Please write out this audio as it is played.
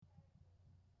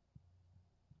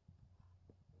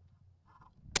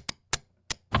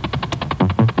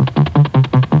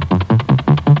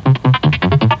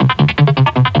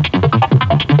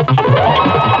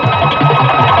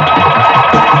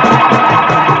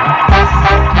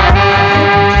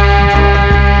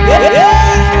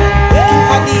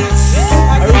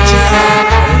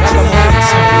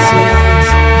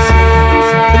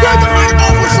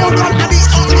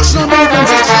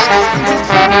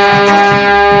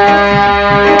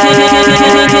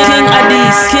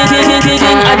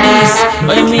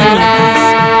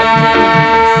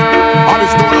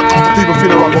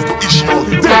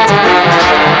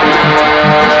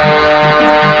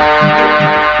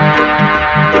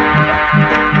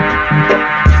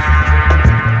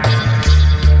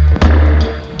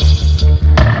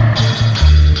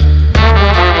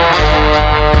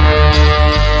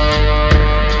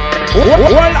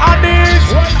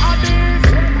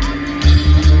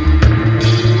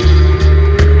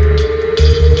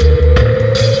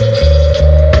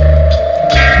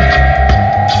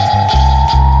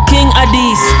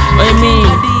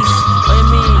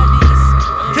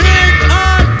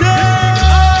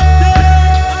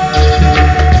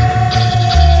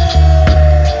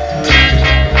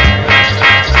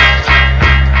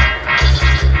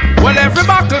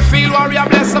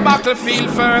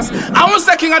Battlefield first. I was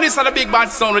the king of this, the big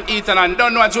bad sound with Ethan, and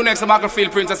don't know a June next to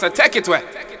Battlefield Prince. I said, take it away.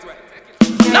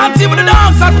 Not even the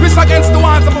dance that piss against the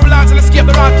walls of Babylon to escape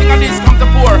the wrong king of this come to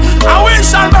poor. I wish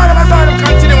shall burn them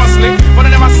continuously, but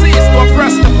I never cease to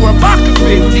oppress the poor.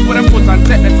 Battlefield, kick with a foot and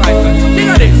take the title.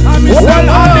 King of this.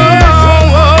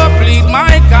 Plead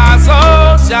my cause,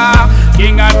 oh Jah.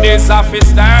 King of this office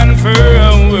stand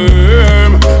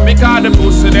firm, because the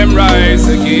pussy them rise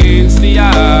against the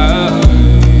eye.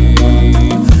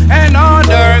 And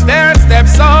order their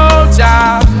steps, oh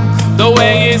Jah. The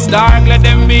way is dark, let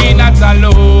them be not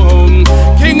alone.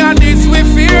 King of this, we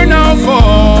fear no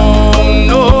foe,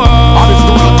 no.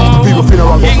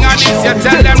 King of this, you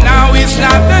tell them now is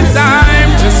not the time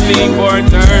to sleep or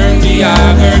turn the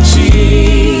other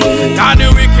cheek. Cause the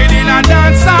wicked in a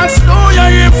dance and slow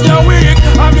you if you're weak.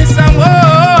 I miss them,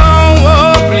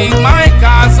 whoa, plead my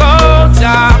cause, oh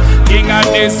Jah. King of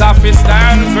this, office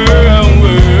stand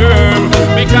firm,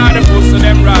 because the pussy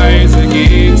them rise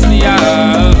against the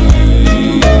eye.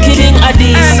 King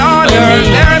Addies and order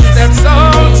their steps,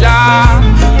 oh Jah.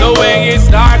 The way is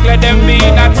dark, let them be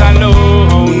not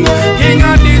alone. King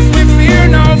Addies, we fear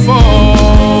no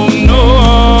foe, no.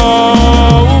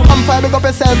 I'm fine, pick up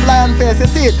yourself, lion face, you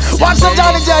see it. Watch the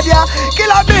Johnny Jadia,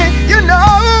 killer me, you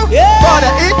know. For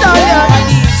the Italian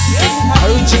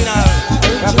original.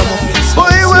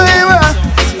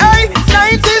 Hey,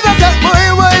 90s I said, boy,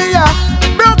 yeah.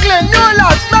 Brooklyn, New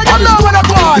York, make them know what I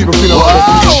want.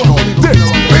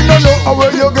 We don't know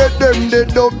where you get them, they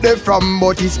dub they from,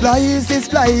 but it's splice.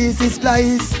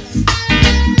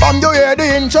 From you hear the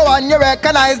intro and you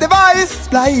recognize the voice.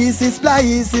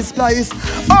 Splice.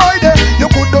 Oh, yeah, you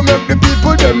could make the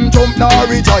people them jump now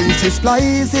rejoice. It's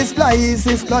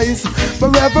splice.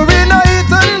 Forever in night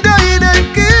and day they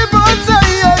keep on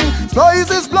saying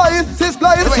splice.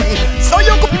 So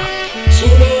you could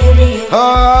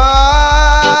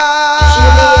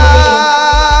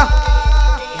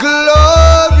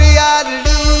glory,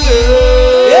 hallelujah.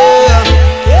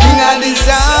 King of the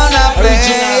sound of play.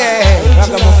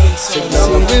 So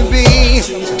long will be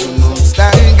the most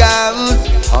high God,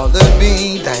 all the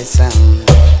be thy sound.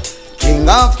 King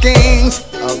of kings,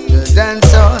 of the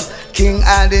dancehall, King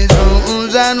of the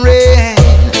rules and reign.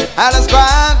 I'll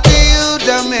ascribe to you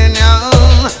dominion,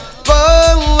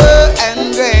 power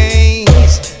and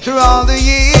grace. Through all the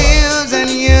years and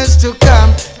years to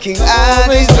come, King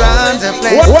Addies runs the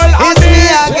place. It's me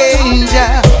again,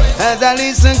 Jah, as I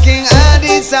listen King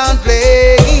Addies sound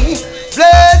play.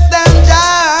 Bless them,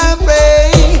 Jah,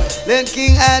 pray. Let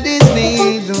King Addies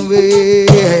lead the way.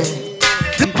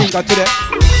 Think of today.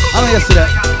 I know yesterday.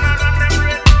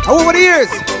 Over the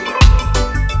years.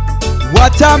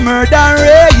 What a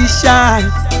murderation.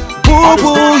 Boo,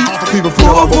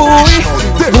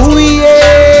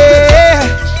 yeah.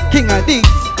 King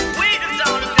Addies.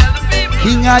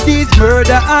 King Addies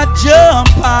murder a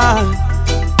jumper.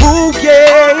 Boo,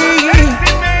 yeah.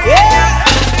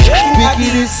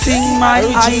 Wickedest thing my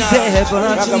eyes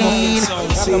ever seen.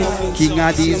 King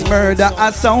Addies murder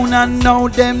a sound and now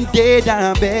them dead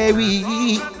and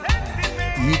buried.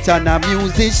 It's a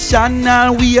musician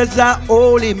and we as a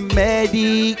holy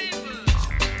medic.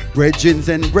 Brethrens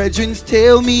and brethrens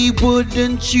tell me,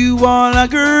 wouldn't you all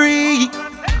agree?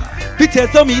 They tell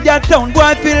some idiot sound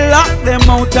boy feel lock them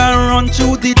out and run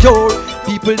through the door.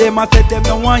 People them a said them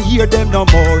no one hear them no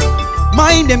more.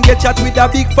 Mind them get chat with a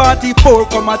big 44.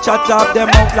 Come a chat up them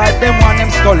out like them want them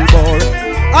skull bore.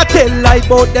 I tell lie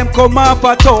about them come up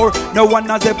a tour. No one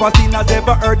has ever seen, has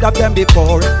ever heard of them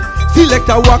before.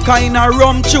 Selector what kind of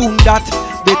rum tune that?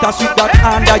 Better sweet that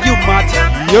under you mat.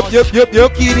 Yup.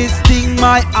 This thing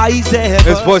my eyes ever.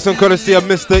 It's voice and courtesy of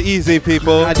Mr. Easy,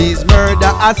 people. Addies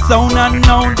murder a sound and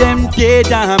now them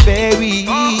dead and buried.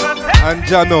 And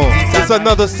Jano, it's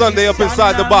another Sunday up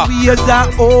inside the box. We as a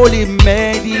holy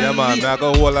medic. Yeah man, I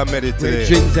go hold and meditate.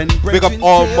 Big up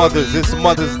all mothers, it's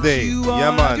Mother's Day.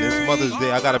 Yeah man, it's Mother's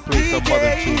Day. I gotta play some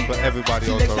mother tunes for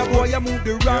everybody on the road.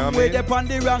 You know what I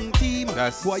mean?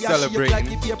 That's celebrating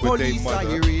with their mother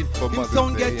for Mother's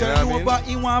Day. You know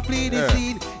what I mean?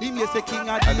 Yeah.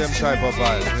 And them type of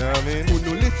vibes, you know what I mean?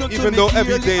 Even though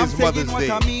every day is Mother's Day,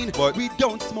 but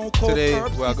today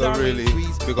we're gonna really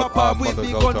big up our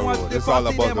mothers out the road. It's all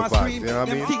about the vibes, you know what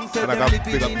I mean? And I got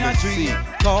big up Miss C, a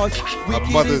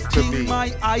mother to me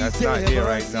that's not here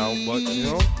right now, but you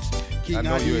know, I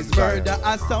know you inspired.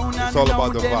 It's all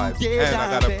about the vibes. And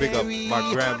I gotta big up my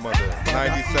grandmother,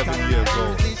 97 years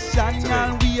old today.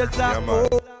 Yeah, man.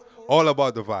 All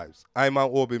about the vibes. I'm an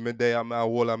Obi Midday, I'm an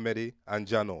Wola Medi, and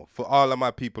Jano. For all of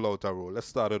my people out the road, let's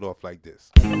start it off like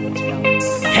this.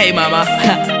 Hey mama.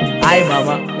 Hi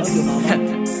mama.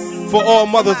 For all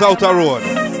mothers out the road.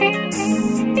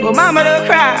 Oh, mama, don't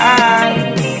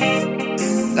cry.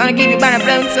 Gonna keep you by the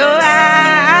blown so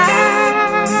high.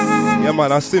 Yeah,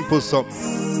 man, a simple something.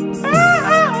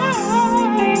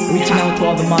 Reaching out to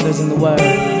all the mothers in the world.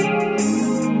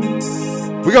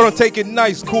 We're gonna take it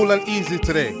nice, cool, and easy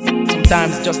today.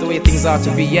 Sometimes it's just the way things are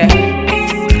to be, yeah.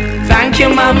 Thank you,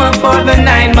 mama, for the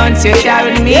 9 months you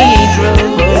carried me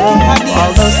through.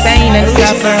 All those pain and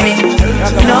suffering.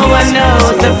 No one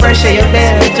knows the pressure you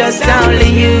bear, just only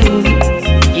you.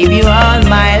 Give you all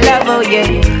my love, oh yeah.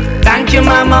 Thank you,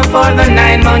 mama, for the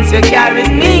 9 months you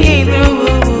carried me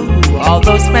through. All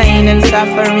those pain and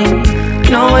suffering.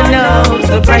 No one knows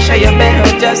the pressure you bear,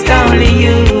 just only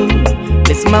you.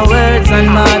 It's my words and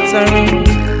muttering.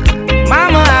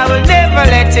 Mama, I will never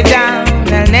let you down.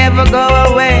 I'll never go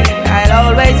away, I'll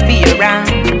always be around.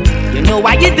 You know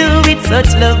why you do it,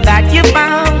 such love that you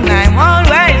found. I'm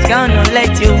always gonna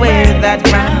let you wear that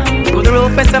crown. Through the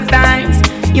roughest of times,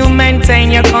 you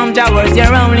maintain your calm towards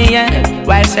your only end,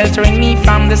 while sheltering me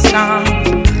from the storm.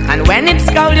 And when it's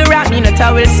cold, you wrap me in a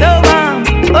towel so warm.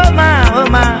 Oh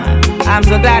my, I'm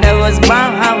so glad I was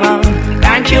born.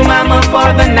 Thank you, mama,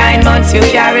 for the 9 months you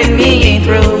carried me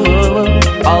through.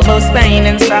 All those pain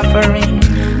and suffering.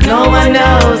 No one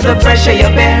knows the pressure you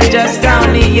bear, just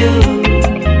only you.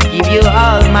 Give you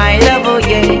all my love, oh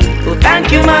yeah. Oh,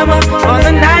 thank you, mama, for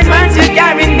the 9 months you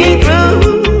carried me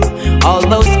through. All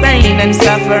those pain and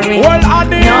suffering.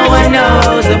 No one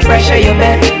knows the pressure you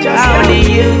bear, just only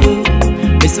you.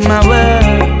 This is my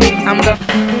world. I'm the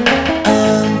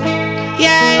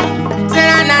yeah.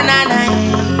 Na.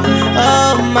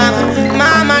 Oh, mama,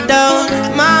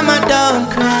 don't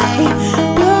cry.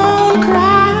 Don't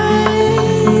cry.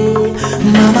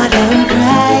 Mama, don't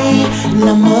cry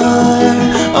no more.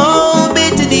 Oh,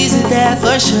 bitter days are there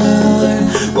for sure.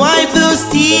 Wipe those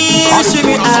tears from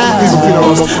your eyes.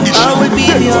 I will be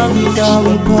the only dog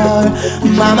poor.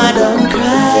 Mama, don't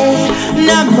cry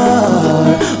no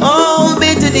more. Oh,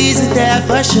 bitter days are there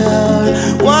for sure.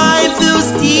 Wipe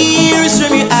those tears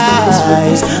from your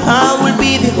eyes. I will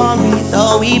be the hungry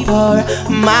though we poor.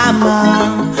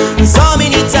 Mama, so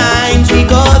many times we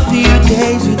go through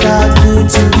days without food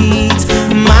to eat.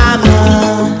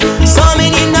 Mama, so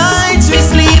many nights we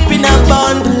sleep in a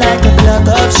bundle like a flock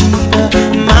of sheep.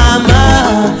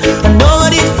 Mama, I know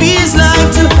what it feels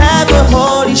like to have a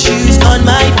holy shoes on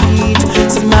my feet.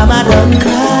 So mama, don't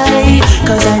cry,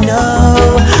 cause I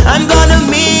know I'm gonna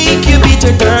make you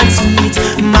bitter turn sweet.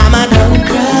 Mama, don't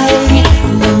cry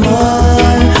no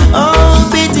more. Oh,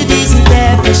 bitter days are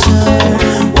there for sure.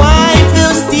 Wipe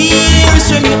those tears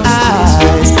from your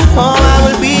eyes. Oh, I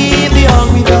will be the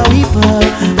hungry the weeper.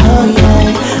 Oh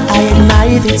yeah, I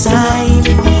admire the time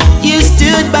you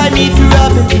stood by me through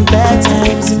rough and bad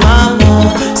times.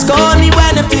 Mama, scold me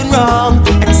when I've been wrong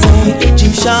and say,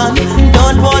 Jim Sean,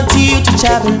 don't want you to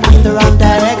travel in the wrong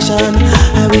direction.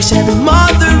 I wish every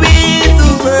mother in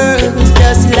the world was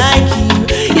just like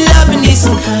you. Your loving is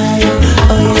so kind.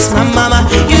 Oh yes, my mama,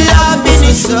 your loving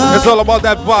is so. It's all about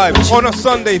that vibe on a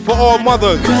Sunday for all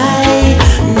mothers. Cry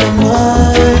no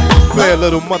more. Play a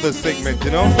little mother segment,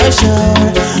 you know. For sure,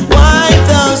 wipe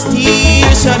those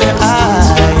tears from your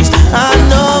eyes. I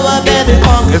know I better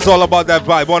hungry. It's all about that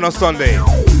vibe on a Sunday.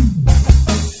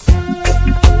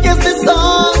 Yes, this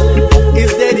song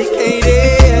is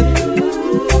dedicated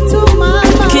to my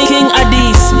mama. King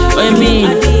Addies, what you mean?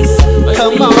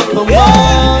 Come on.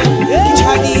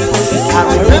 I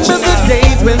remember the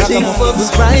days when things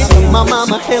wasn't right. My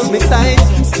mama held me tight,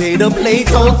 stayed up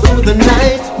late all through the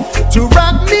night to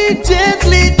rock me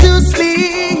gently to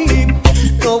sleep.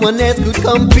 No one else could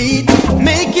compete,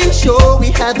 making sure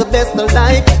we had the best of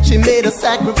life. She made a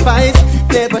sacrifice,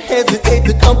 never hesitate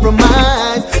to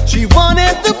compromise. She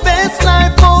wanted the best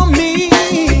life for me.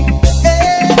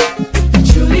 Yeah.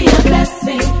 Truly a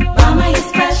blessing, mama, you're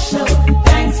special.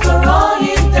 Thanks for all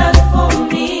you've done for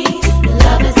me. Your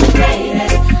love is the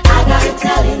greatest, I gotta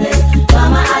tell you this.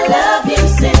 Mama, I love you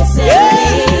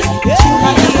sincerely.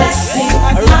 Truly a blessing,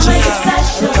 mama, you're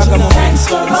special. Thanks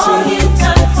for all you've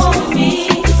done for me.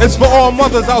 It's for all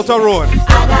mothers out the road.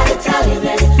 I gotta tell you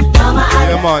this, mama, I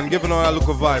Yeah, man, giving all that look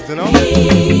of vibes, you know.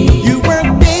 You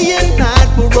worked day and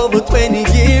night for over 20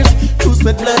 years, through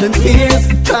sweat, blood and tears,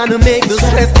 trying to make the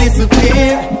stress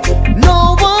disappear.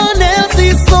 No one else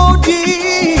is so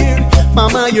dear.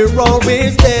 Mama, you're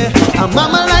always there. A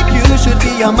mama like you should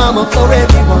be a mama for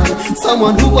everyone.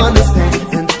 Someone who understands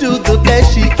and do the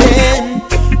best she can.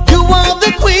 You are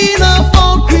the queen of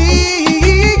all queens.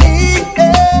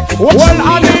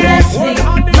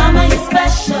 Mama, you're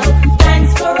special.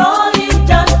 Thanks for all you've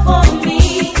done for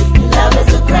me. Your love is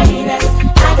the greatest,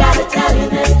 I gotta tell you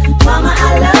this. Mama,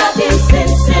 I love you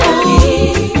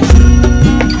sincerely.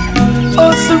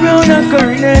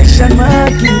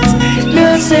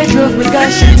 got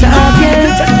she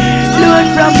target. Load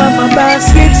from mama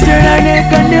basket, turn her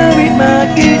neck and do it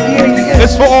market.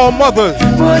 It's for all mothers.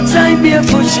 More time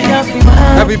barefoot, she happy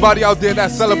man. Everybody out there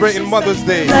that's celebrating Mother's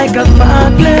Day. Like a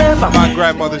farkless. My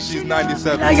grandmother, she's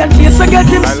 97. I got face, I got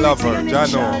him. I love her,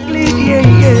 Jano.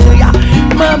 Yeah.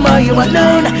 Mama, you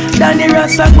alone. Danny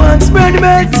Rasta won't spread the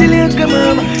bird till you come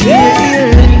home.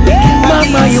 Yeah.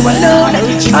 Mama, you alone.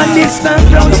 And this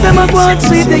time round, them a go and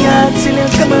sweep the yard till you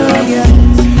come home. Yeah.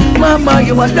 Mama,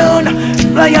 you alone.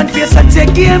 Fly and face and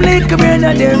take game like a brain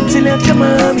of them till you come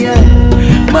home. Yeah.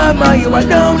 Mama, you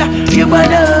alone. You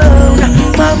alone.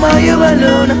 Mama, you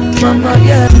alone. Mama,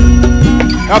 yeah.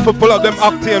 I have to pull up them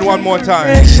octane one more time.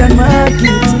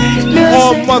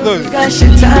 All mothers that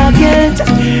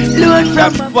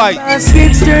fight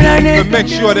to make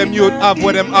sure them youth have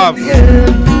what them have.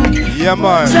 Yeah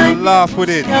man, laugh with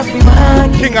it.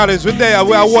 King Addies, we're there,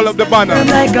 we are wall up the banner.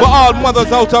 We're all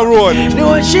mothers out the road.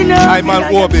 I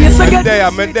man Orbis,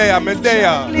 Medea.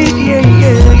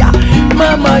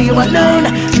 Mama, you alone.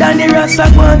 Danny Rasta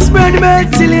won't spread the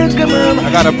bird till you come home. I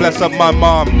gotta bless up my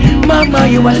mom. Mama,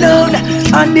 you alone.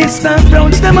 And this time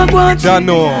round, them a go on till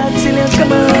you come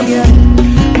home, yeah.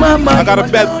 Mama, I gotta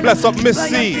bless up Miss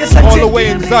C all the way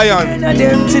in Zion.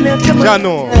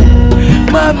 Jano.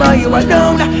 Mama, you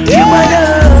alone. You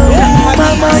alone.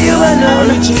 Mama, you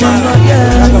alone. Mama,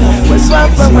 yeah. What's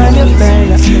wrong for when you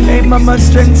fail? Hey, mama,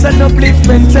 strength and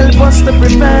upliftment help us to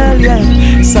prevail,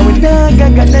 yeah. So we don't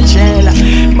get the jail.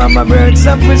 Mama, words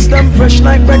of wisdom fresh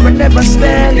like bread will never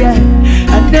stale, yeah.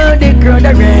 I know they grow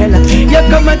the rail. You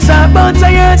come and talk about the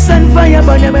earth and fire,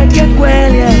 but you make it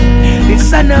well, yeah.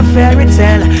 It's not a fairy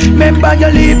tale. Remember you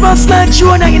leave us like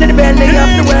Jonah in the belly of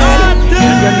the well.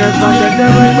 You never get the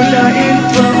world without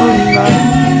info.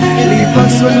 Leave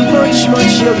us with much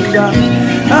younger.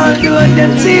 Although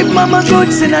them teeth mama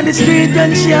goods in the street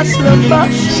and she a slumber.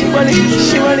 She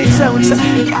want it sounds.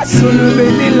 That's all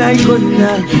really like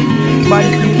Gunna. Bad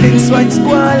feelings, white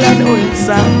squall and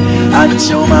ulcer. And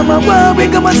show mama where we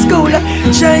go to school.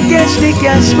 Try catch the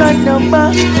cash back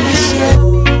number.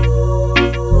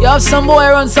 You have some boy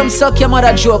run some suck your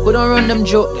mother joke. We don't run them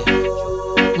joke.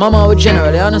 Mama we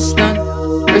generally understand.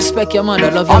 Respect your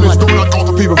mother, love your mother.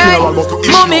 Hey,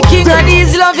 mommy king of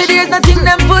these lovely days, nothing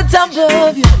them put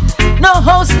above you. No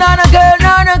house, not a girl,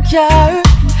 not a car.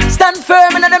 Stand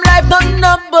firm in them life,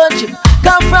 no budget.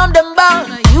 Come from them bound,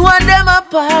 you and them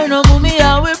apart. No mommy,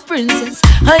 you with princess,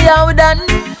 and you with Dan.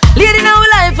 Leading our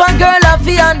life, and girl, I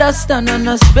feel understand. And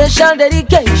a special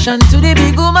dedication to the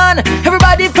big woman.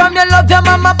 Everybody from your love, your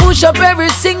mama push up every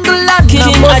single land. King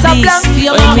Addies, a blank for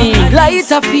your mama,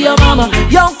 lighter for your mama.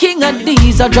 Young King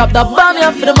Addies, I drop the bomb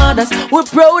here for the mothers. We're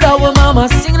proud of our mama,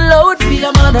 sing loud for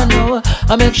your mother now.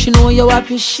 I make she know you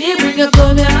happy, she bring you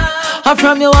come here. And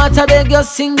from your water, beg you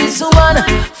sing this one.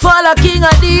 Follow King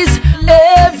Addies,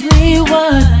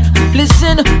 everyone.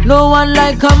 Listen, no one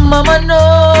like a mama,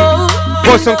 no.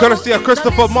 Voice and courtesy of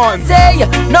Christopher Martin. Say,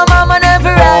 no mama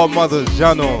never all mothers,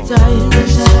 Jano.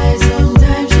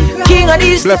 King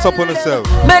Addies, bless up on herself.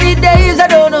 Many days I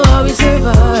don't know how we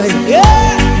survive.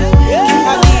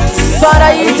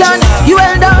 Father Ethan, you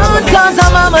well done cause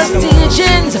of mama's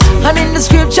teachings. And in the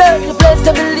scripture, the place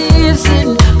that believes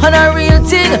in. And a real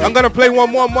thing. I'm gonna play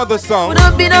one more mother song. Would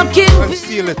have been a king and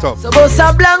seal it up. So boss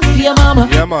a blank for your mama.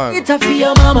 Yeah man. It a for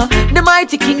your mama. The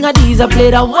mighty King Addies I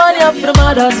played a one year for the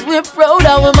mothers. We're proud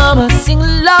of our mama. Sing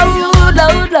loud,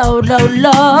 loud, loud, loud,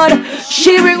 loud.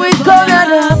 She bring we come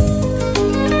up.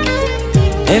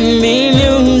 And me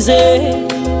music.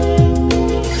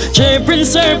 J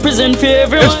Prince represent for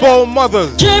everyone. It's for all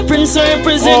mothers. J Prince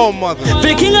represent all mothers.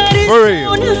 The King Addies. For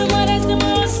real.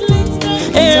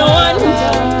 A1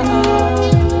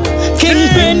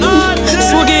 Kingpin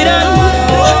Swagidan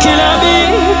Killer Bee.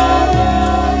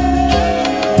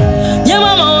 Yeah,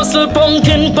 mama hustle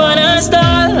pumpkin pan a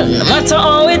stall. No matter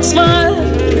how it's small.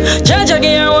 Jaja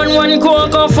give her one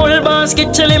cocoa full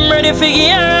basket till him ready for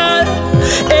gear.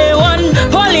 A1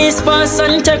 police pass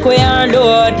and take away her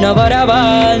load. No bother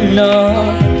ball, no.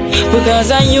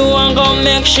 Because I you want to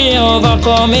make she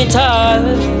overcome it all.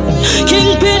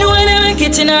 Kingpin when they make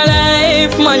it in a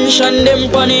life. Mansion them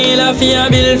pony la fear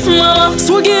bill from mama.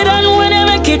 Swagger than when they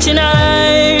make it in a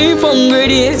life. Hungry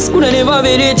days could never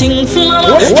be the thing from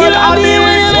mama. Kill me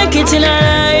when they make it in a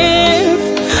life.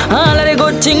 All of the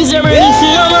good things you bring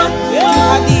from mama.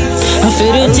 I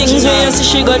feel the things where you see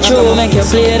she got through. Make you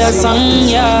play that song,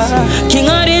 yeah. King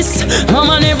Addies,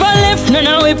 mama never left, no Burn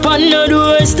her whip on the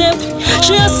doorstep.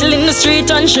 She hustle in the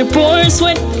street and she pour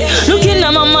sweat. Looking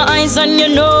at mama eyes and you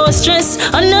know stress.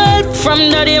 And help from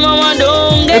daddy mama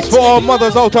don't get. It's for all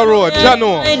mothers out the road,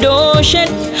 Jano. I don't shed.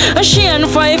 She and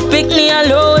 5 pick me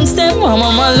alone step. My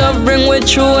mama love bring with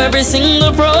through every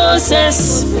single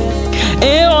process.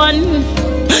 A1.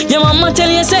 Your mama tell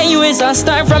you say you is a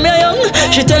star from your young.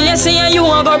 She tell you say you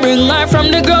want to bring her from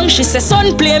the ground. She say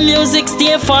son play music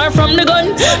stay far from the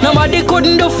gun. Nobody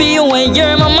couldn't do for you when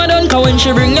your mama done. Cause when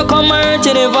she bring you come her to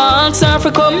the box her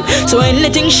for come. So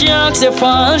anything she asks you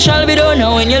for shall be done.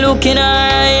 Now when you look in her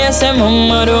eyes say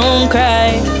mama don't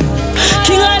cry.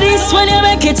 King of this when you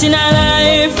make it in a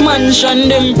life. Mansion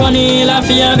them pony la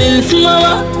for your bill for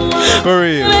mama. For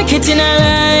real. Make it in a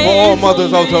life. For all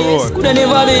mothers out the road.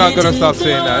 I'm not gonna stop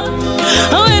saying that.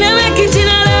 Oh, when you make it in a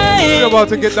life. We're about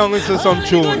to get down into some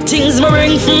tune. Things me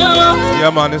bring for mama. Yeah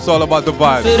man, it's all about the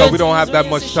vibes. So we don't have that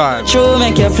much time. True,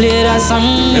 make you play that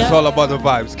song. It's all about the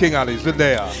vibes. King Addies, good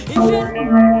day.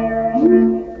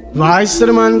 Vice to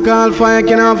the man called Fire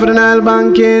King off for the Nile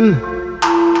banking.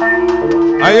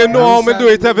 And you know how me do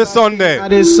it every Sunday.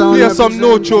 Play some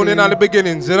no tune in at the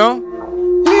beginnings, you know?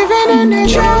 Living in the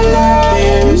jungle,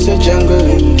 there is a jungle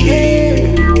in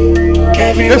here.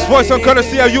 This voice I'm gonna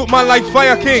see a youth man like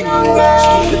Fire King.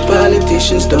 Stupid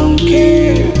politicians don't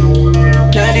care.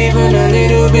 Not even a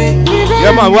little bit.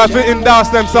 Yeah man, we have to endorse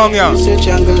them song, yeah. There's a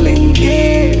jungle in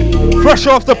here. Fresh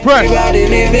off the press. Everybody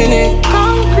living in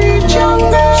concrete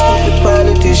jungle. Stupid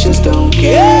politicians don't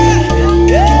care.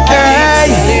 Hey,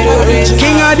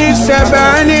 King Addies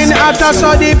burning hotter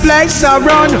so the place a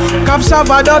run. Cops have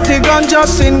a dirty gun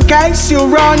just in case you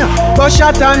run. But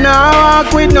shot and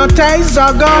walk with no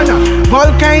taser gun.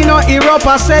 Volcano erupt,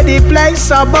 I say the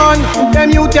place a burn.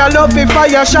 Them youth a love the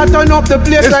fire, shut on up the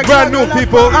place. It's like brand new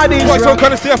people. What's so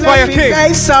gonna see a Fire King?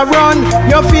 Place a run,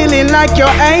 you're feeling like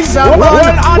your eyes are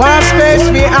run. One space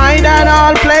behind and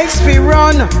all place we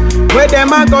run. Where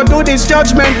them a go do this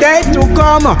judgment day to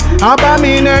come.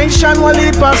 Abomination will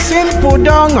leap a simple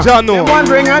dung. Them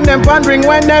wondering and them wondering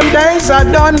when them days are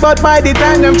done. But by the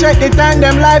time them check the time,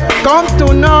 them life come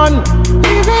to none.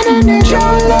 Living in the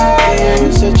jungle, there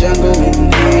is a jungle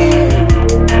in here.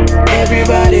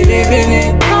 Everybody living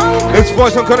in concrete. This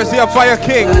voice I'm gonna see a Fire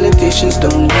King. Politicians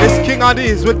don't care. It's King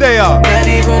Addies, we're there. Not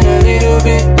even a little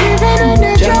bit. Living in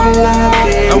the jungle,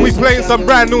 and we playing some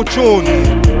brand new tune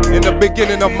in the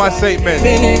beginning of my statement.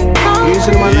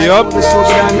 Yup.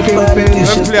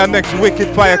 Let's play our next wicked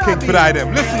Fire King for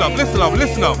them. Listen up, listen up,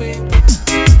 listen up.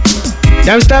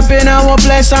 Them step in our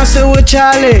place and see with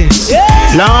Charlie's.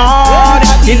 Lord,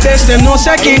 it takes them no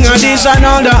say King Addies and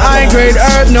all the high grade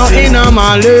herb no in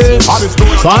my list.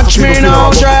 Watch me now,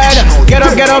 dread. Get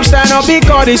up, stand up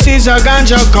because this is a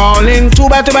ganja calling. Too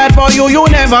bad for you, you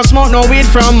never smoke no weed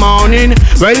from morning.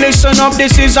 Well listen up,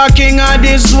 this is a King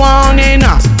Addies warning.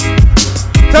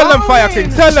 Tell them Fire King,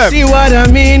 tell them. See what I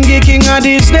mean, King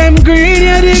Addies, them green,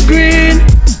 yeah they green.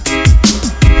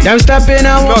 Them step in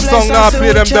our no place song and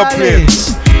play them don't play.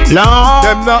 Lord,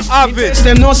 them not have it.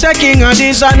 Them no say King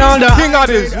Addies and all the King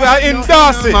Addies, we are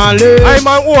endorsing. I'm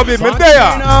an Obi, me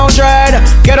there.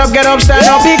 Get up, stand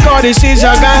up because this is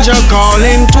a ganja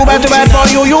calling. Too bad for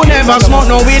you, you never smoke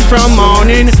no weed from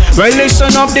morning. Well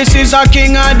listen up, this is a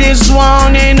King Addies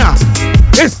warning.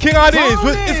 It's King Addies,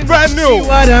 it's brand new. See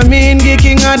what I mean,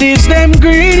 King Addies, them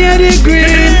green, yeah they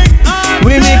green.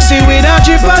 We mix it with a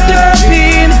drip of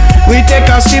terpene. We take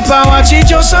a sip and watch it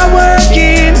just a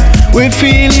working. We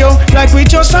feel you like we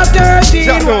just a 13.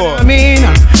 I mean,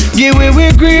 give we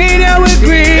green, yeah we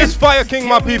green. It's Fire King,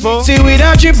 my people. See with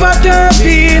a drip of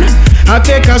terpene. I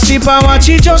take a sip and watch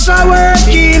it just a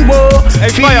working. Hey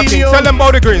Fire King, tell them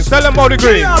about the green, tell them about the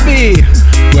green.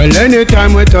 Well,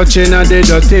 anytime we touching a they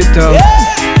dot it up.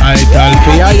 I tell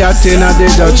for ya yatin a they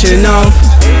touching up.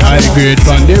 I grade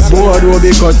from the board will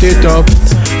be cut it up.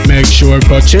 Make sure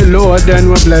cut your load then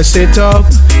we bless it up.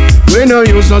 We no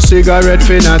use no cigarette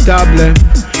for no tablet.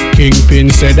 Kingpin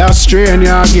said that strain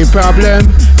ya give problem.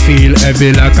 Feel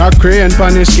heavy like a crane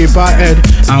pan the skipper head.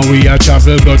 And we a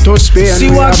travel go to Spain. See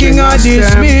what King Addies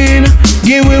mean.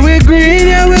 Give we green,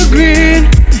 yeah we green.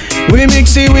 We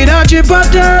mix it with a drip of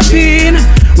terpene.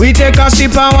 We take a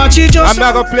sip and watch it just. I'm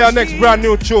not gonna play our next brand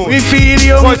new tune. We feel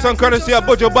you. Voice and courtesy of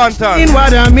Bojo Bantan. In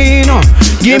what I mean,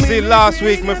 you see last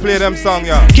week me play them song,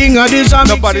 yeah. King Addies and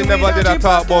nobody never did a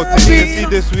talk about it. You see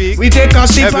this week, we take a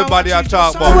sip. Everybody a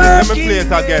talk about it. Let me play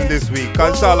it again this week,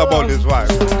 cause it's all about this vibe.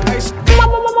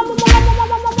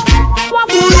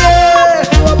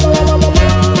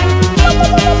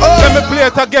 Let me play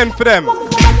it again for them.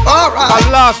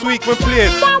 Alright. Last week we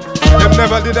played. Them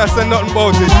never did I say nothing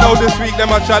about it. Now this week them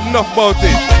a chat enough about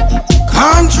it.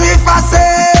 Country for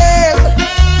sale,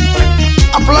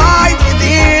 apply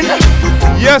within.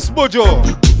 Yes, Bojo.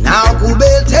 Now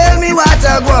Kubel, tell me what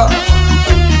I go.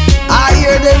 I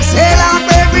hear them sell off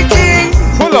everything.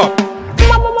 Pull up.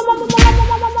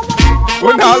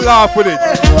 We're not laugh with it.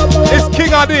 It's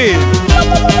King Addies.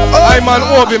 I'm an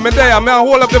Obi, me there, me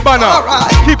hold up the banner. Right.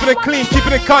 Keeping it clean,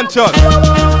 keeping it conscious.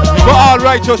 For all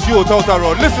righteous youth out the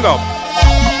road. Listen up.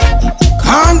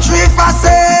 Country for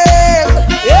sale,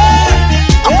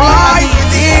 apply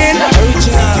within.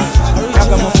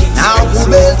 Now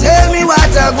Kubel, tell me what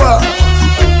I go.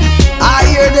 I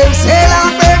hear them sell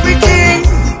off everything.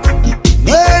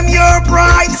 Name your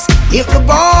price if the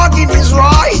bargain is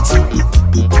right.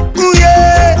 Ooh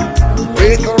yeah,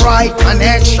 with the right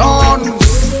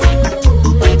connections,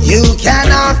 you can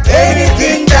have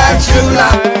anything that you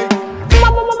like.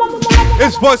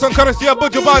 This voice on courtesy of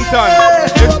Buju Banton.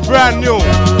 It's brand new.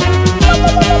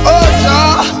 Oh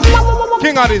yeah,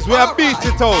 King Addies, we have beat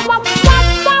it out.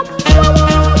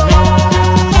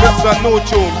 Mr. No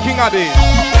Tune, King Addies.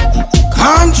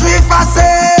 country for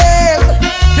sale,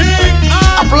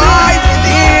 apply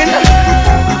within.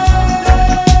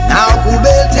 Now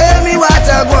Kubel, tell me what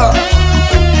I go.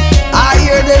 I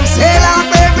hear them sell off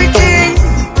everything.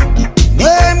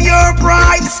 Name your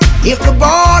price if the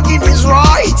bargain is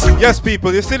right. Yes,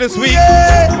 people, you see this week,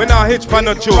 Yeah. we're not hitch for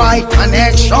no tune. Right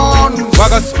connections, We're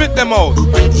gonna spit them out.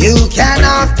 you can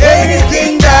have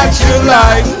anything that you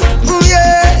like. Ooh,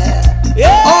 yeah.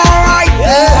 Alright,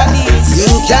 yeah.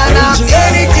 You can have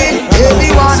anything.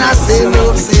 Everyone has say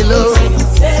love, say love.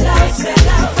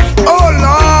 Oh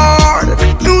Lord,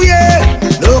 ooh, yeah.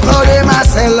 Look how them a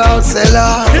sell out, sell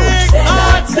out.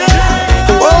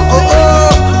 Oh, oh,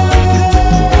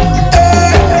 oh.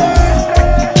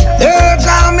 Hey,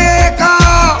 Jamaica,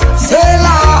 sell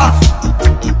off.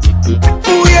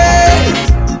 Ooh, yeah.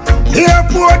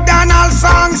 Airport Donald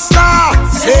Songster,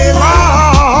 sell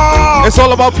off. It's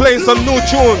all about playing some new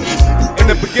tunes in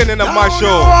the beginning of my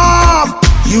show.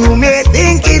 You may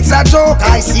think it's a joke,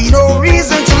 I see no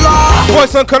reason to laugh.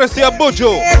 Voice on courtesy of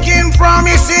Buju. Making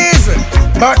promises,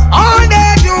 but all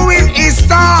they're doing is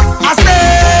talk. I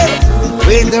say,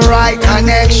 with the right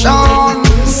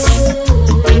connections,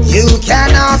 you can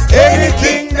have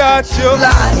anything Anything that you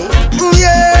like. Ooh,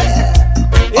 yeah.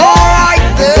 Alright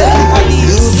then,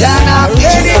 you can have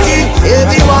anything.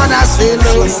 Everyone has say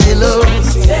love, say love.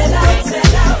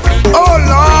 Oh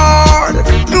Lord,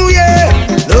 ooh, yeah.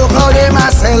 Look how they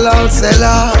must sell out, sell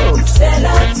out.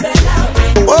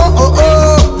 Oh, oh,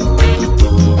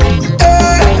 oh.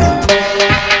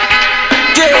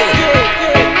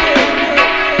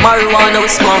 Marijuana we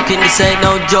smoking, this ain't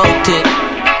no joke thing.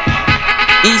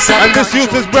 And this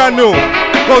youth is brand new.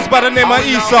 Goes by the name of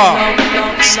Esau.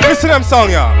 Listen to them song,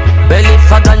 yeah. Belly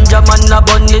for ganja man a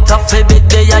bun it off every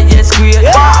day, yes great.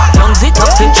 Lungs it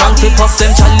off it, drunk it puff them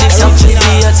chalice off it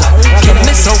days. Keep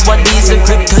me so what these a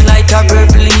kryptonite a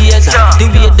purple years. The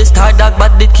way the star dog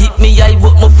but they keep me I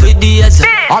book my for days.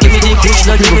 Give me the kush,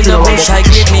 no give me the bush, I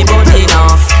get me body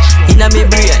off. Inna me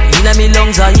brain, inna me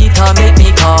lungs a heat a make me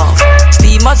cough.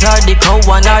 Steamers are the cow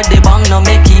and are the bang no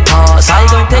make it pass. I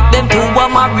don't take them to a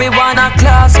marijuana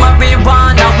class,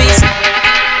 marijuana we.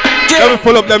 Let me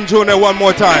pull up them tune there one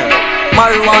more time.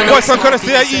 Marijuana. What's I'm gonna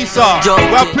say, Esau?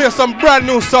 We'll play some brand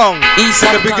new song in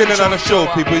the beginning of the show,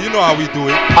 people. You know how we do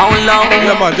it. How long?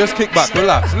 Yeah, man, just kick back,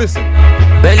 relax, listen.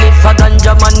 Belly for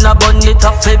ganja man a bun it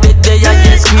off every day,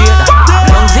 yes great.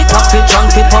 Lungs it off it,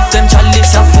 drunk it puff them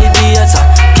chalice off it days.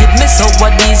 Give me so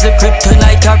what these a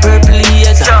kryptonite a purple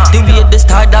years. The way the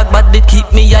star dog but they keep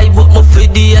me I book my for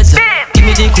days. Give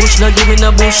me the kush, no give me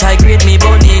no bush, I grade me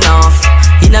burning off.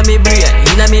 Inna me brain,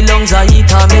 inna me lungs a heat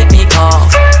a make me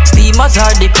cough. Steamers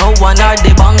are the cow and are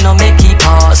the bang no make it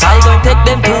pass. I don't take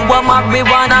them to a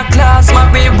marijuana class,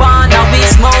 marijuana we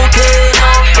smoking.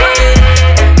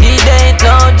 It ain't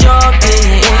no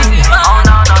joking.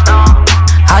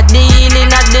 At the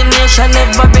healing of the nation,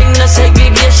 never bring no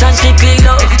segregation. Strictly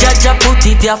love, Jaja put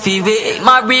it ya fi way.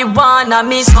 Marijuana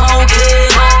me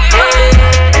smoking.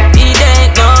 It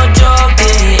ain't no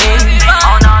joking.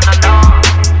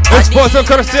 This person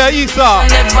gonna say Esau.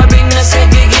 Never bring no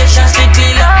segregation.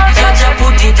 Strictly love, Jaja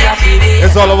put it ya fi way.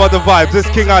 It's all about the vibes. This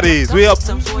King Addies. We up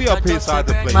inside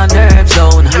the place. My nerves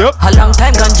down. Yep. A long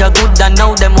time ganja good and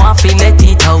now them want fi let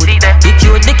it out. It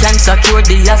cure the cancer, cure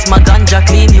the asthma, ganja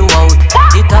clean you out.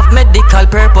 It have medical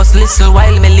purpose, listen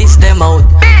while me list them out.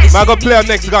 I'm gonna play our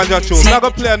next ganja tune. I'm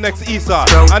gonna play our next Esau.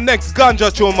 Our next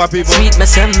ganja tune, my people. Sweet me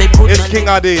send me put It's King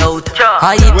Addies.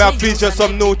 We have featured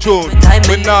some new tune.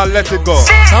 We now let it go.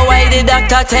 So why the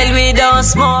doctor tell we don't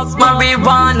smoke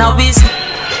marijuana? We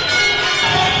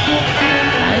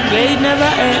grade never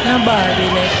hurt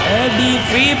nobody. Let her be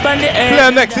free from the earth.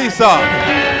 Play next Esau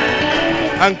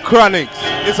and Chronics.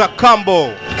 It's a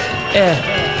combo. Yeah.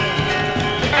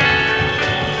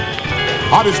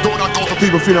 Addies don't go to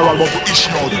people funeral about the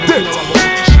issue of death.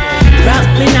 Rock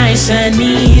me nice and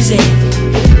easy.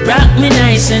 Rock me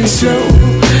nice and slow.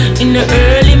 In the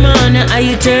early morning,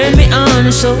 you turn me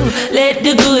on, so let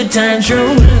the good times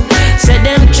roll. Said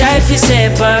them try to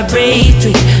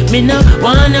separate me no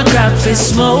wanna crack for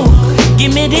smoke.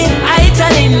 Give me the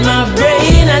ital in my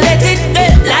brain and let it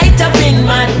light up in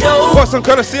my door. What's some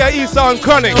courtesy of Esau and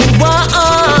Chronic?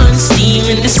 One steam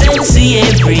in the sensei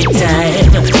every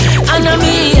time. And I'm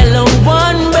me alone,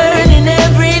 one burning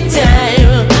every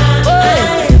time.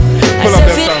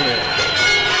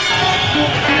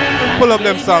 Pull up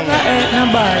them song there. Pull up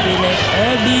them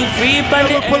song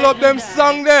there. Pull up them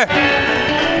song there.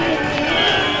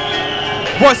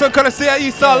 What's some courtesy of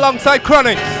Esau alongside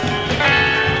Chronics?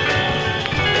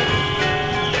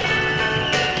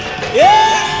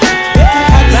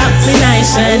 Rock me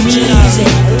nice and easy.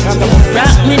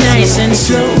 Rock me nice and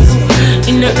slow.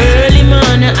 In the early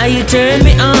morning, you turn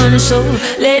me on, so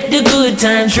let the good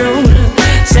times roll.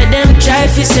 Said them try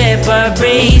to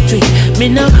separate me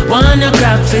no wanna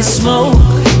crack for smoke.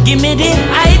 Give me the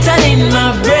ital in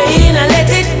my brain and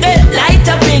let it light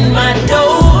up in my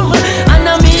dome. And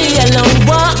I'm me alone,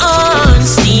 one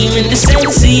steam in the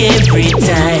sensei every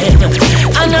time.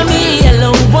 And I'm me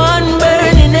alone, one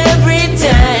burning every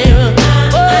time.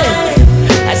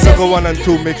 Number 1 and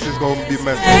 2 mix is gonna be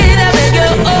messed up.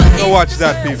 Go watch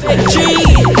that, people.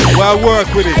 Well,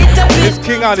 work with it. It's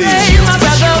King Addies.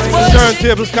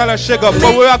 Turntables kinda shake up,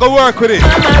 but we are gonna work with it.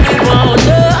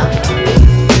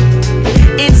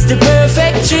 It's the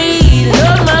perfect tree,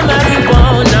 love my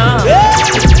marijuana.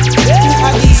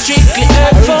 Strictly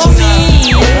earth for me.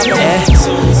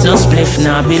 No spliff,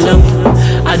 nah below.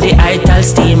 At the ital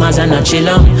steamers and a chill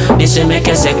on. This will make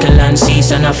a second land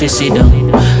season of a sit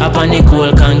down. Up on the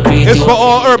cold concrete. It's for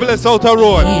all herbalists out the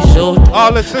road.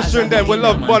 All the sisters in them, we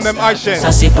love burn them ice.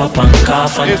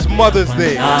 It's Mother's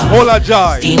Day. All a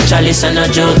joy. Steam chalice and a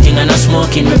joking and a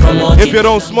smoking. We promote if you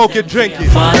don't smoke it, drink it.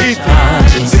 Eat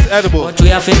it. It's edible. But we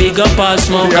have to big up all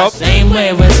smoke. Yep. Same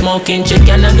way we're smoking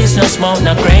chicken and this no smoke,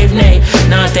 no crave nay.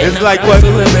 It's like what we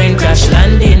brain crash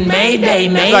landing. Mayday,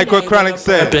 mayday. It's like what Chronic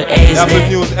said. You have to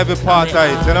use every part of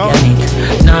it, you know?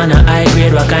 No, I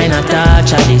grade what kind of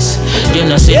touch of this. You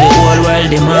know, see the whole world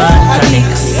demand Chronic.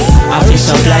 Office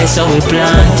supply, so we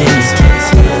planting it.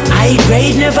 High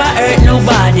grade never hurt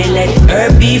nobody. Let her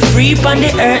be free on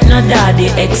the earth, no daddy.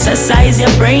 Exercise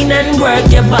your brain and work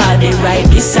your body. Right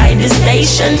beside the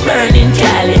station, burning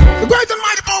Cali. The great and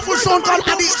mighty powerful sound called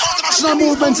Addies International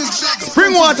Movement is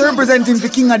Springwater representing the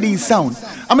King Addies sound.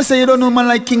 I'ma say you don't know man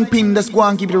like Kingpin, just go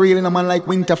and keep it real, and a man like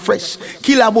Winter Fresh.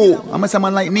 Killer Bo, I'ma say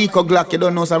man like Nico Glock, you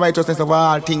don't know some righteousness of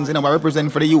all things, you know, I represent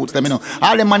for the youths, them, you know.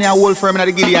 All them money are whole firm in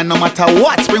the Gideon, no matter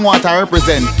what Springwater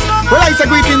represent. Well, I say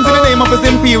greetings in the name of His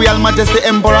Imperial Majesty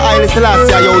Emperor Haile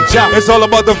Selassie, yo, Jah. It's all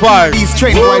about the vibe. He's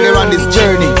trained while they're on this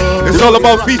journey. It's all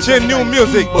about featuring new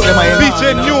music,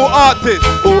 featuring new artists.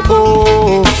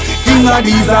 King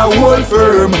Addies are whole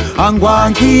firm and go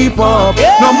and keep up.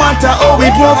 No matter how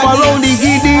it rough around the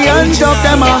Gideon top,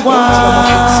 them a go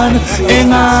on.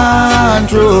 Hang on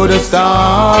through the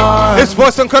stars. It's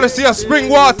for some courtesy of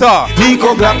Springwater.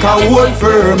 Nico Glock a whole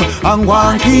firm and go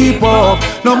and keep up.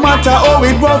 No matter how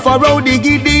it rough around the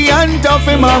Gideon top,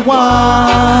 him a go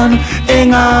on.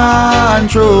 Hang on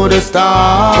through the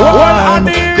stars.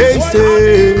 They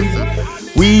say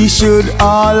we should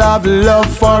all have love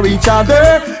for each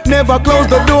other. Never close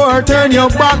the door, turn your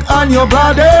back on your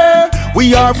brother.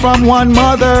 We are from one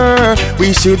mother,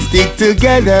 we should stick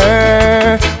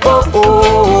together. Oh,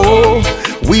 oh,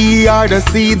 we are the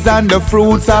seeds and the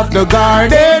fruits of the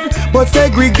garden. But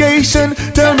segregation,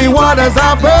 tell me what has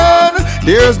happened.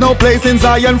 There's no place in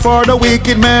Zion for the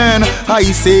wicked man, I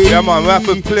say. Yeah man, we have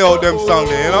to play out them songs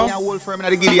there, you know. Yeah, whole firm in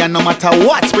the Gideon, no matter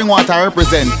what Springwater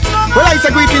represent. Well, I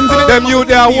say greetings to them you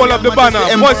there, wall up the banner.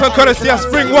 Voice and courtesy of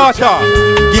Springwater.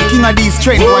 Give King Addies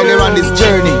strength while they're on this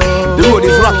journey. The road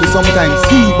is rocky sometimes,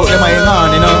 ski, but them hang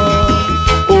on, you know.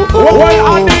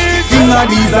 King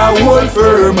Addies are whole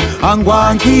firm and go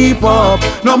and keep up.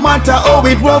 No matter how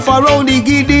it rough around the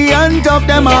Gideon top,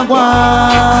 them a go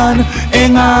on.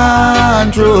 Hang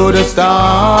on through the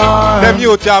stars. Them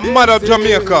youth are mad of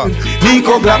Jamaica.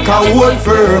 Nico Glock a whole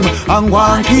firm and go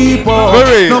and keep up.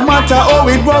 No matter how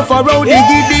it rough around the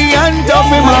Gideon top,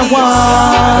 him a go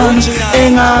on.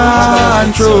 Hang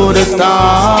on through the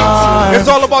stars. It's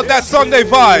all about that Sunday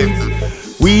vibe.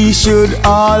 We should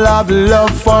all have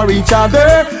love for each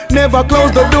other. Never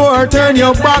close the door, turn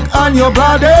your back on your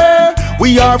brother.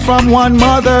 We are from one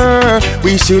mother,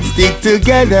 we should stick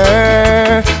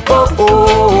together. Oh,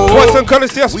 oh. What's some kind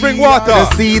of spring water? The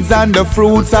seeds and the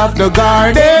fruits of the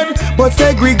garden. But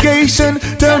segregation,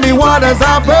 tell me what has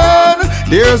happened?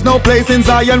 There's no place in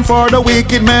Zion for the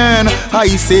wicked man, I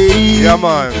say. Yeah,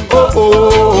 man. Oh,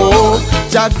 oh.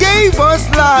 Jah gave us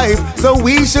life, so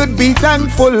we should be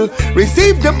thankful.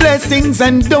 Receive the blessings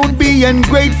and don't be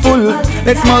ungrateful.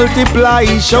 Let's multiply,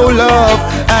 show love,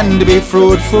 and be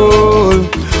fruitful.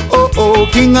 Oh, oh,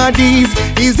 King Addies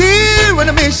is here on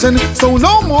a mission, so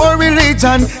no more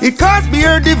religion. It cause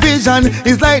mere division.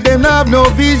 It's like them have no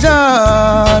vision.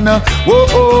 Whoa,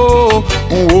 oh,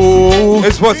 oh.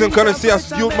 It's what's in currency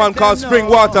as youth man called spring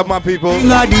water, my people. King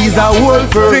Addies are hold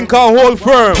firm. Think and hold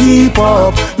firm. Keep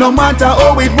up, no matter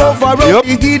how it rough or rough.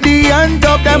 Yep. Giddy and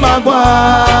top them a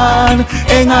gone.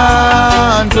 Hang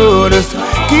on to this.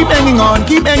 Keep hanging on,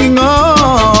 keep hanging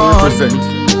on.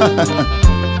 100%.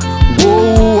 I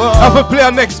have to play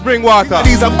our next spring water.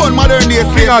 These are fun modern days.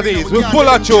 King Addies, we're full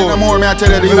of tune. More, me I tell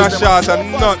you, we're not short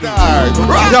and nothing.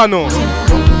 You know.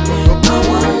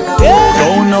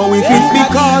 Don't know if it's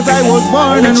because I was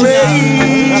born and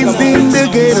raised in the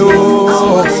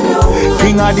ghetto.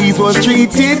 King Addies was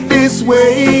treated this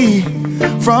way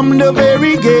from the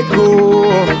very get-go.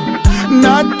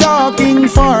 Not talking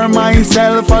for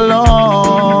myself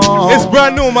alone. It's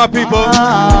brand new, my people.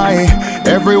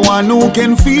 Everyone who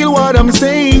can feel what I'm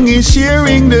saying is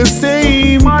sharing the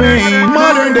same pain.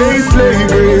 Modern day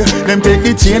slavery. Them take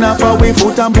the chain off our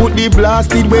foot and put the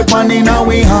blasted weapon in our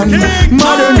hand.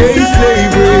 Modern day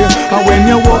slavery. And when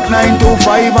you walk 9 to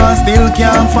 5 and still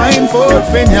can't find food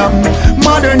for yam.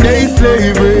 Modern day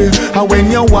slavery. And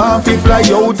when you want to fly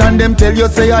out and them tell you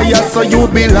say yes so you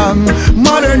belong.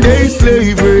 Modern day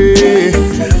slavery.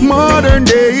 Modern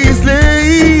day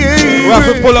slavery. We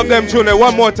have to pull up them tune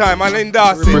one more time and in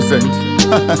Darcy.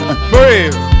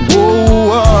 Brave.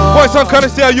 What's some kind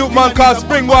of say a youth man called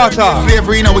spring water?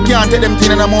 Slavery, you know, we can't take them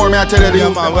thing no more, I tell you. Yeah,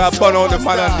 man, we have burn out the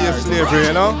modern day slavery,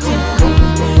 you know.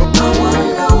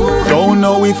 Don't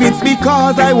know if it's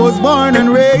because I was born and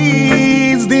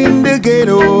raised in the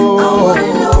ghetto.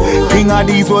 King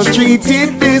Addies was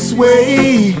treated this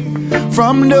way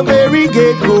from the very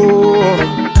get-go.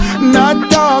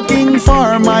 Not talking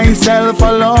for myself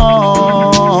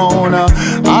alone.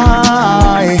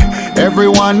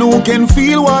 Everyone who can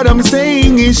feel what I'm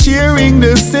saying is sharing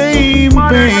the same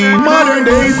pain. Modern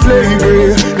day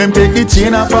slavery. Them take the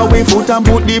chain off our foot and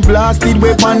put the blasted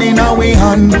weapon in our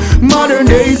hand. Modern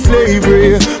day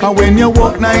slavery. And when you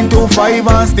walk 9 to 5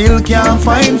 and still can't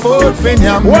find food for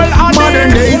yam. Modern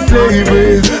day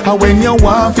slavery. And when you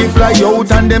want to fly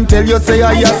out and them tell you say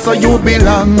yes so you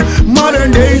belong.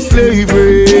 Modern day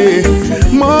slavery.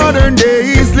 Modern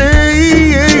day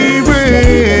slavery.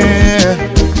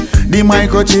 The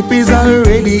microchip is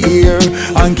already here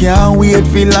and can't wait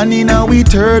for land in a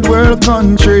third world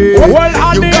country. You got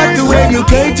to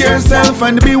educate yourself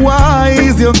and be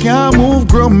wise. You can't move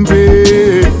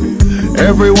grumpy.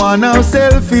 Everyone have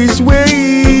selfish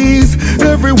ways.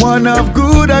 Everyone have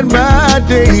good and bad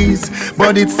days.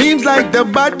 But it seems like the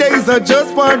bad days are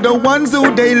just for the ones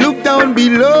who they look down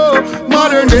below.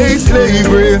 Modern day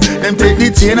slavery. Them take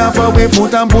the chain off our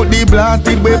foot and put the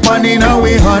blasted weapon in our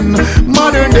hand.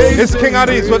 Modern day it's King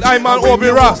Addies with I'm on Obi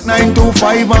Ross. 9 to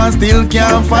 5 and still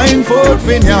can't find food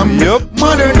for yam. Yep.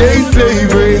 Modern day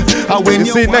slavery. And when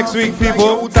you see next week,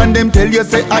 people, and them tell you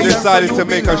say I decided to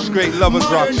make a straight lovers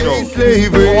rock show.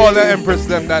 For all the empress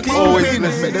them that always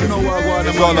listen.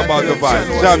 It's all about the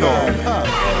vibes. Jano.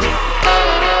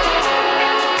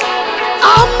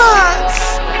 Amas.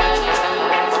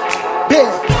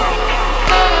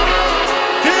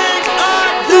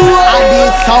 And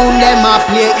this sound them a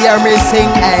play, hear me sing,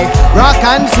 ay. Rock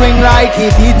and swing like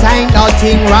if it ain't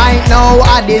nothing right now.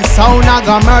 And this sound a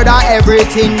gonna murder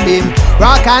everything, bim.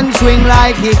 Rock and swing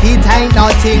like if it ain't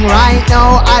nothing right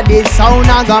now. And this sound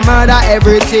a gonna murder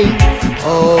everything.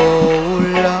 Oh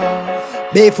Lord.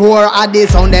 Before Addies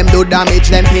sound them do damage,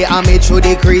 them pay homage to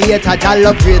the creator. Jah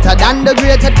love greater than the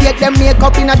greater. Take them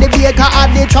makeup in a the baker.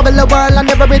 Addies travel the world and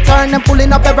never return. Them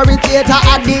pulling up every theater.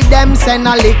 Addies them send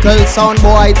a little sound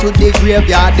boy to the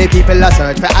graveyard. The people a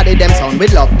search for Addies them sound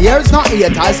with love. There's no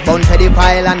haters, bun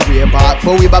pedophile and raper.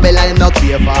 But we Babylon no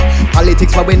care for.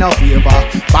 Politics but we no favor.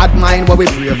 Bad mind what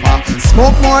we pray for.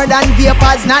 Smoke more than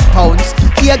vapors, not pounds.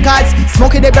 Acres,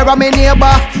 smoking the bear of my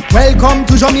neighbor. Welcome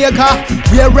to Jamaica.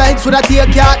 We're right to the table.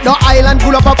 play cat, no island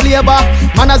full of a flavor.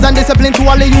 Manners and discipline to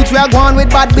all the youths we are going with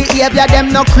bad behavior.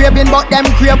 Them no craving, but them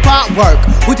crave part work.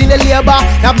 Put in the labor,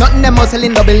 have nothing them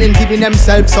hustling, doubling, keeping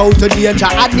themselves out of danger.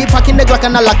 Add the pack in the Glock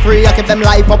and the lock free, I keep them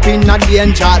life up in a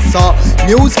danger. So,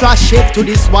 news flash shift to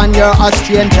this one, you're a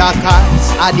stranger.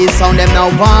 Cause Addies sound them now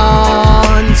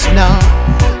once now.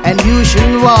 And you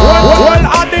should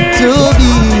want to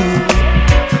be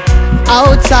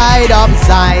outside of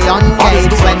Zion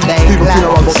gates when they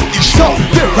close. So,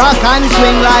 rock and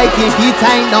swing like if it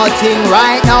ain't nothing.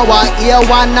 Right now I hear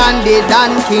one and the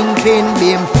Dan Kingpin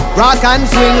beam. Rock and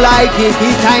swing like if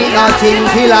it ain't nothing.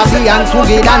 Killer B and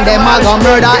Sugi and them a go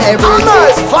murder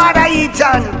everything. Father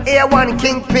Ethan, A1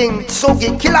 Kingpin, Sugi,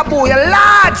 Killer Boy,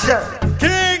 large.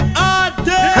 King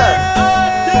Addies.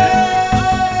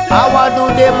 I want to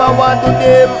them, I want to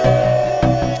them.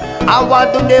 I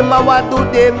want to them, I want to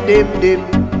them.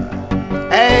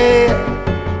 Hey.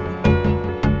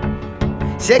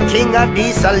 Say King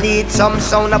Addies a lead some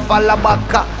sound of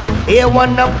Alabaka. He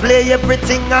wanna play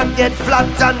everything and get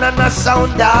flat and a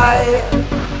sound die.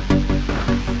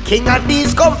 King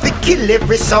Addies come fi kill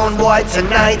every sound boy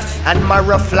tonight and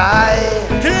Mara fly.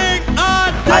 King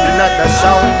Addies. And another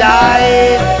sound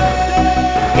die.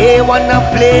 He wanna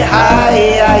play high.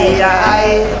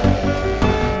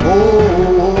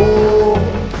 Oh,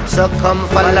 so come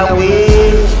follow me.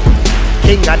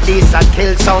 King Addies a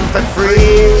kill sound for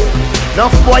free.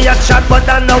 Enough boy a chat but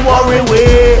I no worry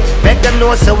way. Make them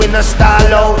know so we no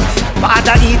stall out.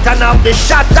 Father Ethan have the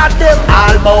shot at them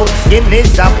all bout. In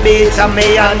this a beat of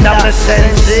me under my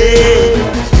senses.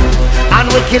 And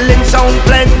we killing sound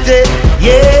plenty.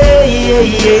 Yeah.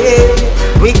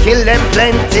 We kill them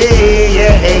plenty.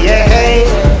 Yeah.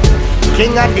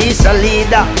 King Addies a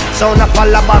leader. Sound of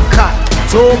Alabaka.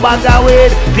 2 bag of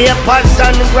weed, papers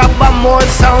and grab a more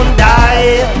sound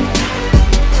die.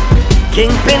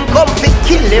 Kingpin come fi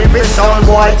kill every sound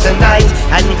boy tonight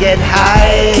and get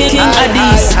high. King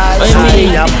Addies, I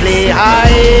play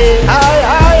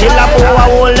high. Kill a boy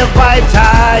hold the vibes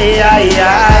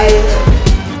high.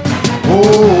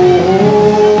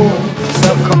 Oh, so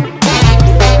come.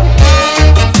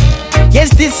 Yes,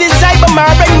 this is Cybermar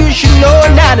and you should know,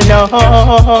 nah.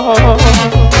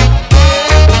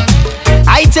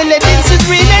 I tell you this is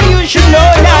real and you should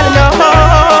know,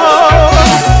 nah.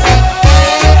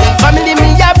 Family me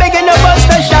a begging no bust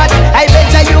a shot. I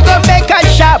better you go make a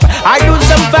shop. I do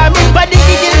some farming but the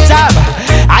giggle tab.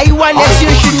 I want yes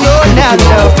you should know now.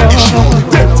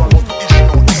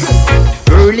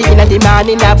 Early in the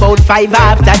morning about 5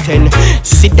 after 10.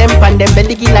 Sit them pan them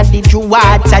belly in and the true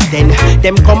water then.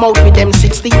 Them come out with them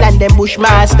 16 and them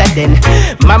bushmaster then.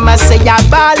 Mama say ya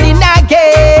ballin'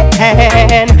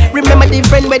 again. Remember the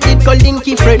friend where did call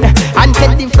Linky friend. And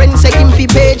tell the friend say him fi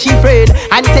pay she friend.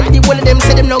 And tell the whole of them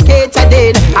say them no cater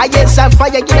dead. I yes a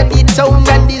fire in the town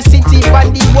and the city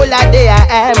and the whole of there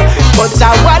I am. But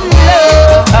I want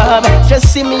love.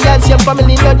 Just see me as your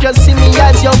family, not just see me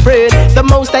as your friend. The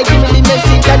most I give me the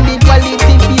message and the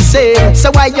quality be said. So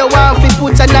why you want to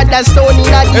put another stone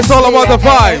in a It's all about the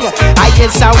vibe. I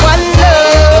guess I want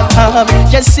love.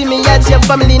 Just see me as your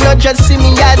family, not just see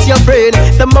me as your friend.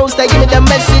 The most I give me the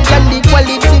message and the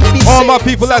quality be said. All my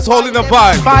people that's holding the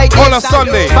vibe on a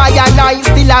Sunday. Fire night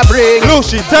still a bring.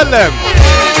 Lucy, tell them.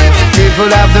 People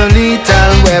have the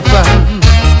lethal weapon.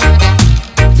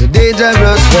 The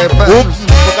dangerous weapon. Oops,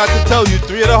 forgot to tell you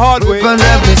 3 the hard way. 3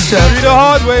 the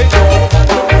hard way.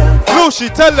 Lucy,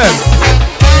 tell them.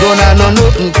 Gonna know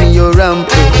nothing for your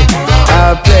rampage.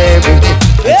 I'll play with it.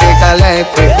 Take a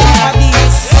life with it.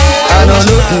 I know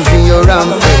nothing for your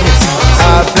rampage.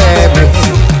 I'll play with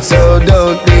it. So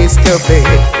don't be stupid.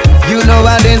 You know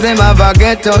what is them have a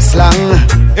ghetto slang.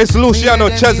 It's Luciano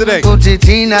Chesedek. Put it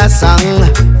in a song.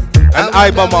 And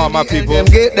Ibama, my people. Them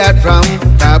get that from.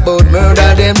 Talk about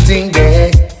murder, them thing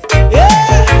there.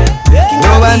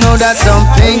 No, I know that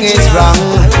something is wrong.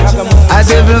 As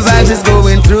evil vibes is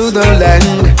going through the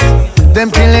land.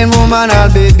 Them killing woman, all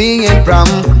baby in prom.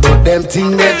 But them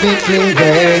thing that we fling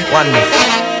there. Wonderful.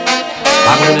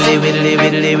 Bang widdly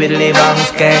bang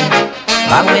skank.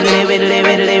 Bang widdly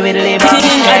bang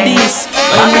King Addies.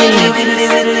 Bang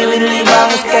widdly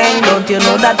bang skank. Don't you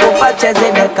know that Papa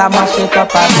Chesedek come and shake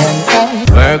up again?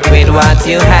 Work with what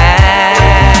you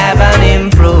have and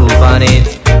improve on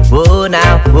it. Whoa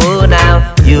now,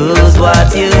 use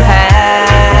what you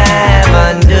have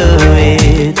and do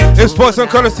it. It's voice and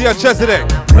courtesy of Chesedek.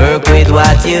 Work with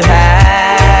what you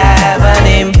have and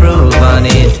improve on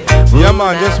it. Yeah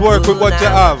man, just work with what you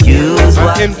have use and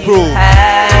what improve. You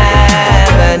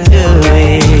have and do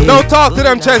it. Don't talk to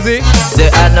them, Chezzy. say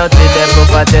I know to them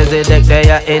properties they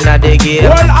are in the game.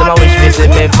 Some I wish me see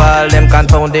me fall, them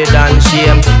confounded and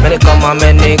shame. Many come and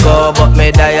many go, but me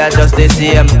die just the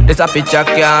same. This a picture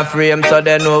can't frame, so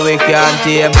they know we can't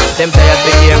tame. Them tired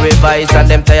for hearing voice and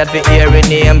them tired for hearing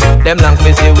name. Them long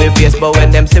me see we face, but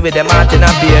when them see with them heart in a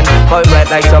pain. How bright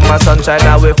like summer sunshine,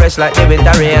 now we fresh like the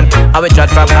winter rain. I we trot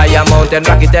from higher mountain,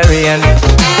 rocky terrain.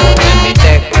 Let me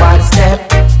take one step,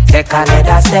 take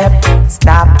another step.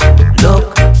 Stop,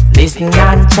 look, listen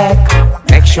and check.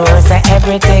 Make sure say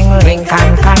everything link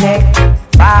and connect.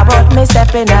 Forward me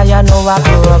stepping, now you know I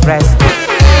progress.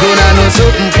 Gonna know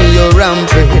something for your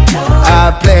rampage.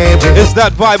 I play with. It's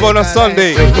that vibe on a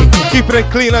Sunday. Keeping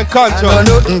it clean and conscious. I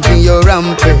know nothing for your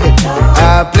rampage.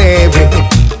 I play with.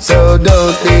 So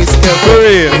don't be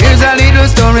scared. Here's a little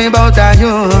story about a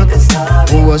youth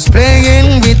who was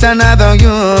playing with another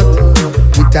youth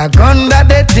with a gun that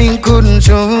they think couldn't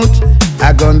shoot.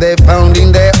 A gun they found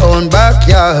in their own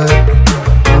backyard.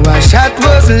 Now a shot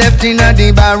was left in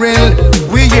the barrel.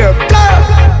 We hear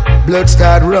blood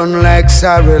start run like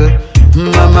sorrel.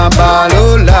 Mama ball,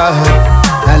 oh Lord.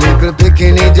 A little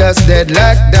picking just dead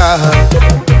like that.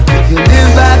 If you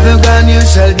live by the gun, you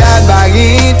shall die by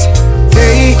it.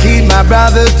 Take it, my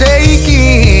brother, take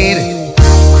it.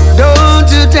 Don't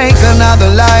you take another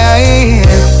life.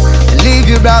 Leave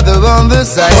your brother on the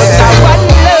side. But I want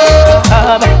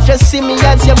love. Just see me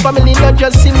as your family, not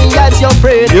just see me as your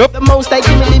friend. Yep. The most I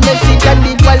give me the message and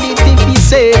the quality be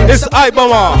said. It's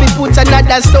Ibama. If you put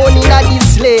another stone in a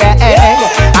this layer,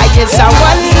 I guess I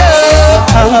want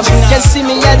love. Just see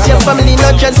me as your family,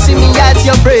 not just see me as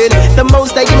your friend. The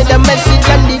most I give me the message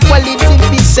and the quality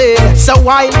be said. So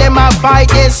while them a fight,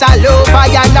 yes I love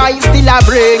I and I still a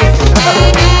bring.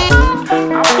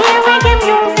 Here we give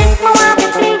music, my wife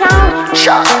is free down.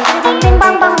 Shot. Bing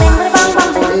bang bang bing bang bang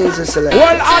bang. Addies HiFi Selector.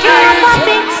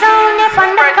 Big sound up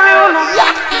on the corner.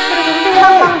 Bing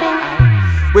bang bang bing.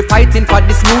 We're fighting for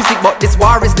this music, but this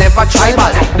war is never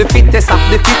tribal. The fittest of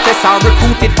the fittest are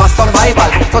recruited for survival.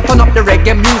 So turn up the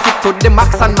reggae music to the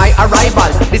max on my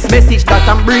arrival. This message that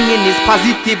I'm bringing is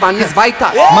positive and is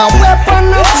vital. My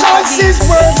weapon of choice is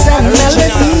words and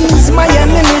melodies. My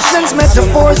ammunition's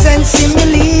metaphors and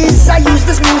similes. I use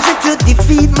this music to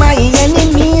defeat my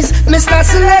enemies. Mr.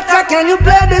 Selector, can you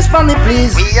play this for me,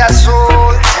 please? We are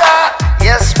soldier,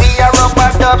 yes, we are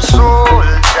rubber dub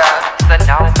soldier.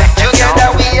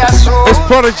 Together we are soldier. It's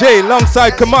Prodigy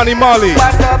alongside Kamani Mali.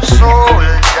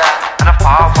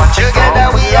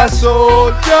 Together we are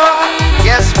soldier.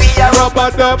 Yes, we are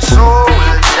Rubber dub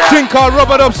soldier. Think our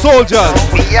rubber dub soldiers.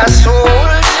 We are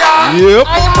soldier. Yep.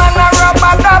 I'm a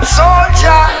rubber dub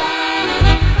soldier.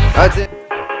 That's it.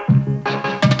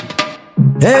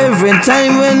 Every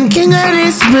time when King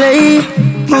Addies play,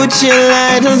 put your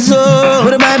light on soul.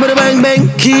 Put a bang bang.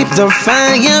 Keep the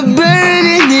fire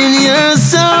burning in your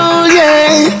soul,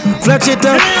 yeah. Flash it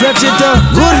up, flash it up.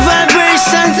 Good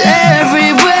vibrations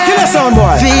everywhere. Kill a sound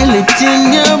boy. Feel it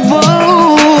in your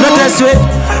bones. Not that sweat.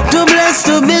 Too blessed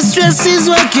to be stressed is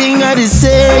what King Addies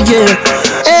say,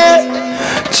 yeah.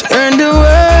 Turn the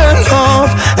world off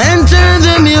and turn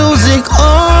the music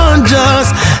on.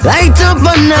 Just light up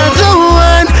another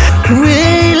one.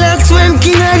 Relax when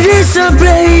King Addies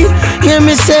play. Hear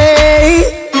me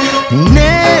say,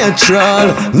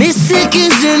 natural mystic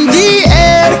is in the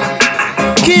air.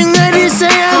 King Addies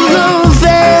say I'm no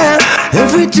fair.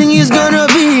 Everything is gonna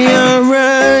be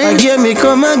alright. Hear me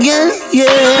come again,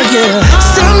 yeah.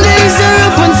 Some days are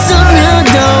up and some you're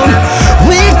down.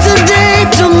 Weak today,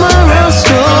 tomorrow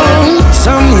strong.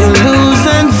 Some you lose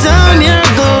and some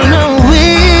you're gonna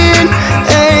win.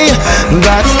 Hey,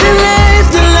 that's the life,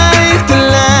 the life, the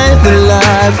life, the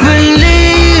life we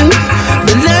live.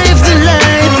 The life, the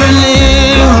life we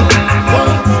live.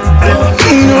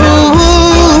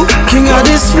 Ooh, King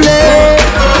Addies play.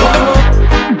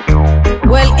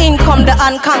 Well, in come the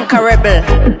unconquerable,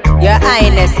 Your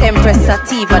Highness Empress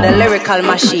Sativa, the lyrical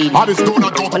machine. When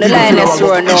the lioness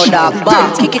roar, no dog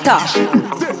bark, kick it off.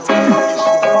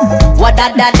 What da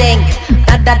ding,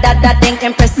 da ding.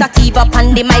 Empress Sativa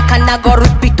pan the mic and I go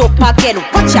rip it up again.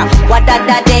 Watch out, what da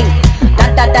ding,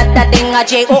 da ding. A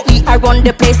J-O-E around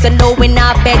the place and no we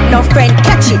not beg no friend.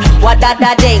 Catch it, what da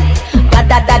ding,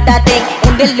 da ding.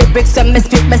 In the lyrics and me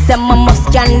spit me say my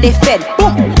must can defend.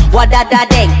 Boom, what da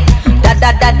ding.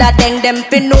 Da ding, them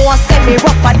fin know I say me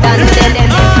rougher than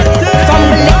them. From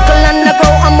the little and the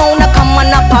grow, I'm on a come on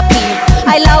a poppy.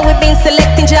 I love we been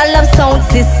selecting your love sound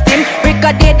system.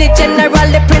 Brigadier the general,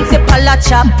 the principal a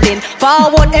chaplain.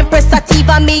 Forward Empress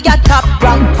Sativa, me a top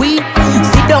rank queen.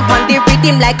 Sit down on the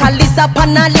rhythm like a lizard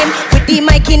on a limb. With the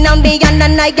mic in a me and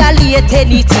annihilate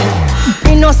anything.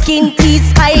 Me no skin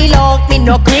teeth, skylark, me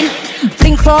no grin.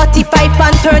 bring 45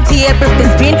 and 30 able to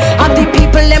spin. And the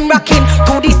people them rocking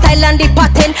to the style and the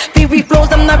pattern. Fury flows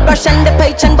them not rush and the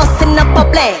page and busting up a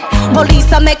blend.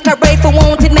 Police a make a raid for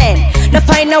wanted men. The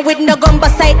final with no gun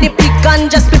beside the big gun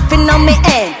just flipping on me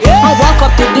end. I walk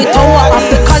up to the tower of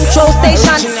the control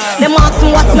station. Them ask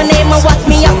me what's my name and what's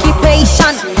my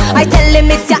occupation. I tell them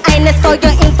it's your highness for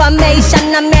your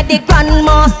information. I'm the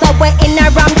grandmaster, we're in a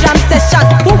ram jam session.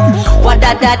 What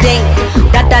da da ding,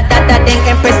 da da da da ding.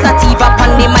 Empress Sativa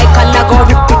on the mic and I go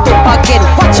rip it up again.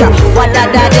 Watch ya, what da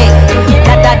da ding,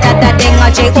 da da da da ding. A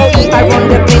J.O.E. I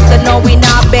run the place so now we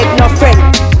not beg no friend.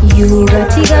 You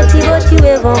got what you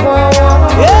ever want.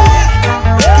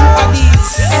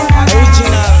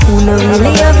 Who no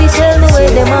really have to tell me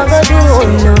where them a go do, oh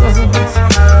no.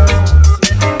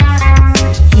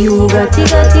 You got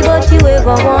what you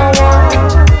ever want.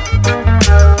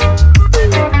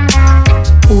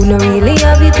 Who no really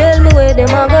have to tell me where them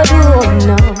a go do, oh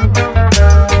no.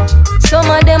 Some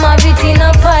of them have it in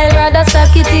a pile, rather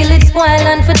stack it till it's spoiled.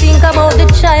 And for think about the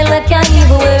child that can't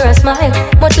even wear a smile.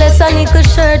 Much less a little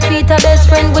shirt, Peter best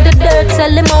friend with the dirt.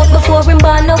 Sell him out before him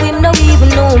born, now him no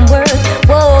even know him worth.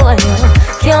 Whoa,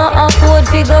 can't afford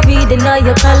figure reading at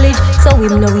your college. So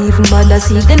him no even bother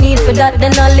see the need for that,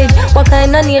 the knowledge. What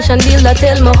kind of nation builder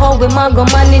tell me how him a go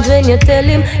manage when you tell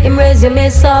him raise your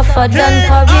mess softer than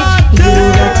porridge. You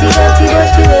got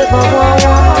what you ever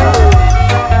want.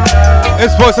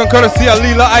 It's voice and courtesy of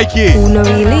Lila Ike. Who no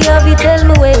really have you tell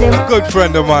me where them. Good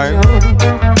friend of mine.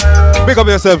 Pick up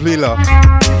yourself, Lila.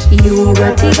 You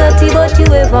got what you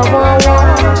ever want.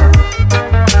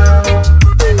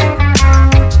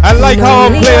 I like how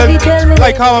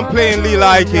I'm playing Lila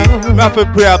Ike. I have to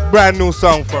play a brand new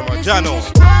song from her, Jano.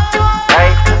 Hey,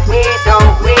 we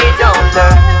don't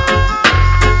learn.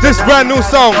 This brand new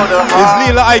song is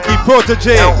Lila Ike,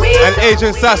 Protege, and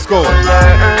Agent Sasko.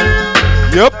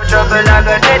 Yup. Trouble I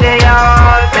got today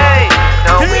all day.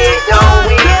 No, we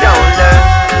don't learn.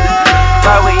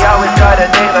 But we always gotta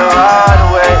take the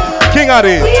hard way. King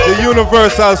Addies, the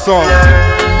universal song.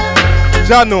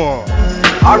 Jano.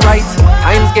 Alright,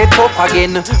 times get tough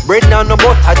again. Bread now no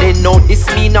butter then. No this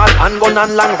mean all and gun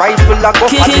and long rifle a go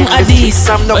for them. The streets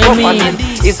I'm no government.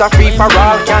 It's a free for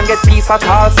all, can't get peace at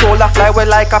all. Soul a fly well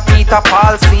like a Peter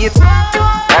Paul seat.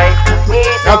 Hey,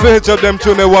 I'll hitch up them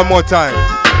tune one more time.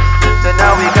 So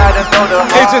now we gotta go to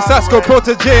Agent Sasko,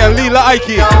 Protege, and Lila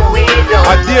Ike.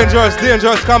 A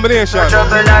dangerous combination.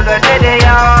 Trouble I got today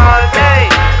all day.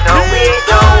 No, we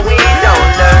don't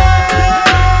learn.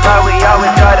 But we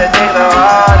always gotta take the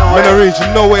hard way. We're not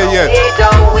reaching nowhere yet.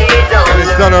 We don't. And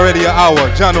it's done already an hour.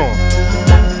 Jano.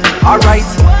 Alright,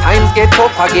 times get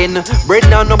tough again. Bread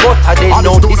now no butter then.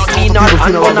 No this mean all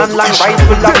and gun and long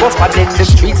rifle a go for then. The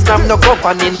streets now no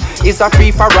governing. It's a free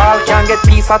for all, can't get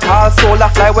peace at all. Soul a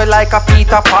fly well like a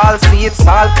Peter Paul. See it's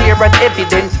all clear and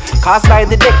evident. Caused by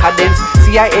the decadence.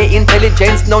 CIA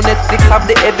intelligence, now Netflix have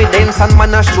the evidence. And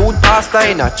man a shoot pastor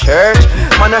in a church.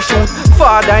 Man a shoot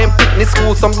father in picnic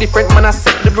school. Some different man a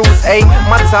set the rules. Hey,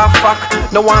 matter of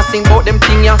fact, no one sing about them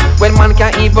thing ya. When man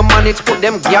can't even manage put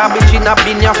them garbage in a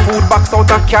bin ya. Food box out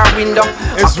a car window.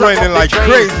 It's raining like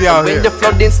crazy out here. When the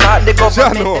flooding start, the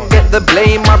government get the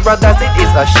blame. My brothers, it is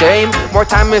a shame. More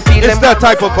time we feel it's them. that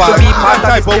type of vibe, to be part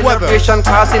that type of weather.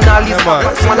 Causing all these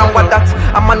problems. Man, what that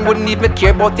a man wouldn't even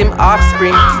care about him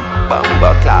offspring.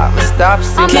 Bumble clap, stop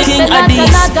singing. King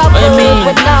Addies,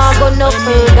 we're not gonna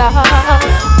further.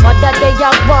 But that they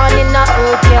are born in a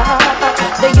earth, yeah.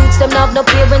 The youths them have no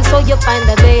parents, so you find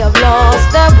that they have lost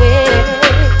their way.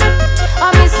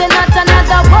 I'm missing not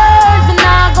another word, we're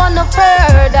not gonna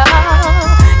further.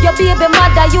 Your baby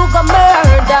mother, you go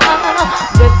murder.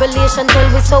 Revelation tell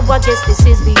we so, I guess this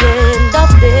is the end of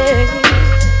day.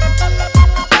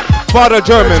 Father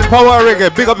German, power reggae,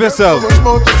 big up yourself.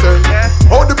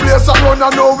 All the place I run, I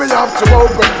know we have to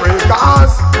open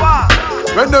breakers.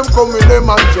 When them come with them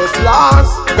and just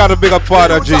last. Gotta big up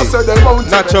Father G,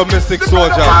 natural mystic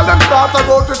soldier.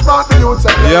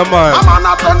 Yeah man,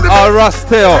 all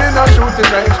Rastel,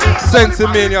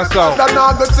 Sensimania sound.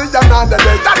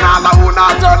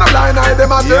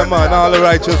 Yeah man, all the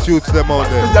righteous youths them out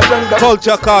there.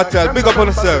 Culture Cartel, big up on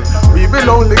yourself.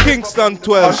 Kingston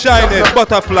 12, Shining,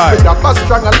 Butterfly. We have a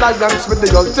strong alliance with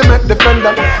the ultimate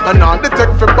defender. And all the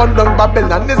tech for Bundle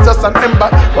Babylon is just an ember.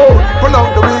 Oh, pull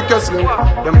out the weakest link.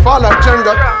 Them fall like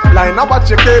Jenga. Line up at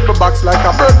your cable box like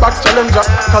a bird box challenger.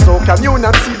 Cause how can you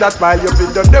not see that while you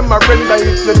video them a render?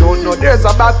 If you don't know there's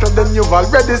a battle, then you've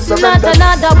already surrendered.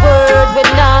 Not another word, we're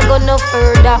not gonna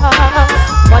further.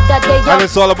 What that they and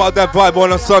it's all about that vibe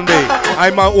on a Sunday.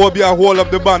 I'm an Obi and hold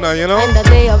up the banner, you know. And that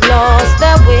they have lost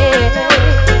their way.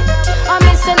 I'm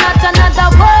missing not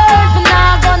another word, we're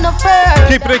not gonna further.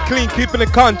 Keeping it clean, keeping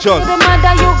it conscious. The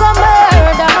mother you go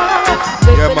murder.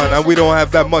 Yeah, man, and we don't have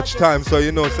that much time, so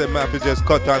you know, say, man, we just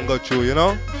cut and go through, you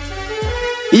know?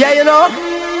 Yeah, you know?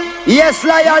 Yes,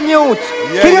 Lion Youth.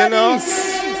 Yeah, King you know?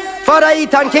 Father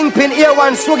Ethan, Kingpin,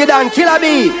 A1, Swaggy Killer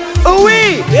B.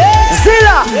 Ooh-wee,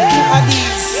 Zilla.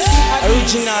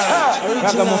 Original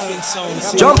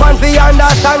sound. Jump on for you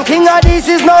understand, King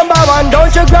Addies is #1.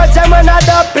 Don't you grudge them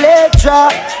another play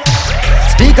track.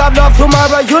 Speak of love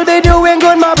tomorrow, you'll be doing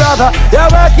good, my brother. You're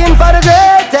working for the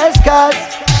greatest cause.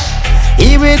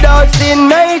 He without sin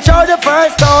made out the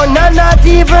first stone, and not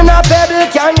even a pebble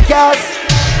can cast.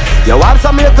 You have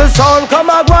some little sound, come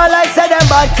and go like say them,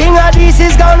 but King Addies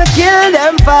is gonna kill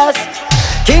them fast.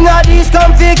 King Addies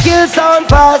come fi kill sound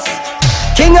fast.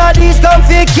 King Addies come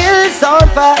fi kill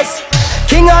sound fast.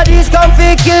 King Addies come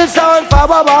fi kill sound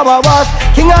fast.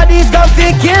 King Addies come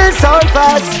fi kill sound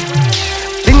fast.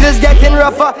 Things is getting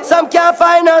rougher, some can't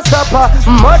find a supper,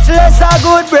 much less a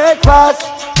good breakfast.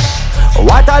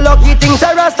 What a lucky thing,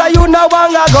 say Rasta, you know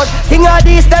one a God. King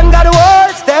Addies, them got the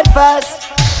world steadfast.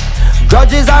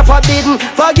 Grudges are forbidden,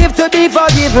 forgive to be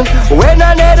forgiven. When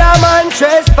another man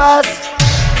trespass,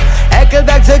 Eckle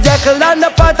back to Jekyll and the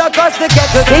pot across the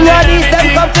kettle. King Addies,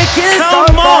 them come to kill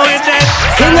some fast.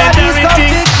 King Addies come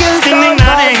to kill some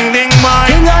fast.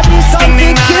 King Addies come to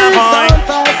kill some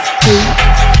fast.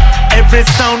 Every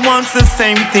sound wants the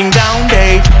same thing down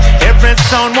there. Every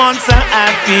sound wants a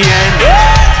happy end.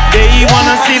 They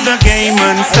wanna see the game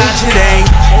on Saturday.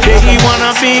 They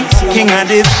wanna be king of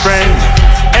this friend.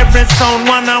 Every sound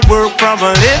wanna work for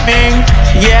a living.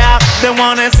 Yeah, they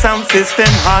want a sound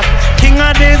system hot. King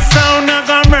of this sound, I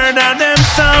gonna murder them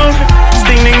sound.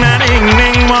 Sting ding na ding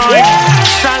ding boy.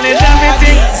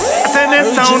 Solidarity. Say the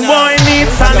sound boy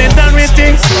needs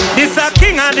solidarity. This a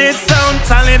king of this sound,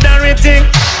 solidarity.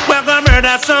 We're gonna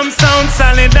murder some sound,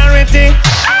 solidarity.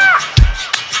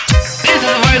 This is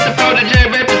the voice of Prodigy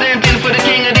representing for the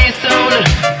king of this sound.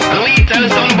 And we tell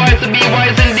some boys to be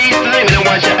wise in this time. You know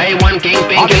watch your A1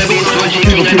 Kingpin, Killer B, Soji,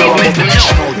 king of this, make them know.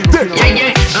 Yeah,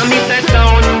 yeah, and me say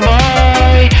sound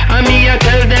boy. And me I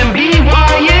tell them be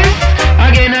wise.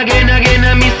 Again,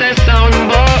 and me say sound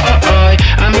boy.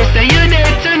 And me say you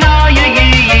dead to know, yeah,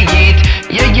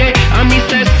 and me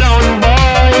say sound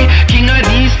boy. King of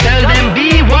this, tell them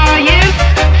be wise.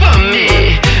 For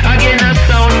me, again a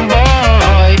sound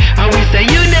boy. And we say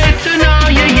you dead to know,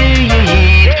 yeah.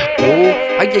 Oh,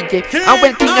 yeah. And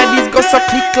when King Addies go so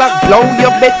click clack, blow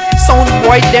your bed. Sound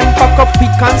boy, them back up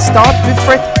quick and start with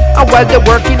fret. And while they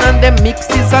working on them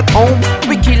mixes at home,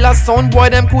 we kill a sound boy,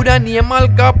 them put a name Al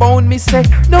Gabon. Me say,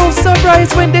 no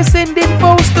surprise when they send it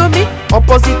post to me.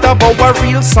 Opposite of our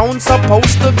real sound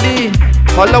supposed to be.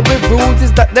 Follow with rules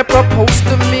is that they propose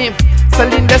to me.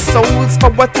 Selling their souls for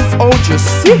what is old, you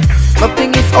see.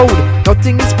 Nothing is old,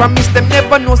 nothing is promised. Them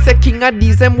never know say King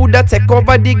Addies, them woulda take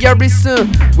over the garrison.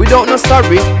 Without no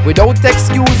sorry, without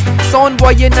excuse. Sound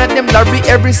boy in a them lorry,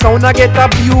 every sound I get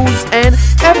abused. And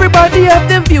everybody have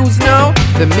them views now.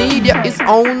 The media is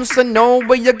on, so know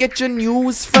where you get your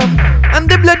news from. And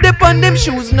the blood upon them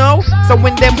shoes now. So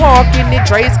when them walk in the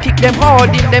trays, kick them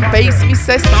hard in them face. Me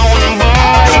say sound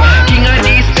boy, King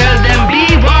Addies, tell them be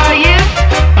wise.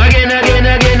 Again,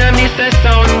 and me say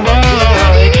sound boy.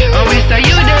 And we say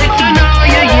you dead to know,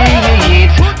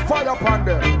 yeah. Fire upon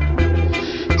them.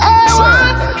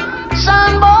 A1,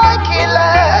 sound boy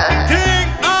killer. King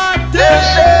Addies,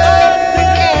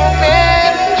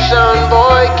 Kingpin, sound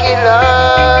boy killer.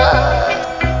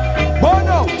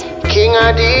 King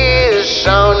Addies,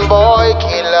 sound boy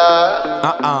killer.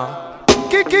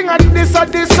 King Addies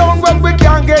at the sound when we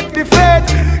can't get the fate.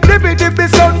 Dibby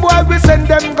sound boy, we send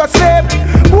them go sleep.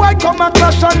 Boy come and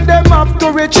clash on them have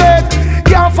to retreat.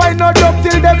 Can't find no job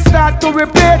till them start to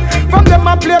repeat. From them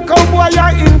a play cowboy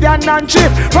and Indian and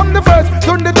chief. From the first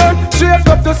to the third, straight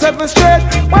up to 7th straight.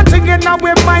 One thing in our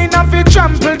mind and we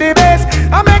trample the base.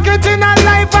 I make it in a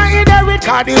life and inherit.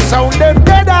 Cause the sound them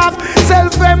dead off.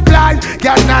 Self-employed,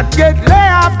 cannot get lay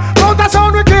off. Out the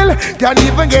sound we kill, can't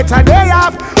even get a day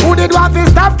off. Who did want to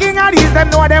stop King Addies, them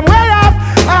know them way off.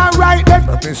 Alright then.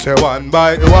 Let me say one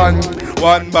by one.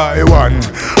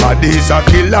 Addies a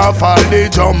kill off all the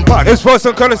jump on. It's for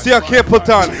some courtesy of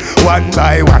Capleton. One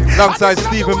by one. Alongside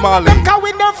Stephen Marley and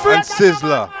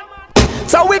Sizzler.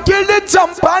 So we kill the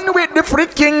jump on with the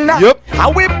freaking knife. Yep.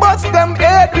 And we bust them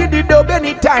head with the dub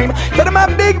anytime. Tell them a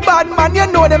big bad man, you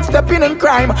know know them stepping in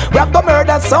crime. Rap the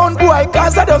murder sound boy,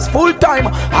 cause I does full time.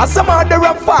 As a murder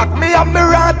of fact, me and me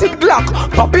ranted Glock.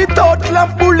 Pop it out,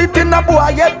 love bullet in a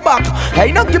boy head back.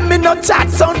 Hey, no give me no chat,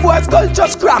 sound boy skull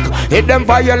just crack. Hit them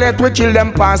violate, we kill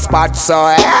them past spot. So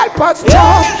help us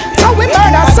jump, so we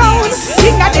murder sound.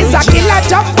 King of this a killer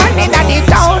jump and in the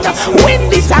town. Win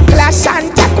this a clash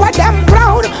and take what them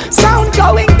proud. Sound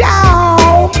going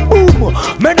down, boom,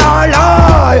 me nah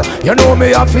lie. You know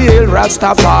me I feel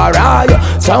Rastafari.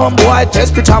 Some boy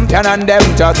test the champion and them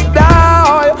just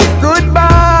die.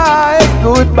 Goodbye,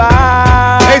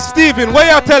 goodbye. Hey Steven, what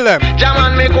y'all tell them?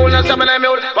 Jaman me cool, no stop in the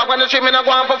mule. Walk on the street, me no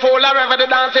go on for fool. I rev the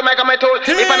dance, make a me tool.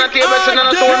 If I not table, so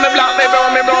no soul, me block, me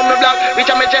brown, me block.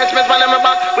 Reach on me chest, me spell in my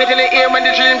back. Wait till the ear when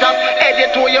the dream drop.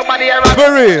 Edit to your body, I rock.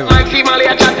 For real. Like see my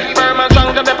chat. Firm and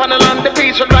strong to dip on the land. The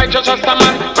peace with righteous just a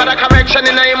man. For the correction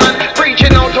in a man.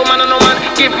 Preaching out to man and no man.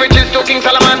 Give riches to King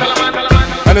Solomon.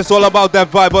 And it's all about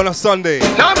that vibe on a Sunday.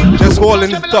 No. Just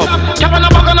holding it up. Cap on a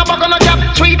buck on a buck on a cap.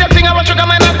 Sweetest thing I was sugar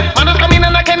man. Man just come in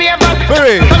and I can hear that.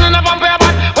 Very. Son in a vampire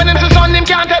bat. When it's a son, him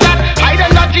can't tell that. I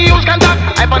don't got to use contact.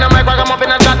 I put a mic back, I'm up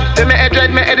in a chat. Then me head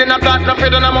red, me head in a flat. No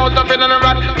fear on a mouse, no fear on a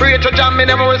rat. Free to jam, me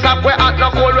never will stop. We're hot, no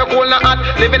cold, we're cool, no hot.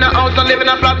 Live in a house, no live in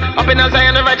a flat. Up in a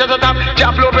Zion, the righteous top.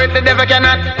 Jah flow break, the devil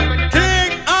cannot.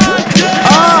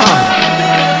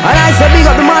 And I say big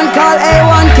up the man called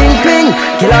A1 Kingpin.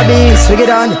 Killer beats, figure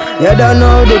it on. You don't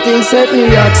know the thing set New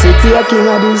York City. A king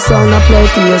of this sound, I play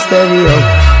to your stereo.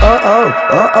 Oh oh,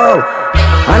 oh oh.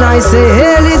 And I say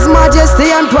hail his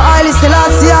majesty and Haile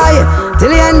Selassie.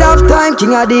 Till the end of time,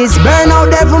 king of this burn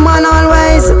out devil man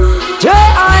always. J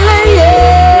Island,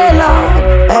 yeah,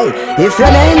 Lord. Hey, if you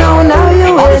ain't know now,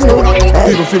 you will know.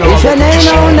 Hey, if you ain't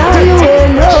know now, you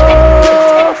will know.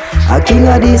 A king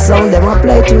of this sound, them a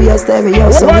play to your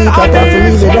stereo. So we cut off and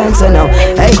leave the dancer now.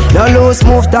 Hey, no loose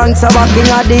move thanks of a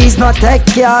king of these, not tech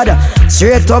yard.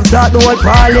 Straight up that the whole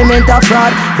parliament a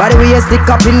fraud. By the way, stick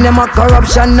up in them a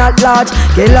corruption not large.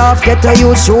 Kill off, get a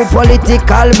youth, show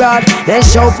political broad. Then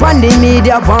show on the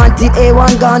media, wanted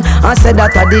A1 gun. And said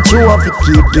that a the true of it,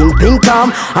 keep Kingpin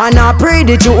calm. And I pray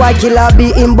the true why killer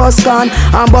be in Boscan.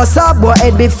 And bust up boy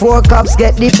head before cops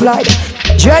get deployed.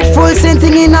 Dreadful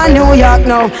sitting in a New York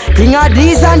now. King of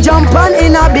these and jump on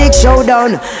in a big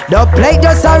showdown. The plate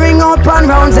just a ring up and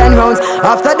rounds and rounds.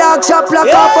 After dark shop lock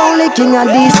off only king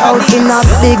of these out in a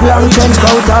big long trench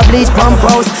coat of bleach pump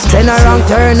house. Send around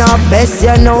turn up best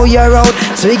you know you're out.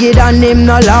 Swiggy and him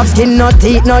no laugh skin no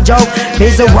teeth no joke.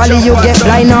 Busy Wally you get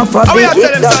blind off a big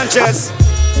hit dog.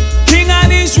 King of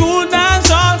these rule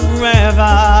dance on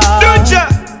forever. Don't ya?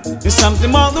 There's something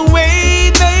about the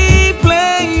way they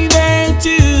play their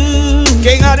tune.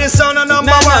 King of this sound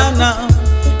number one.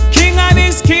 King of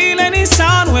this kill any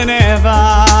sound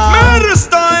whenever. Murder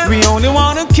style. We only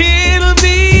wanna kill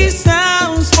these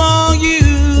sounds for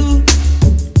you.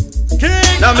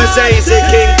 Now me say easy,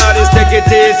 king of this take it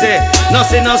easy.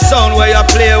 Nothing no sound where you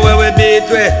play where we beat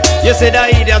with. You say that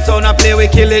idiot sound I play we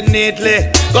kill it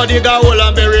neatly. God you got hold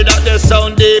and bury that they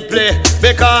sound deeply.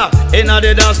 Because in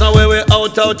the dance now where we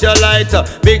out your light.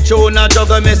 Big tune a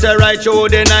juggle me say right through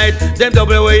the night. Them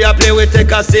double way you play we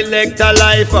take a selector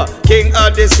life. King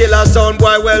of this killer sound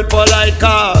boy well polite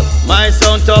cause my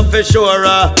sound tough for sure.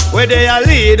 Where they a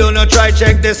lead don't try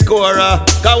check the score.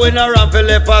 Cause we no run for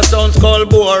left a sound skull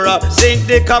bore. Sink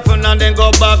the coffin and then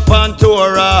go back on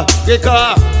tour.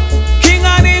 Because King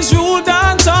of this rule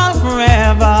dance on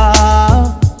forever.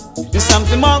 There's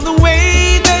something about the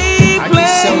way they play.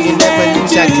 So you never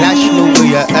lose a clash move,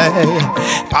 yeah.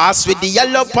 Pass with the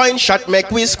yellow point shot, make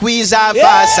we squeeze our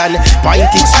fast and point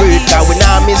it straight. Cause we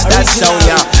now miss that sound,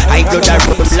 yeah. I blow that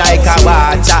rope like a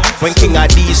water. When King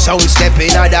of these sound step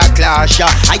in a clash,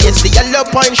 yeah. I guess the yellow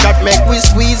point shot, make we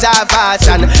squeeze our fast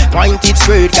and point it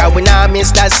straight. Cause we now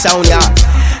miss that sound, yeah.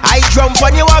 I jump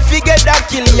on you, I forget that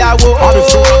kill ya. Whoa,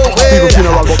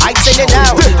 I send it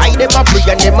now. I them a pray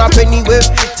and them a anyway.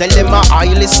 Tell them a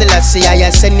Haile Selassie I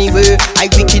yes anyway. I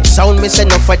wicked sound, miss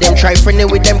enough for them. Try friendly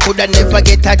with them, coulda never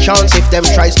get a chance if them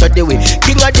try study with.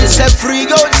 King of this free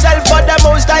yourself for the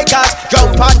most I cast.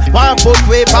 Jump on one foot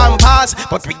way and pass.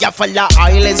 But we a follow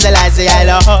Haile Selassie I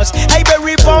lost. I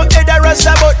bury pound head a rust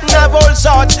a button of all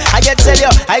sorts. I get tell you,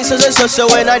 I so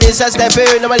when I this a step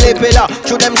in, I'ma lip it up.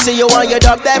 Should them see you on your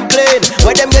dog them clean.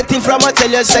 Where them getting from I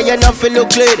tell you say you nothing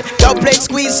look clean. Don't play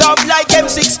squeeze up like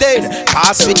M16.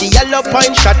 Pass with the yellow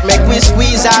point shot, make we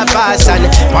squeeze our fast and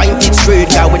point it straight.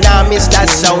 Cause we now miss that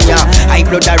sound, yeah. I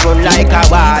blood a run like a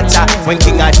water. When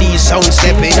King of these sound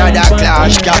step in a that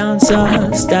clash, yeah.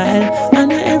 Dancer style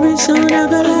and every sound I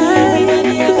go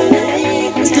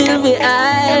like. Still be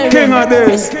I. King of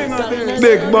this,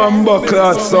 big bomber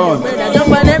clot son. Jump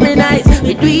on every night.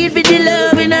 We do it with the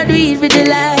love. do it for the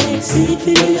lights.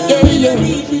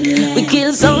 Yeah. We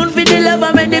kill sound for the love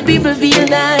and make the people feel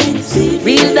nice.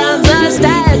 Real dancehall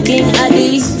style, King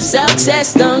Addies.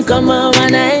 Success don't come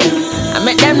overnight. I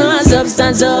make them know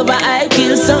substance over. I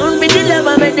kill sound for the love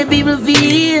and make the people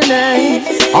feel nice.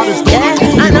 Yeah,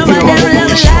 I know what them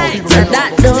love lights and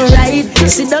that don't right.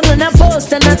 Sit down on a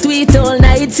post and a tweet all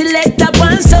night. Select up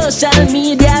on social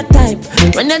media type.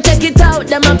 When you check it out,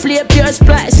 them a play pure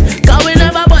splice. Cause we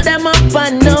never put them up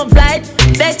on no flight.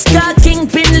 Dexter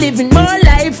Kingpin living more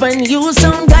life. And you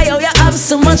sound guy, oh you have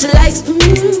so much likes.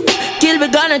 Kill, we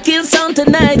gonna kill sound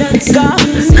tonight.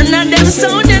 Cause none of them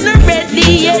sound in a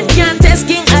ready yet. Can't test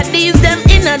King Addies, them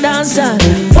in a dancer.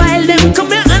 While them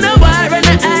come here on a war and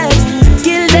a eye.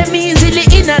 Kill them easily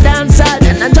in a dancer.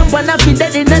 Then I jump on a feed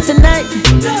dead in a tonight.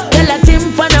 Tell a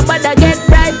timp on a bad get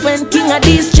right. When King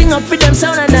Addies string up with them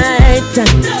sound a night.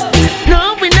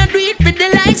 No, we not do it for the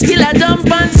likes. Kill a jump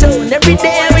on sound. Every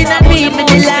day we not do it for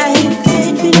the likes.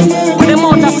 With the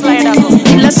motor slider.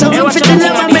 Kill a sound for the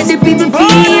love and make the people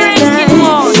feel nice.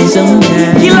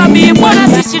 Kill a bee, wanna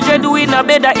see she dread doing a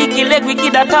bed. Icky leg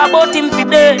wicked that talk about him for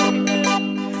dead.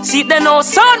 See they know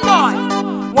son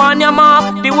boy. One your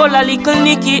mouth, the whole a little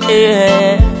Nicky,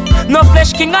 No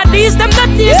flesh King Addies, them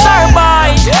not this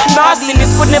boy. Nasty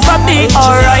this could never be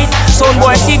alright. Some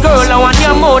boy see girl and want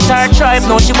your motor tribe.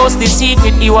 Now she must the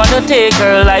secret, he wanna take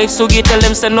her life. So you tell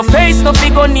them say no face, no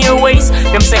figure near waist.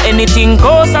 Them say anything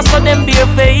goes, that's for them bare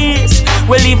face.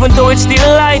 Well even though it's still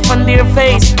life on their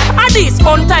face. Addies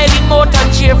untied it out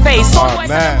and cheer face. Some boys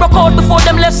broke out before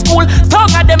them left school.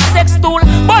 Tongue at them sex tool.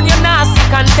 But you nasty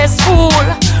contest fool.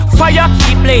 Fire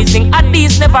keep blazing,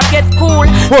 Addies never get cool.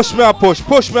 Push me up,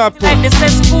 push me up. Like the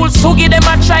cesspools, so give them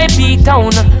a try beat down.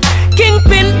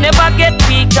 Kingpin never get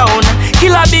beat down.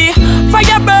 Killer bee,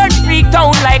 fire burn freak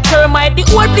down like termite. The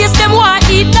whole place them want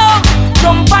eat down.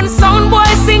 Jump and sound boy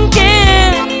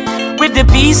sinking. With the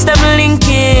beast them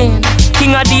linking.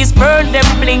 King Addies burn them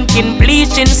blinking.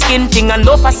 Bleaching skin thing and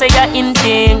off I say ya in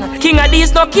thing. King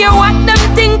Addies don't care what them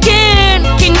thinking.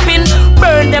 Kingpin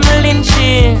burn them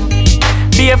lynching.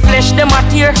 Beer flesh them a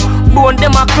tear, bone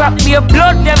them a crack, beer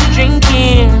blood them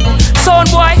drinking. Sound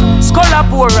boy, skull a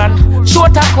boran,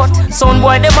 short a cut. Sound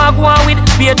boy them a go on with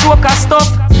beer joke a stuff.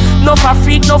 No for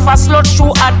freak, no for slut,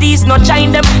 true Addies, no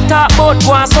join them. Talk about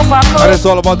go and suffer. And it's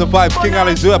all about the vibes. King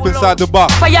Addies, you up inside the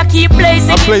box. Fire keep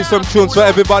blazing. I play some tunes for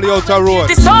everybody out the road.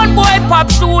 The sound boy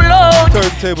pops too loud.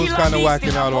 Turntable's kinda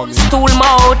whacking out on me. Stool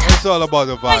mouth. It's all about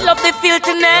the vibes. I love the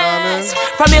filthiness.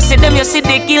 From you see them, you see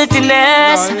the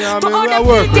guiltiness. To all the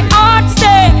filthy arts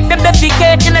say, them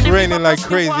defecating at the raining like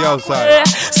crazy outside.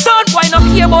 Sound boy not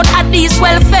care about Addies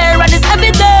welfare and it's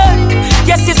evident.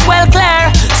 Yes, it's well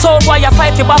clear. Sound boy you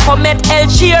fight you back for met El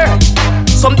cheer.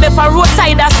 Some deaf a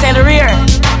roadside that sell rear.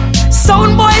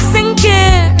 Sound boy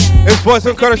sinking. It's voice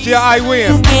and courtesy I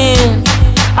win.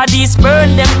 Addies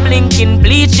burn them blinking,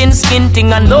 bleaching skin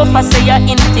thing and no for say ya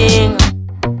in thing.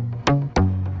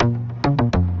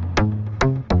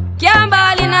 Can't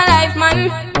ball in a life, man.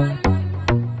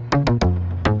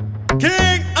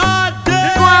 King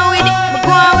Addies. Go on with it,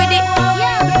 go on with it.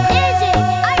 Easy,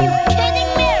 are you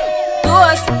kidding me?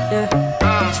 Toast,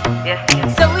 yeah.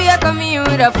 So we are coming in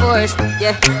with a force,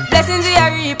 yeah. Blessings we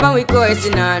are reap and we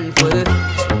coursing on full.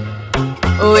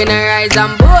 Oh, we not rise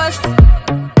and boast.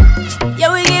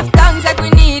 Yeah, we give thanks like we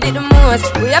need it the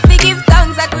most. We have to give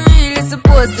thanks like we really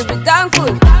supposed to be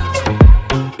thankful.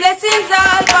 Blessings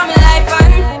all for my life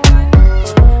and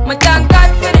my thank God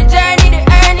for the journey, the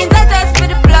earnings are just for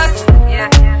the plus. Yeah,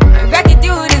 and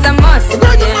gratitude is a must.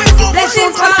 Yeah.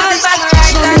 Blessings fall by my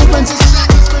right hand.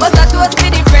 But I toast for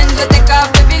the friends we take off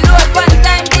every load. One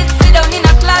time did sit down in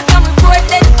a class and we poured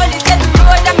that only said the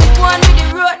road and we go on with the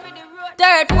road.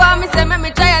 Third form, me say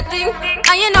me try a thing,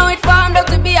 and you know it formed up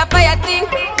to be a fire thing.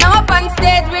 Now up on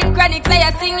stage with chronic, say I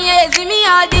sing, yeah, see me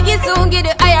all diggy soon, get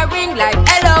the higher ring like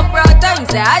hello brother. Him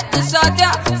say I had to shot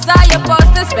ya, saw your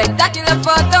poster, spectacular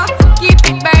photo. Keep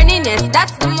it burning, yes,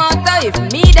 that's the motto. If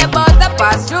me the butter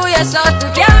pass through your shot, to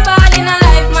can't ball in a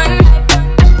life, man.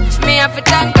 Me have to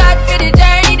thank God for the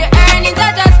journey, the earnings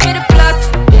are just for the plus.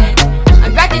 Yeah,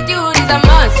 and gratitude is a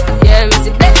must. Yeah, me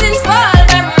see blessings fall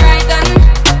by my right hand.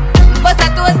 But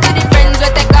I toast to the friends we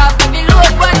take off every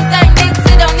load. One time did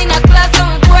sit down in a class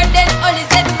and we poured then only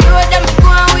said the road and we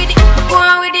go on with it, go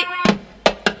on with it.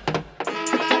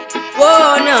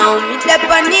 Whoa now, me step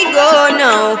on the go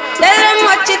now. Tell them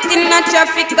watch it in a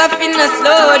traffic, I finna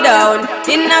slow down.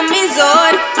 In a me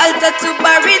zone, alter to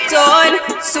baritone.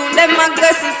 Soon them a go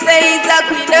say it's a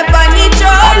queen up on the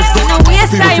throne. No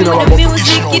waste time with the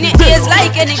music in the ears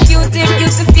like any Q-tip.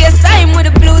 Used to face time with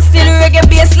the blue still reggae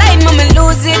bassline. Mama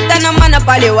lose it and I'm on a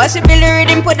poly. Watch it build the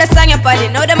rhythm, put the song up on it.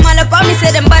 Now them all up on me,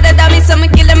 say them bother than me. So me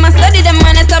kill them and study them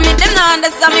man. Tell me them not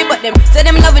understand me, but them say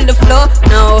them loving the flow.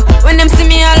 No, when them see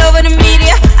me all over the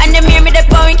media and them hear me they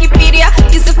on Wikipedia.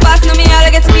 Used to fast, now me all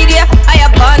get speedier. I a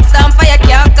born stamp, fire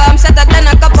can't come. Shut up then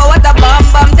a cup of water, bomb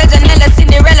bomb. Tell Janella,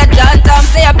 Cinderella, John Tom.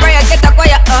 Say a prayer, get a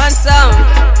quiet answer.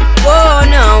 Whoa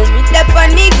now, me dep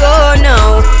on the go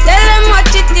now. Tell them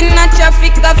watch it in a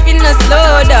traffic, I finna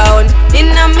slow down. In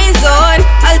a me zone,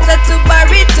 alter to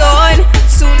baritone.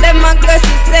 Soon them a go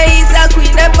say he's a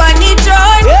queen up on the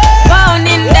throne. Wound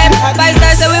in them, 5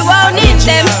 stars so we wound in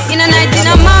them. In a night, in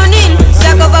a morning,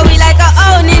 shock over we like a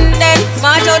owning them.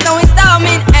 March out and we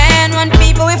storming, and one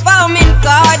people we foaming.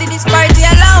 God, this party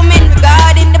alarming.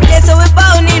 Regarding the place so we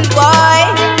bounding, boy.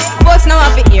 Boss now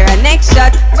have to hear a next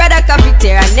shot. Brother coffee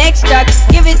tear a next shot.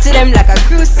 Give it to them like a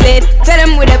crusade. Tell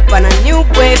them we up on a new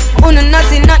wave. Uno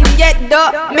nothing yet though.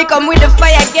 Me come with the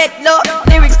fire, get low.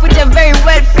 Lyrics put you very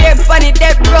well fair. Funny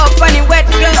dead bro, funny wet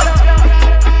flow.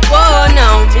 Whoa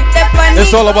now, me step on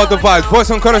it's all about the vibes. Boys,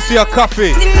 I'm gonna see a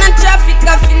coffee. In a traffic,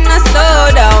 I finna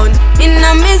slow down. In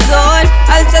a me zone,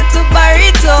 alter to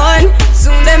baritone.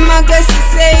 Soon them a go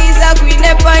say he's a queen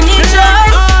up on the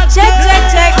throne. Check, check,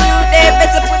 check, you there.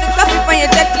 Better put the coffee on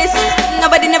your checklist.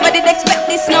 Nobody never did expect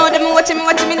this. No, them watching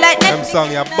me like that. Them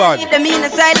song your body. Them in a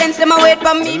silence, them a wait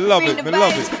for me. Love it, me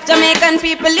love it. Jamaican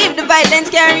people leave the violence.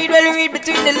 Can't read well, read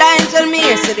between the lines. Tell me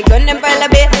here, so they gun them pile a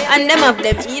bit. And them of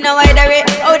them in a wider rate.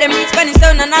 Oh, them reach Spanish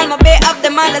town and all my bay. Of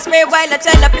them all a spray while a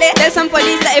child a play. Tell some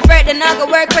police that if hurt, then I go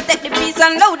work. Protect the peace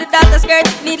and load the daughter skirt.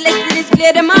 Needless to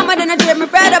display the mama, then I drip me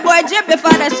brother boy drip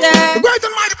before the shirt. The great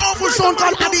and mighty powerful sound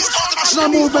called Addies International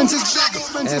Movement is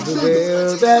big.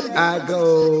 Everywhere that I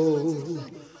go,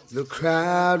 the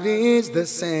crowd is the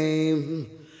same.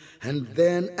 And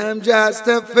then I'm just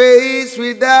a face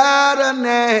without a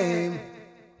name.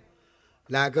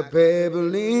 Like a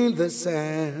pebble in the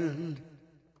sand,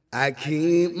 I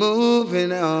keep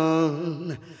moving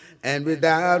on. And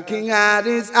without King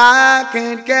Addies, I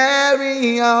can't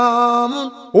carry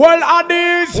on. Well,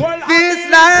 Addies,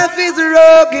 this life is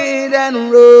rugged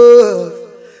and rough,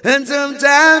 and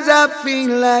sometimes I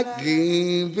feel like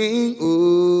giving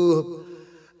up.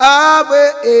 Oh,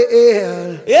 well,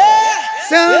 yeah.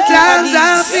 Sometimes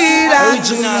I feel like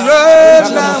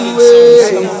run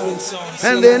away,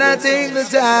 and then I take the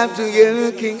time to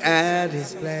hear King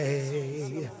Addies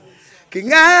play.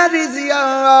 King Addies,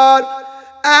 your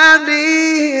I'm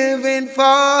living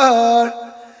for.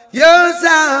 Your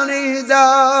sound is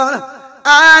all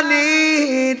I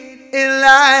need in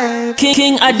life.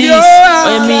 King Addies,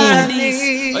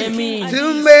 I mean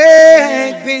to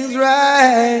make things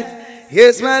right.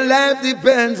 Yes, my life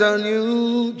depends on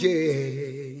you,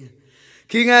 yeah.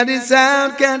 King Addies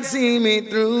sound can't see me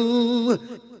through.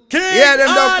 Yeah, them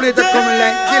dog play to coming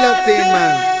like guillotine,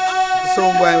 man.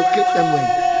 Some boy will clip them wing.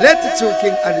 Let the two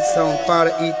King Addies sound,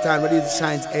 Father E-Time, where these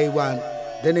shines A1,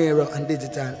 De Niro and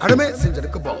Digital. And the messenger, the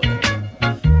cabal.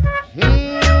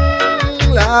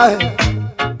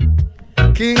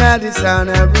 King Addies sound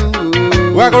a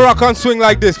rule. We're gonna rock and swing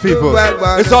like this, people.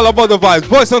 It's all about the vibes.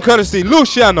 Voice and courtesy,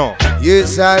 Luciano.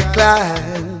 Yes, I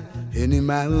climb any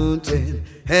mountain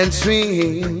and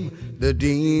swim the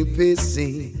deepest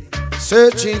sea,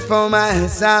 searching for my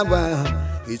someone.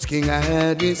 It's King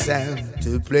Addies sound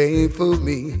to play for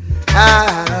me.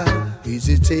 How is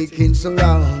it taking so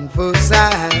long for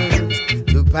sounds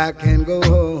to pack and go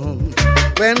home?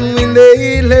 When will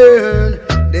they learn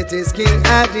that it's King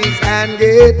Addies and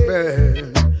get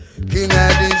burned? King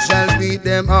Addies shall beat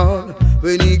them all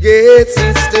when he gets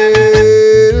his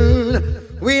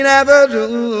turn. We never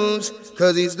lose,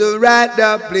 cause it's the right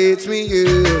dub plates we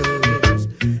use,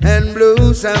 and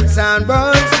blow some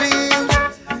soundboard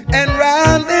fields and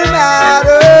run them out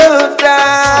of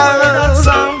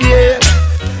town. Yeah.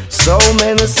 So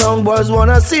many soundboys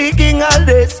wanna see King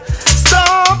Addies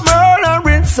stop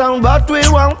murdering sound, but we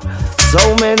won't.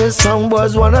 So many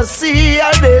soundboys wanna see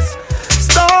Addies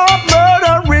stop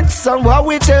murdering sound. What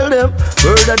we tell them?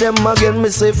 Murder them again, me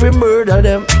say free murder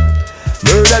them.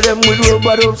 Murder them with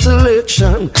robot of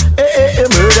selection.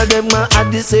 Murder them, my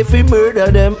Addies say free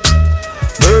murder them.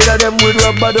 Murder them with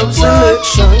robot of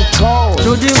selection.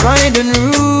 To divide and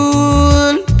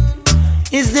rule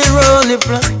is the only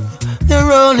plan, the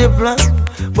only plan.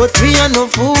 But we are no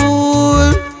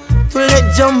fool to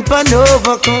let jump and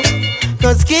overcome.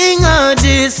 Cause King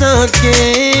Addies a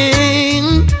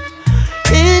king.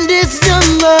 In this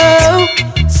jungle,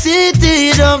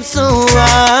 seated up so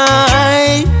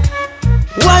high.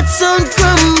 What sound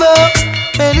crumble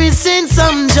when we seen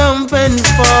some jump and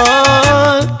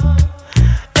fall,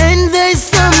 and they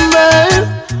stumble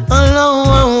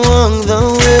along the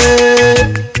way.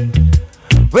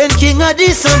 When King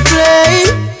Addies play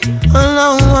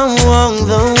along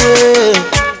the way.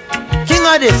 King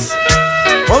Addies,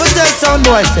 what we tell sound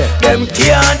boy say? Them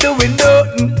can't do it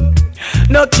nothing.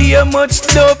 No care much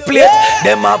no play.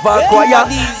 Them have a choir.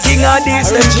 King Addies,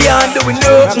 them can't do it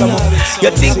nothing.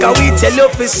 You think we tell you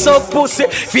fi so pussy,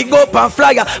 fi go up and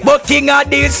flyer. But King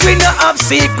Addies, we no have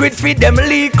secret fi them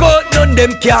leak out. None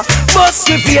them care. Bust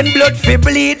fi vein blood fi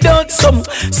bleed out some.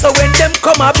 So when them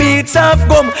come a beats half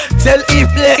gum, tell if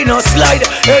they no slide,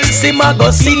 else him a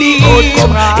go see the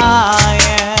outcome.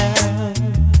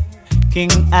 King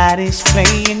Addies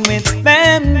playing with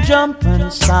them jumping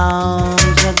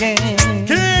sounds again.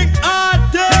 King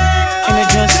Addies! And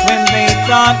it's just when they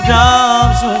thought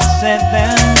jobs would set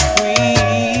them free.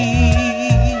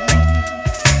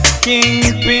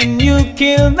 Kingpin, you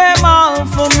kill them all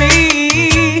for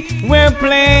me. We're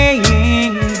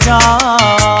playing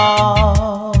God.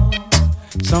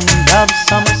 Some dubs,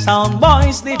 some sound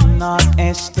boys did not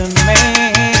estimate.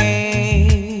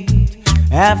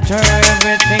 After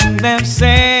everything they've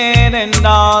said and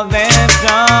all they've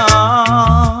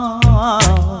done,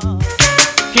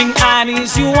 King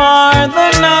Addies, you are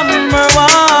the number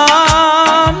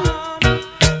one,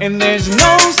 and there's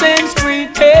no sense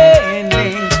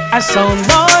pretending. I saw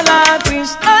no life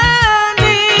is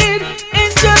earned.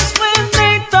 It's just when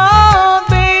they thought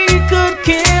they could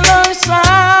kill our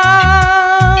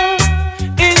sound.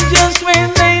 It's just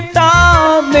when they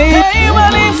thought they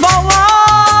were in for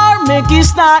make it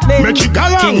start then.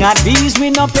 King Addies, we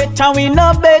no better, we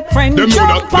no big friend.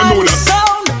 Jump on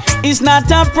sound, it's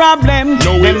not a problem.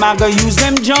 Them a go use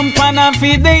them jump on and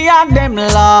feed the yard them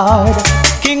Lord.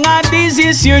 King Addies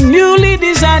is your newly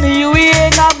designed. You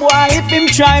ain't a boy if him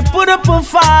try put up a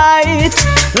fight.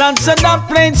 Lots of the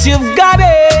planes you've got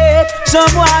it.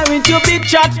 Some boy with your big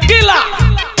shot killer.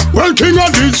 Well, King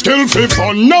Addies still fi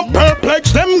fun, no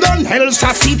perplex. Them gun hell's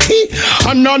a city,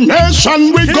 and a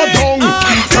nation we go down.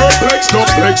 Perplex, no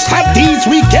flex, Addies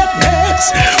we get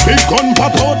next. Big gun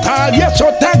pop out all, yes,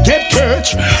 so that get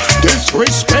church.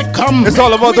 Disrespect come. It's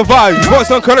all about the vibe.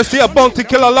 Voice on courtesy of Bounty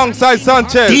Kill alongside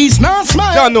Sanchez. He's not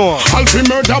smile. Jano. Alfie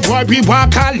murder boy, we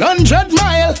walk 100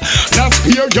 mile. Now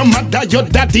spear your mother, your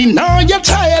daddy, now your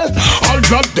child. All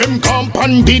of them come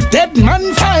on the dead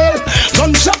man file.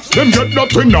 Gunshots, them get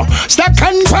nothing. Stack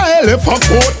and pile if I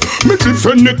quote me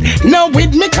defend it now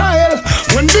with me Kyle.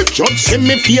 When the judge see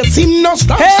me face him no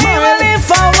stop smile. Well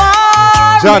if I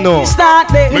want Jano. Start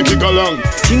then. Make it go long.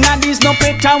 King Addies no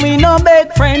better, we no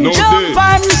big friend. No jump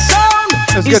and sound.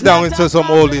 Let's get down into some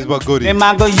oldies but goodies. Them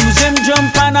a go use them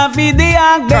jump and a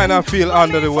video. Kinda feel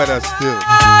under the weather still.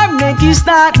 Make it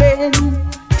start then.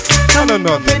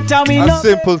 No. A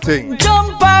simple thing.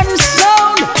 Jump and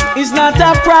sound is not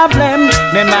a problem.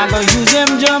 Them a go use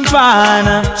them jump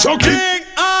on. So King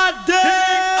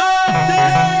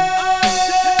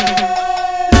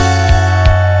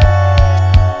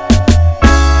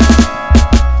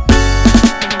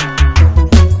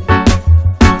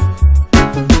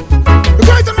The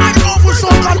great and mighty awful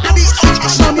song called Addies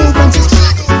International Movement is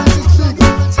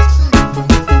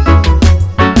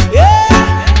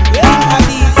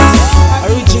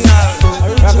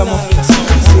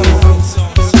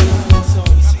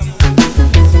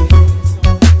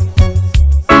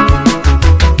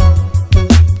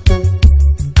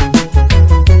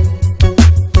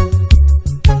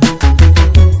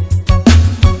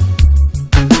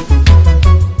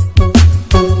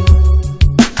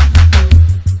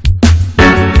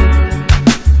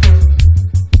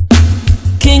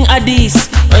Addies,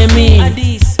 what you mean?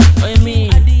 Addies, what you mean?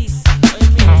 Addies, what you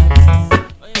mean?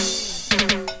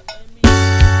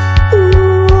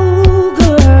 Ooh,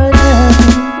 girl,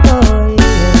 oh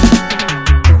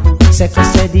yeah. Second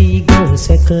steady, girl,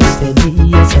 second steady,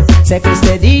 yes. Second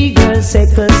steady, girl,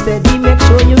 second steady. Make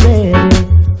sure you're ready,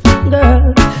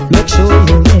 girl. Make sure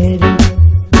you're ready.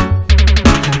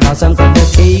 'Cause I'm gonna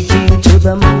take you to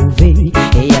the movie,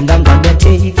 and I'm gonna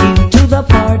take you to the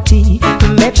party.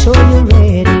 Make sure you're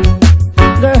ready,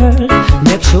 girl.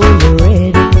 Make sure you're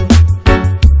ready.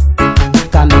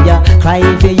 Come here, cry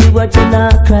for you, but you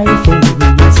not cry for me.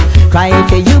 Yes, cry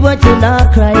for you, but you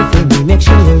not cry for me. Make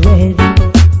sure you're ready,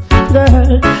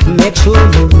 girl. Make sure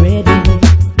you're ready.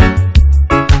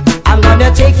 I'm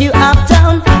gonna take you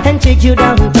uptown and take you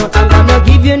downtown. I'm gonna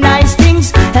give you nice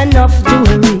things, enough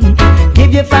jewelry.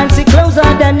 Give you fancy clothes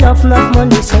and enough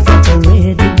money, so get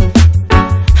ready,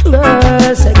 girl.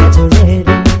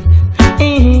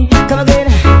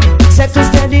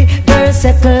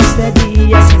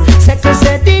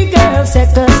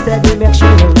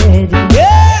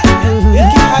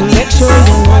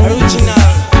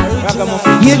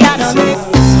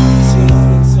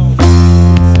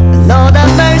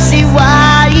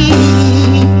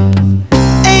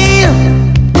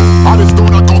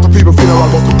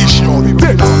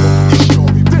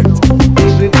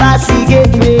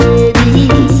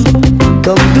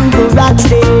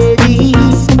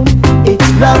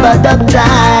 rubber duck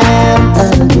time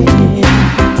again.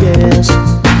 Yes.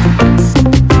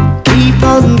 Keep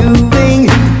on moving.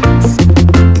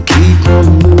 Keep on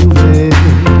moving.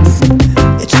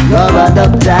 It's rubber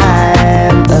duck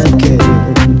time again.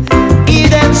 Hear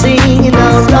them singing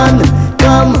now, run,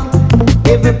 come.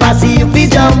 Every posse you be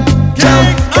jump,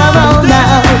 jump, come on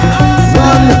now.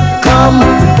 Run, come.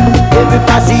 Every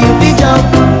posse you be jump,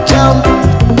 jump.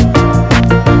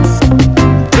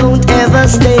 Don't ever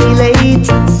stay late.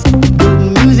 Good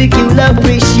music you'll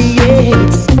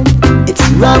appreciate. It's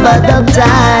rubber duck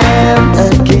time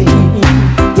again.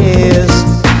 Yes.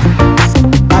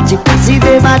 Watch it, see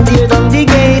them a tear down the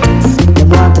gate. Them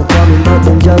want to come in but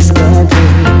them just can't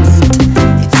wait.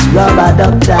 It's rubber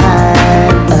duck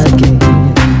time again.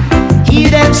 Hear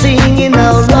them singing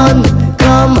now, run,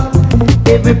 come.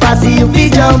 Every posse you be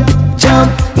jump,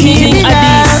 jump. Hear me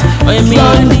now,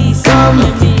 run, come.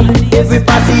 Every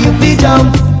posse you be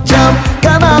jump, jump.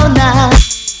 Come on now.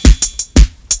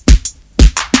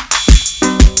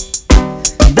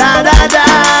 Da da da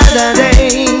da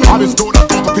day. I just don't talk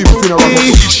to people feel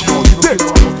around.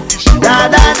 Da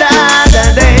da da da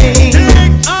day.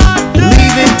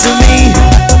 Leave it to me,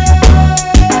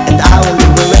 and I will do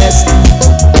the rest.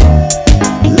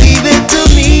 Leave it to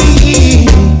me,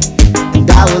 and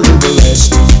I will do the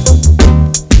rest.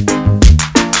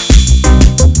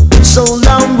 So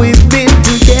long we've been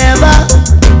together.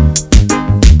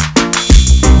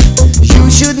 You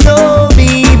should know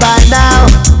me by now.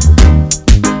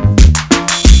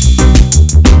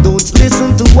 Don't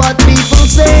listen to what people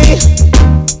say,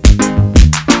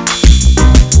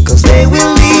 'cause they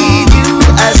will lead you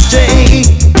astray.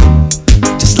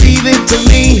 Just leave it to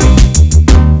me,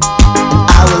 and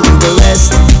I will do the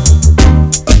rest.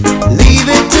 Leave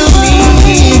it to me,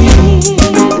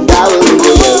 and I will do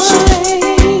the rest.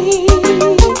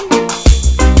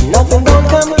 Nothing don't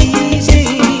come easy.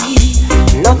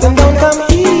 Nothing don't come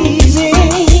easy.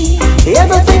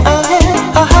 Everything I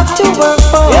have to work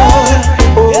for.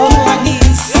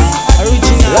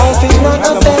 Life is not a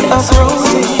bed of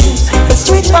roses. The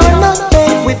streets are not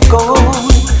paved with gold.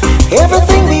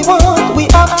 Everything we want, we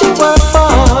have to work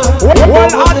for.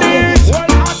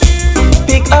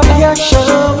 Pick up your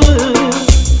shovel,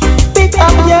 pick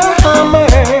up your hammer.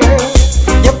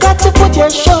 You've got to put your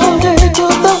shoulder to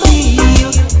the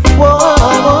wheel.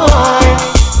 Why?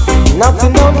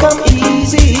 Nothing don't come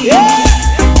easy.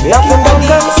 Nothing don't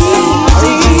come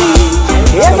easy.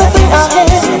 Everything I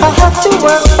have to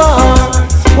work for.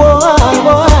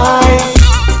 Why?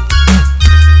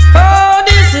 Oh,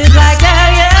 this is like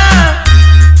that, yeah.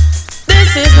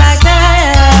 This is like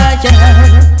that, yeah.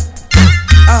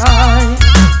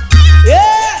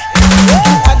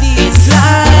 It's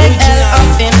like hell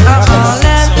up in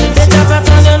Holland. The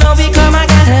Jefferson, you know we come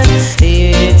again.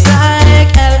 It's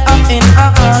like hell up in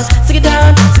Holland. Sing it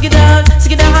down, sing it down,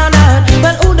 sing it down, down.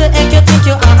 But who the heck you think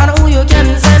you are and who you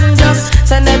can send? Just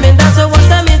send them in. That's what's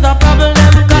them is no problem.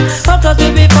 Cause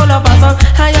we be full of us.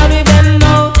 Higher we been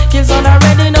now. Kills on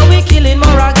already, now we killing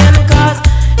more again. Cause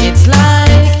it's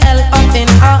like hell up in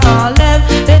Harlem.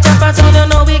 The Jefferson, you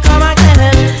know we come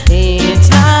again. It's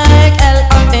like hell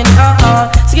up in Harlem.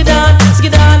 Skid down,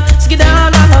 skid down, skid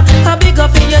down. I big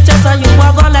up in your chest and you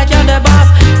are gone like you're the boss.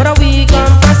 But a week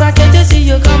come first, I can't see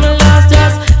you come last.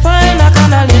 Just find a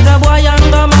corner, little boy and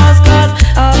go mask. Cause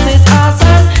ours is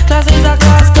awesome, class is a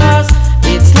class. Cause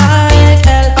it's like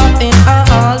hell up in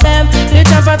Harlem. The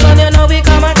Jefferson, you know we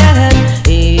come again.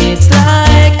 It's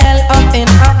like hell up in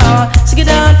Sing it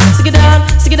down, sing it down,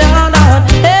 sing it down, down.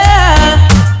 Yeah.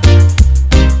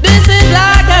 This is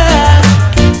like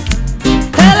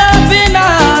hell up in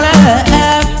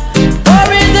Harlem.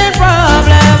 Where is the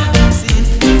problem?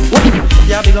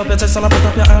 Yeah, big up your chest and put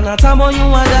up your hand. That's how you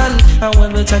are done. And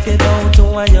when we check it out, to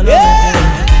why you know.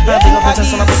 Yeah, big up your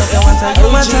chest and put up your hands. You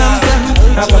are champion.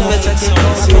 And when we check it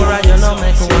out, to why you know,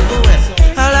 make one do it.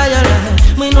 I lie,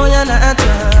 we know you're not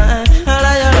trying. I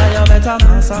lie, you better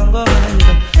pass and go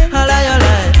hide. I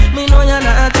lie, me know you're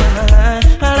not trying.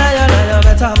 I lie, you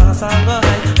better pass and go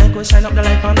hide. And go shine up the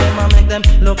light on them and make them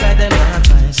look like them not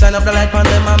trying. Shine up the light on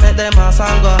them and make them pass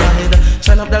and go hide.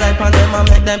 Shine up the light on them and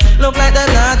make them look like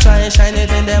them not trying. Shine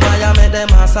it in them and make them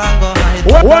pass and go hide.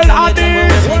 Well,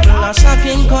 Addies, people are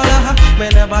shocking color.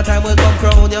 Whenever time we come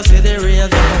crowd, you see the razor.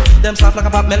 Them soft like a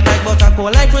pop, melt like butter,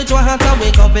 cold like rich water.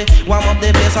 Wake up, warm up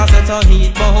the place and set some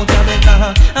heat, bout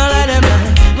Jamaica. Alright, them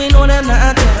lie, we know them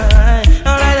not try.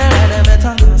 Alright, them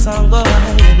better pass and go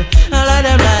hide. Alright,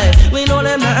 them lie, we know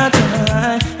them not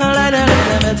try. Alright, them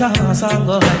better pass and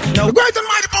go hide. The great and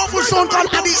mighty powerful sound called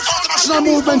Addies International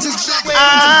Movement is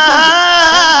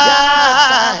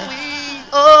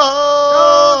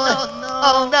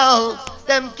oh no,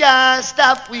 them can't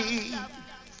stop we.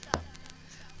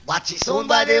 Watch it soon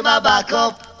by them a back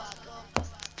up.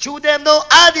 True them no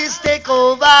Addies take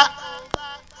over.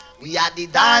 We are the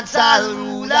dancehall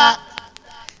ruler.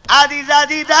 Addies are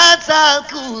the dancehall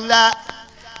cooler.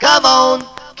 Come on,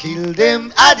 kill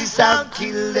them Addies sound,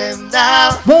 kill them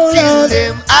now. Kill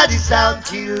them Addies sound,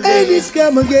 kill them. Addies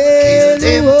come again.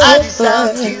 Kill them Addies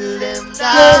sound, kill them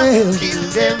now. Kill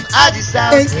them Addies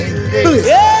sound, kill them.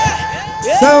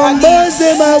 Some boys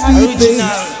them are weeping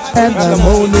and I'm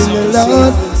moaning a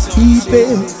lot,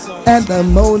 weeping and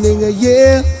I'm moaning a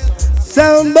year.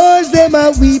 Some boys them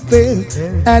are weeping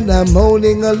and I'm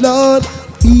moaning a lot,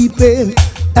 weeping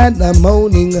and I'm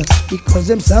moaning because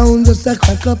them sound just a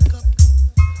crack up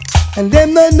and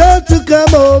them not know to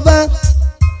come over.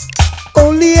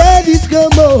 Only Addies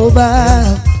come over.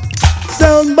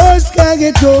 Some boys can't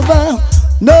get over.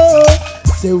 No.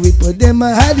 Say we put them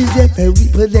a Addies, yeah, we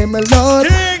put them a Lord.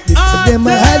 We put them a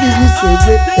Addies, we say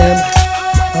with them.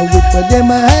 We put them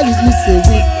a Addies, we say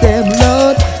with them,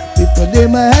 Lord. We put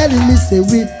them a Addies, we say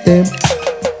with them.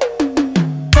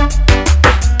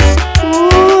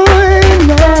 Ooh,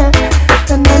 na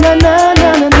na na na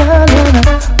na na na.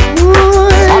 Ooh,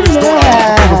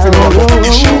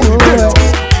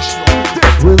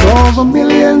 with all the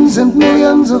millions and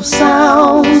millions of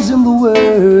sounds in the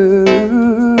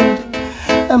world,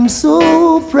 I'm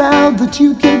so proud that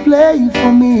you can play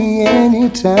for me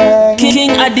anytime. King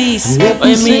Addies, Let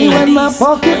me say when my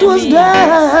pocket was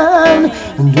down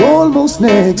and almost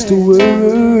next to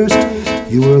worst,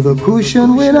 you were the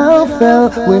cushion when I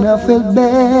felt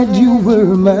bad, you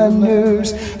were my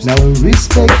nurse. Now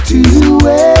respect to you,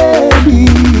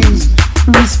 Addies,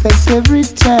 respect every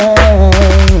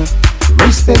time.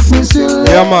 Respect me,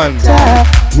 Selector. Yeah, man.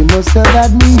 You must have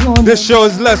had me on. This show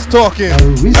is less talking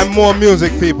and more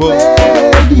music, people.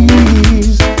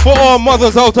 Addies. For all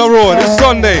mothers out the road, it's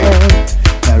Sunday.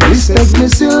 Respect me,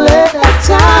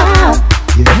 Selector.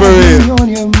 You have me on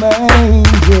your mind,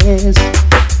 yes.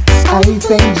 I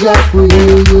thank Jah for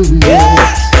you, yes.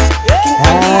 I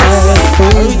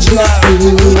thank Jah for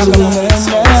you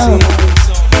now.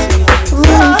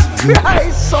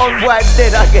 Christ, son, boy,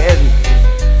 dead again.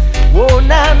 Oh,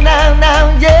 now,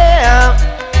 yeah.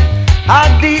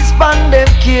 Addies band them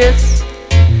kids.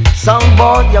 Some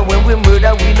boy, yeah, when we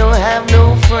murder, we don't have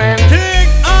no friend.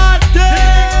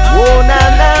 Oh,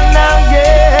 now,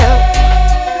 yeah.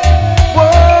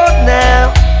 Oh,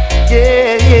 now,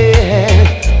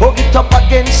 yeah. Hold it up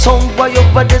again, some boy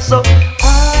over there, so I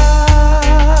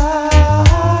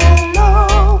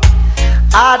know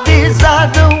Addies are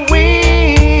the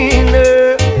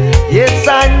winner. Yes,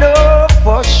 I know.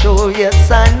 For sure,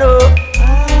 yes, I know.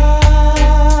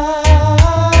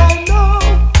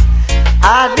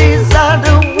 Addies are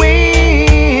the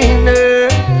winner.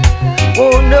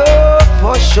 Oh no,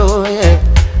 for sure, yeah.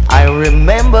 I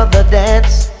remember the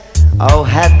dance. Oh,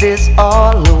 had this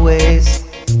always.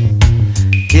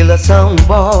 Kill a sound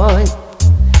boy,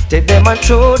 take them and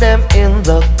throw them in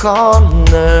the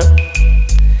corner.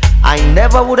 I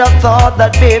never would have thought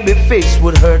that baby face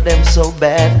would hurt them so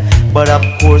bad. But of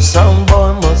course some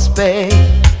boy must pay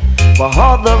for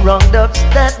all the wrong dubs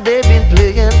that they've been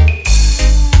playing.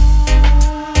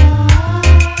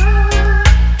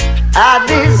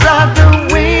 Addies are the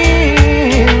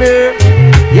winner.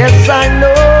 Yes, I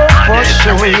know, for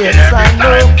sure, yes, I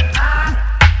know.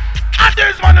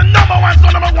 Addies man, the number one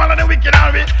son of one of the wicked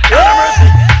army. Mercy.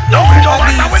 No, we don't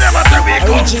want that. We never say we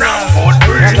come from good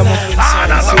breed.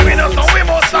 And as a winner, so we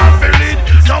must have believe.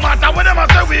 No matter what them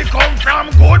say, we come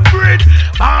from good breed.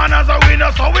 And as a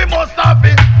winner, so we must have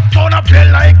it. So not play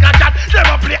like a cat,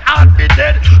 never play hard for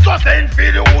dead. So send for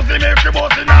the Uzi, make you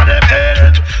bust in on them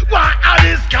head. Why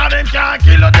Addies can them can't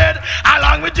kill you dead.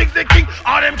 Along with Jiggsy King,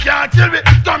 all them can't kill me.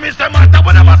 So me say matter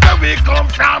what them say, we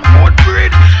come from good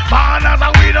breed. And as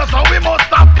a winner, so we must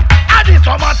have it. Addies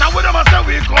no matter what them say,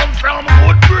 we come from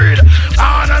good breed.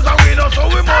 And as a winner, so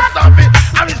we must have it.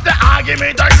 And it's the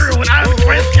argument I grew and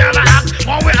friends can act.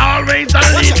 One we always a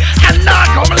lead and not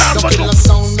come last but kill a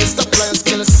sound, Mr. Players,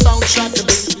 kill a sound track a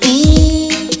bit.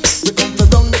 We come to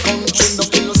run the country, no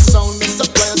kill a sound, Mr.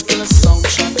 Players, kill a sound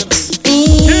track a bit.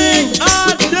 We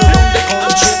come to run the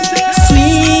country.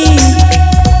 Sweet,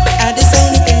 Addies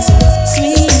only thing so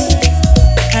sweet.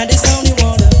 Addies only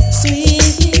water,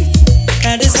 sweet.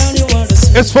 Addies only water,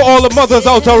 sweet. It's for all the mothers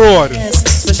out the road.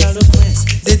 Special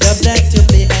request, the dubs that you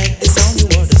play Addies only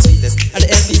water sweetest. And the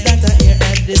LPs that are here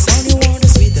Addies only water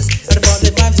sweetest. And the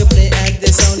 45s you play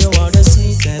Addies only water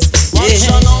sweetest.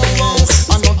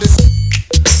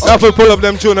 Now if we pull up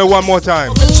them tuner one more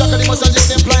time.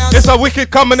 It's a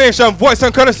wicked combination, voice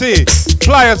and courtesy.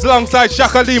 Pliers alongside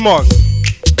Shaka Limon.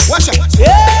 Watch out.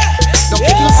 Yeah. The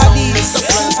killer sound is the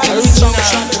plans, killer sound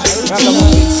track to the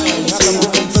beat. Sing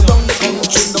around the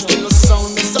country, the killer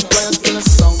sound is the plans, killer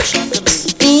sound track to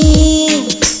the beat.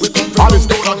 We come from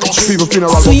the country. People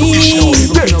funeral,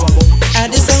 sweet. And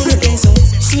the sound is so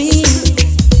sweet.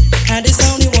 And the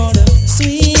sound you want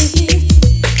sweet.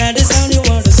 And the sound you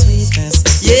want sweetness.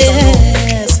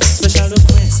 Yes. Special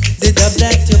request. The dubs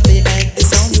that you play and the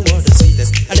sound you want the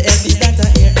sweetest. And the LPs that I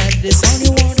hear and the sound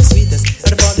you want the sweetest.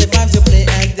 And the 45 you play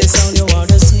and the sound you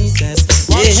want the sweetest.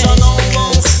 Watch out now,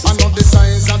 I know the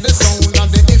size and the sound and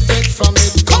the effect from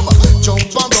it. Come on,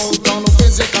 jump around down the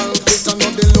physical fit. I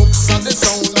know the looks and the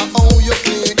sound and how you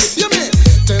play it. You mean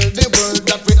tell the world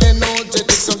that we energetic,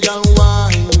 so girl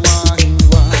wine, wine,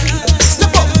 wine.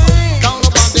 Step up, down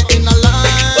up on the inner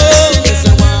line. You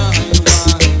say wine,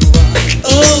 wine, wine.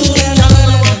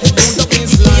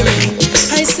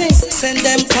 I say, send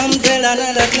them come tell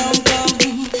another come.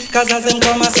 Cause as them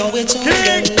come, I saw we choose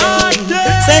them down.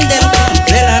 Send them come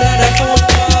tell another phone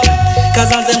come.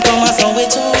 Cause as them come, I saw we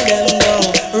choose them down.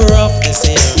 Rough this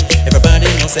year,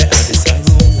 everybody knows say Addies are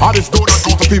rude. Addies do not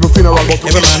go to people funeral, but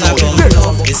every man I come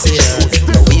rough this year.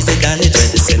 No easy than the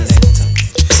dread selector.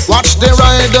 Watch the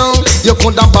ride down, you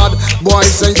coulda bad. Boy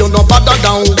say you no badder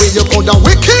down way, you coulda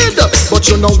wicked. But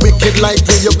you no wicked like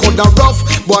me, you coulda rough.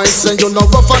 Boy say you no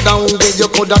rougher down way, you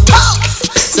coulda tough.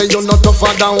 Say you no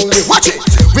tougher down way. Watch it,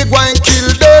 we go and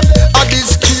kill them.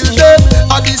 Addies kill them,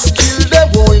 Addies kill them.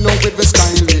 Boy no with the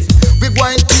style. We go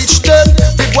and teach them,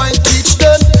 we go and teach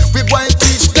them, we go and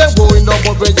teach them. Boy no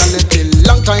but reality.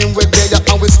 Long time we there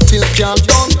and we still can't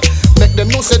done. Make them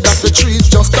know say that the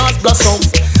trees just start blossom.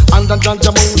 And the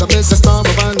ganja moon, the best star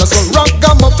behind the sun. Rock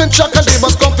a muffin track and they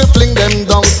must come to fling them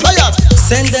down. Play it.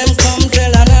 Send them come,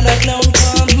 tell another clown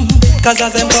come. Cause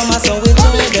as them come, I saw we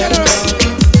told them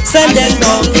come. Send them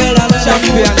come, tell another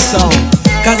champion sound.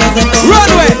 Cause as them come,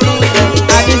 Runway.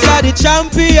 Addies are the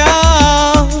champion.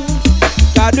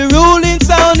 Got the ruling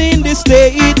sound in the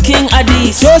state. King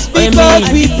Addies. Just because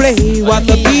we play what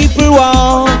the people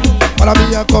want. Follow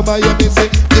me and come by you, me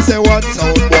say one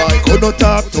sound boy couldn't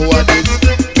talk to Addies.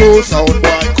 Two sound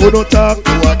boy couldn't talk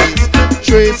to Addies.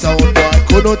 Three sound boy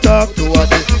couldn't talk to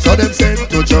Addies. So them sent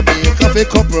to Jamaica for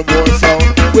couple more sound.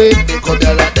 Wait, they could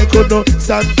yell and they couldn't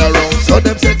stand around. So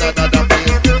them sent another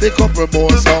place for couple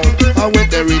more sound. And when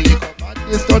they really come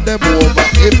Addies turn them over.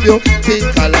 If you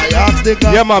think I lie, ask the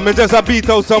God. Yeah man, me just a beat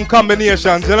out some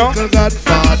combinations, you know.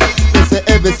 Godfather, me say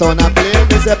every sound I play,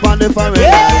 me say pon the foreign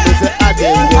line, me say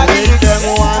Addies, we make them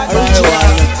one by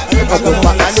one. Up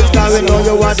and it's carrying on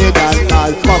you want the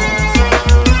God come.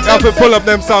 You have to pull up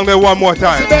them songs there one more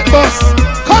time.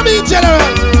 Come in, General.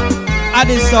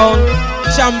 Addies sound,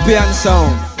 champion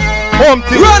sound. Home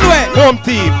team, Runway. Home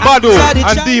team, Bado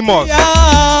and Demos.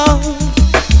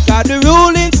 Got the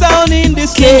ruling sound in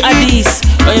this King Addies.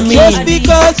 Just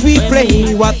because we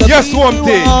play what the yes, Home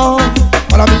team.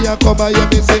 Follow me and come by you,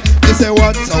 me say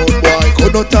one sound boy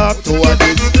couldn't talk to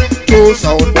Addies. Two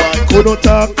sound boy couldn't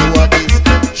talk to Addies.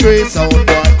 Three sound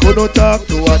boy couldn't talk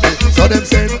to Addies. So them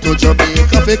sent to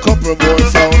Jamaica for couple more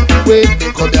sound. Wait,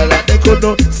 they could yell and they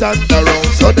couldn't stand around.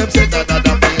 So them sent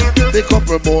another place for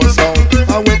couple more sound.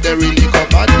 And when they really come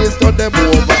Addies turn them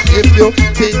over. If you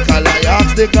think I lie,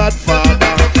 ask the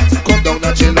Godfather. Come down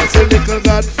and chill and say little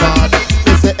Godfather.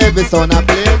 Me say every sound I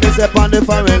play, me say pon the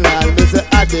foreign land, me say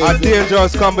Addies. A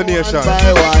dangerous combination.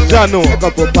 Jano.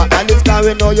 And it's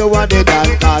carrying know you want the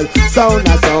dance call. Sound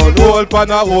a sound. Hold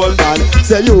pan a hold.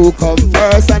 Say you come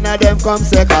first and them come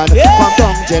second. Come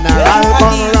down general,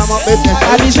 come ram up business.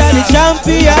 Addies are the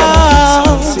champion.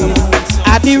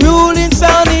 At the ruling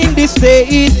sound in the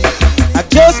state.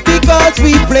 Just because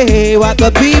we play what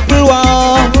the people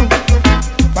want.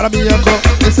 Follow me and go.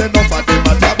 This enough of them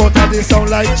matter, but they sound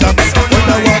like Jammy. But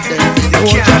I want them to know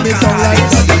Jammy sound like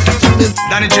Jammy.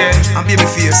 Danny J and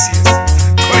Babyface.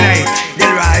 Good night,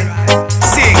 get right.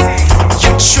 Sing.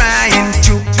 You trying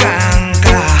to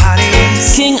conquer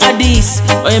Addies. King Addies,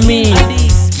 what you mean?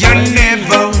 You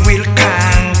never will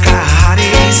conquer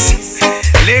Addies.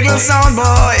 Little sound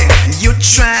boy, you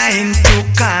trying to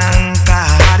conquer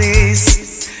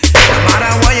Addies. No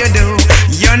matter what you do,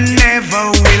 you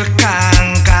never will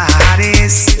conquer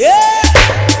Addies.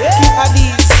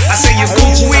 I say you're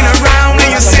going around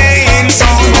and you're saying,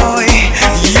 sound boy,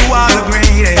 you are the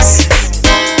greatest.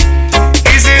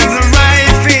 Is it the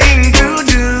right thing to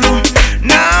do?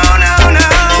 No, no, no.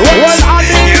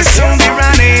 You'll soon be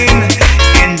running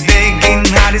and begging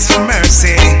Addies for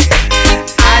mercy.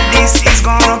 Addies is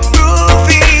gonna prove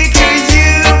it to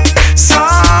you. So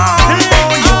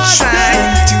you're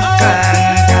trying to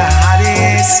conquer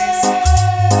Addies.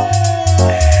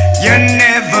 You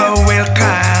never will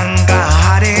conquer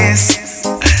Addies.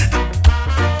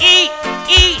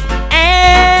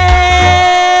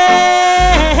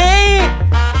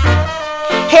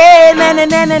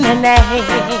 Hey,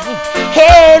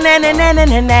 na na na na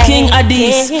na na. King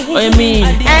Addies, what you mean?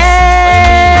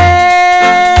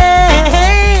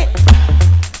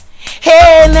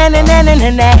 Hey, na na na na na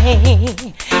na.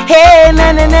 Hey,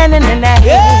 na na na na na na.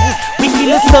 We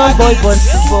kill a song boy once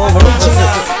before.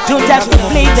 Don't have to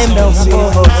play them no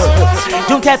more.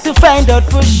 Don't have to find out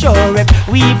for sure if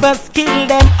we must kill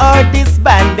them or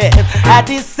disband them. At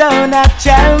this sound of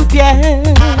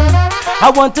champion, I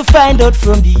want to find out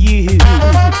from you.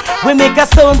 We make a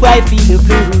sound boy feel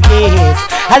blue, yes.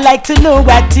 I like to know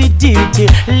what to do to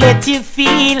let you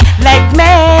feel like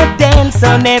mad dance.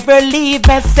 So never leave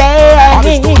my side. At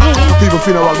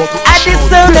this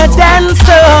sound of dance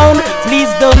sound, please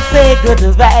don't say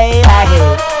goodbye.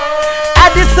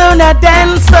 At this sound of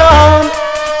dance sound,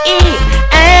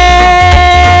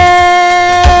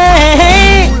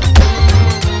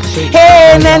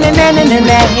 hey, na na na na na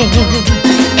na.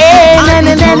 Hey, na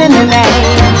na na na na na.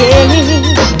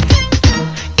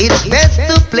 It's best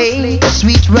to play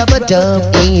sweet rubber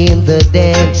dub in the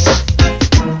dance.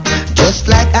 Just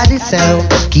like Addy sound,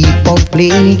 keep on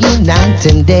playing night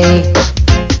and day.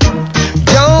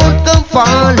 Don't come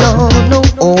follow no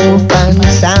old band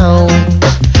sound,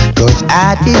 'cause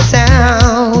Addy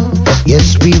sound,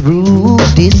 yes we rule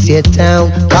this here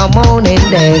town. Come on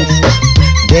and dance,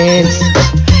 dance.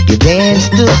 You dance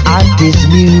to Addy's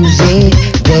music,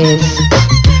 dance.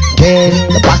 Dance,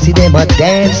 the posse them a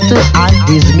dance to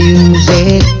Addy's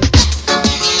music.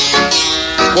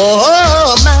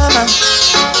 Whoa, mama.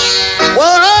 Whoa,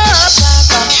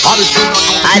 papa.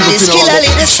 Addy's kill a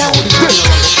little sound.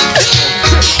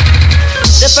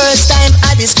 The first time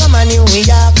Addy's come a New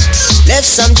York, left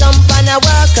some jump and a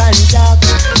walk and talk.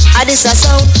 Addy's a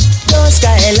sound, no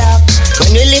skylock.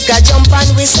 When we lick a jump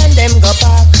and we send them go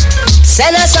park.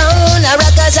 Send a sound a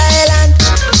Rockers Island.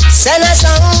 Send a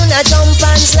sound a jump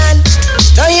and slant.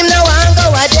 Don't him no one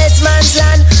go a dead man's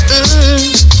land.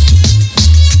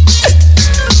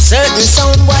 Certain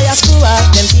sound boy a screw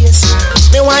up them face.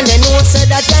 Me want to know so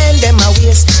that time them a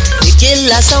waste. We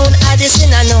kill a sound Addies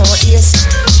in a no ears.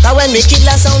 But when we kill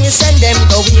a sound we send them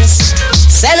go waste.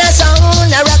 Send a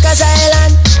sound a Rockers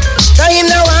Island. Don't him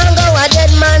no one go a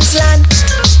dead man's land.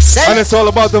 And it's all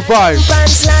about the vibe.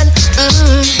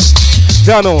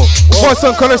 Dano,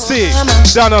 Boston Courtesy,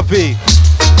 Dano V.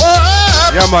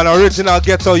 Yeah man, original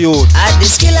ghetto youth.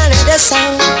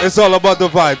 It's all about the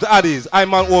vibes. Addies,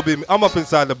 I'm on Obi. I'm up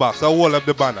inside the box. I hold up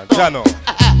the banner. Dano.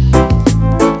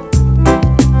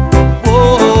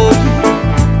 Oh,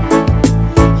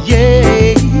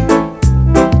 yeah.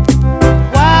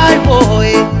 Why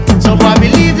boy? Some boy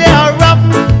believe they are rough.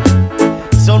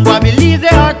 Some boy believe they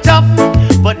are tough.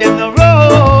 But them no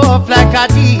rough like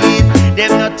Addies.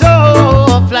 Them no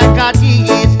tough like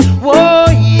Addies. Whoa,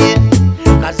 yeah.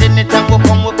 'Cause anytime we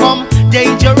come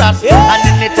dangerous. Yeah. And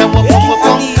anytime we come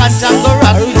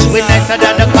cantankerous. We nicer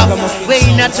than the cop. We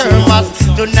in a thermos.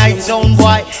 Tonight, zone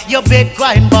boy, your big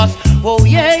crime boss. Oh,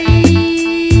 yeah,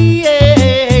 yeah,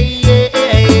 yeah,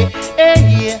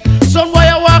 yeah. Some boy,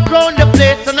 I walk around the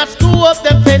place and I screw up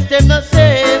them face. Them no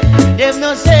safe. Them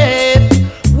no safe.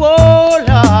 Whoa,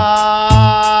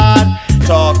 Lord.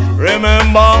 Talk.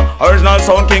 Remember, original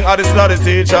sound king Addies not the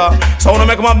teacher. Sound to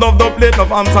make him have enough plate,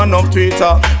 enough amps and enough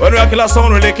Twitter. When we a kill a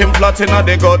sound, we lick him flat in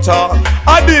the gutter.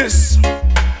 Addies,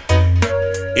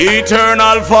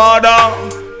 eternal Father,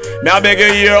 me I beg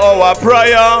you hear our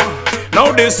prayer.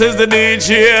 Now this is the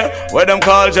DJ, where them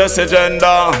call just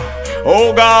agenda.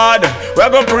 Oh God, we're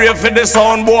gonna pray for the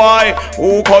sound boy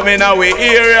who come in our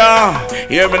area.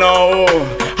 Hear me now.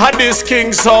 Addies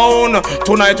king sound.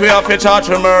 Tonight we have to charge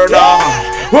for murder. Yeah.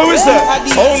 What we say?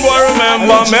 Sound boy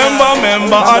remember.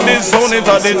 Addies sound it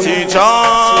at the teacher.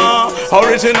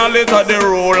 Original it at the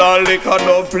ruler. Lick a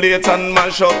dub plate and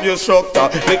mash up your structure.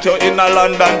 Lick you in a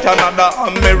London, Canada,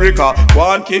 America.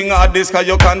 One king Addies 'cause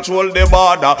you control the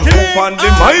border. Hoop on the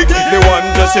mic, the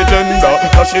one just agenda.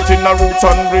 Dash it in a roots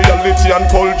and reality and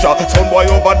culture. Sound boy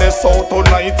over the south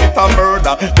tonight it a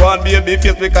murder. One baby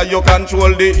face because you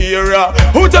control the area.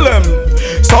 Who tell them?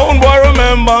 Sound boy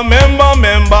remember.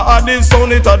 Addies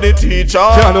sound it at the teacher.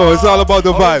 Yeah, no, it's all about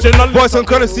the vibe. Voice and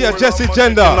courtesy of Jesse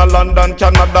Gender. In London,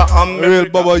 Canada, America. Real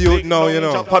Bubba youth now, you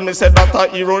know. Japan, me said that a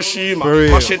Hiroshima.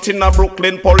 Mash it in a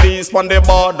Brooklyn, police on the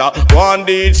border. One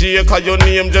DJ, 'cause your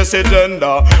name Jesse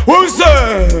Gender. Who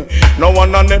say? No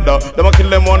one another. Them a kill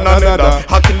them one another.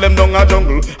 I kill them down a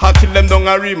jungle. I kill them down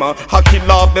a rima. I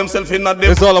kill off themselves in a day.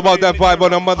 It's all about that vibe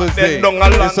on a Mother's Day.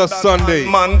 It's a Sunday.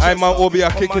 I'm on Obi,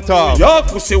 I kick it off. Your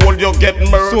pussy will you get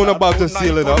murdered. Soon about to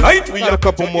seal it up. We got a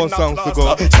couple more songs to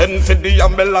go. Send for the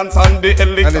ambulance and the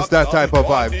helicopter. And it's that type of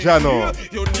vibe. Jano.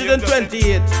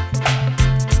 128.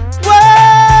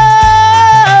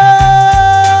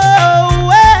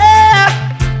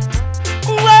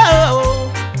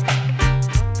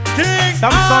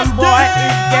 Some son boy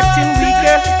is getting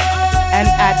weaker, and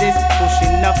Addies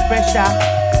pushing enough pressure.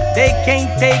 They can't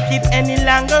take it any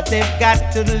longer. They've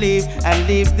got to leave and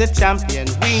leave the champion.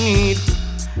 We need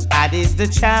Addies the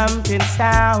champion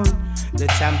sound, the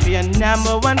champion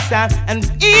 #1 sound, and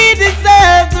he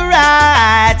deserves the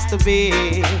rights to be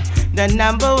the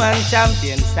 #1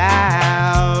 champion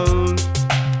sound.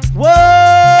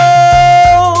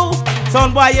 Whoa,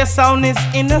 son boy, your sound is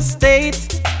in a state.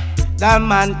 That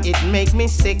man, it make me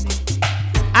sick.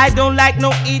 I don't like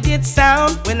no idiot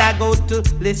sound when I go to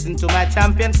listen to my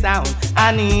champion sound.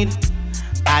 I need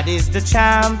Addies the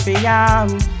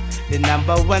champion, the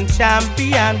 #1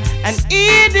 champion, and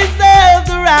he deserves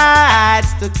the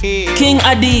rights to kill King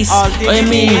Addies. all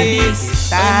the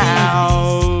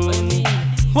sound.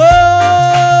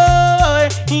 Whoa,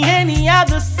 any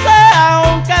other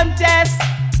sound contest.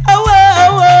 Oh,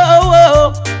 whoa, whoa,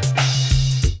 whoa.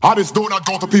 Addies do not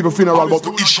go to people funeral, but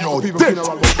to issue out death.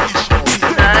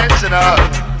 International.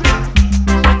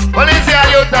 Police here,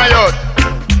 youth and youth.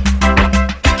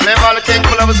 Name all the king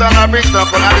full of us on our Brixton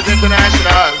for Addies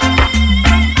International.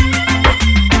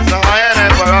 It's a high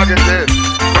and prerogative.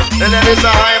 Then it's a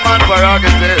high man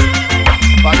prerogative.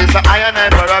 But it's a high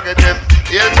and prerogative.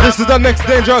 This is the next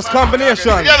dangerous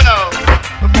combination. Yeah, now.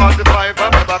 The 45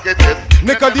 of my bucket tip.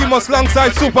 Nicodemus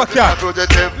alongside Supercat.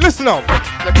 Listen up.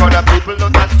 The other people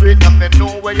on the street, and they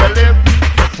know where you live.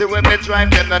 See when they drive,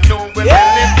 them not know where they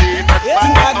live. That's why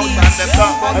they out and them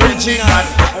talk about the chicken.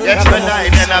 Yes, when I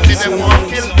then I be them one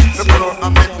kill. The floor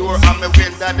on the door, on the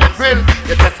window, and the grill.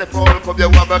 You test the phone, come you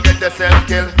want to get yourself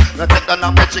killed. Now take on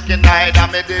my chicken hide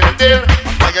and me deal.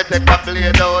 When you take a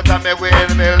blade out and me wheel.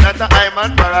 That's a high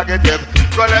man prerogative.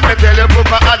 So let me tell you,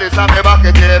 Papa Addies and me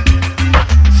bucket tip.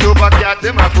 Supercat,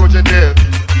 them a fugitive.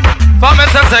 For me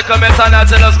to second, me son, I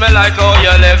tell us me like how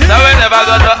you live. So we never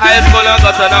go to high school and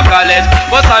go to no college.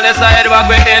 But on the side, what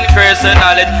we increase in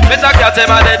knowledge. Mr. Cat,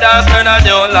 him at the dance, turn a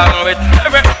new language.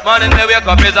 Every morning me wake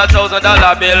up is $1,000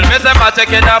 bill. Me say my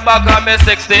chicken a back and me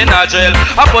 16 a drill.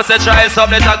 A pussy try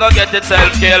something, I go get itself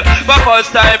killed. But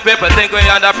first time people think we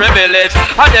under privilege.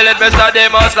 I tell it Mr.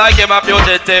 Demus like him a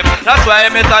fugitive. That's why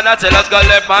me son, I tell us go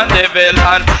left on the bill.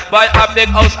 And buy a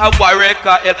big house a Warwick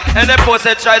Hill. And the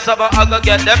pussy try something, I go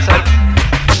get themselves.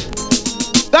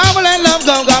 Gobble and love,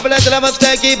 gobble and let us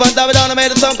stay, keep on double down. I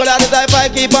made the song called Addies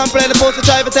HiFi, keep on playing the post to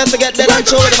try to test to get dead and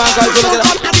show the man called Jimmy.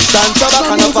 Stand so back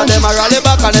and up and them a rally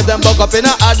back, and if them buck up in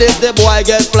a Addies, the boy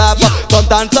get flap. Some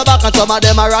dance back and some of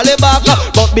them a rally back,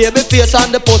 but baby face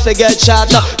and the pussy get shot.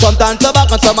 Some dance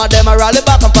back and some of them a rally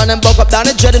back, and from them buck up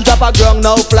down the dread and drop a ground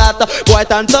now flat. Boy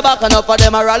dance back and up for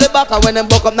them a rally back, and when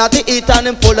them buck up not to eat and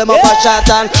them pull them up a shot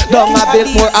and down a bit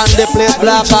more and the place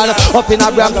black and up in a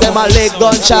Bronx them a leg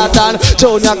gunshot and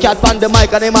Junior Cat on the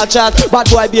mic and him a chat. Bad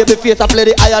boy baby face I play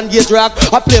the Iron Gate rock.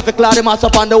 I play for Claude Mass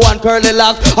up on the one curly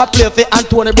lock. I play for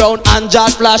Anthony Brown and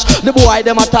George Flash. The boy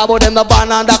them a talk about them the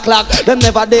band and the clock. Them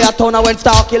never day at town when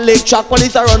stalking lake track.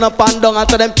 Police a run up and down and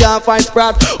so them can't find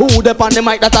sprat. Who them on the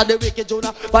mic that are the wicked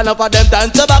Junior. But enough of them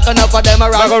dance back and enough of them a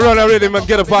rock. I'm gonna run a rhythm and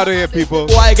get up out of here, people.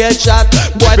 Boy get shot.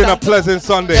 Boy it's been a pleasant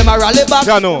Sunday. Them a rally back.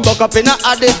 Buck up in a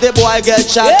Addies, the boy get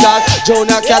shot.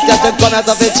 Junior Cat just them corners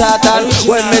of the chat and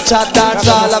when me chat dance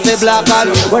all of the black and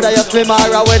whether you slim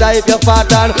or whether if you fat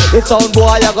and the sound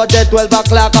boy I got dead 12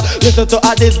 o'clock. Listen to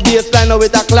Addies bassline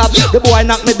with a clap. The boy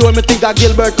knock me door, me think a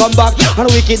Gilbert come back. And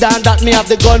wicked and that me have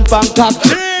the gun pan cock.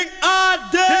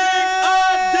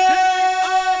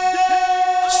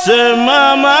 Say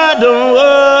mama don't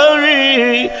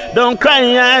worry, don't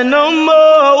cry no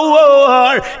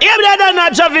more. If they don't know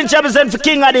Javinci represent for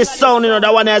King of this sound, you know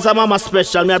that one is a mama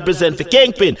special. Me represent for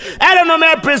Kingpin. I don't know me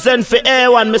represent for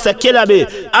A1, Mr. Killer B.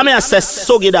 I mean I say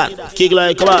Sugi that. Kick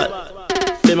like come on.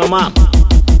 Say my mom.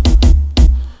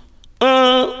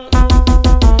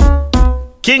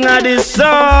 King of this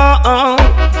song.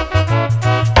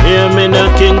 Hear me the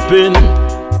Kingpin.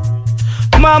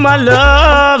 Mama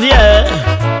love, yeah.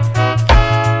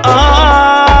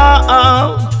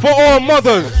 For all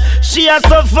mothers. She has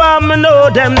so far, me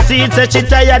know them seeds. Say she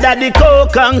tired of the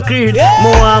cold concrete.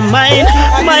 More mine,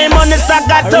 my money stack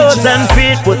a 1,000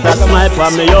 feet. Put a smile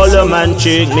on me, yellow man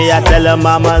cheek. Me I tell her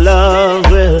mama love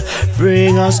will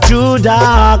bring us through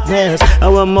darkness.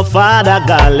 And when my father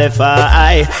got left her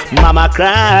eye, mama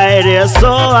cried, they're so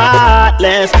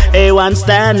heartless. A1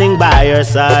 standing by her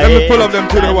side. Let me pull up them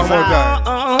to the one more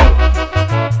time.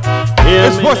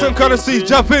 This person gonna see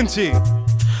Javinci.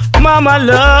 Mama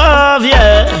love,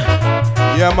 yeah.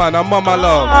 Yeah, man, I'm mama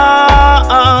love.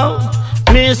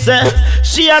 Me say,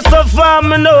 she has so far,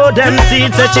 me know them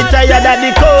seeds. Say she tired of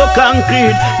the cold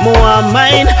concrete. More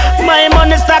mine, My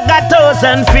money stack a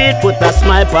 1,000 feet. Put a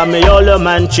smile on me yellow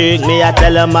man cheek. Me I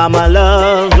tell her mama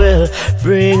love will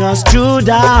bring us through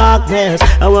darkness.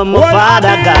 And when my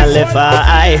father got left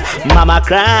eye, mama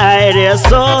cried, you're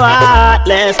so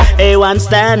heartless. A1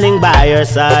 standing by your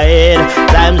side.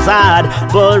 Time's hard,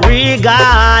 but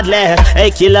regardless,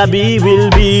 a killer bee will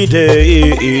be there.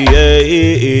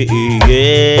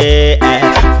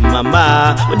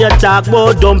 Mama, when you talk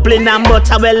about dumpling and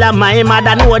butter, well, my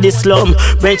mother know the slum.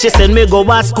 When she send me go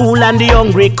to school and the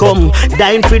hungry come,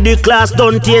 dying for the class,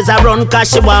 don't tears around, cause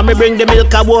she want me bring the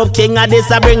milk above king, and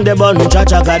this I bring the bun.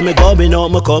 Jaja got me coming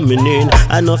out, me coming in.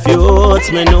 And if you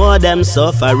hurts, me know them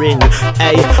suffering.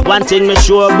 Hey, one thing me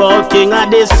sure about king of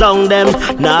this song, them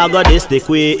now got this the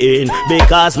queen,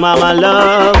 because mama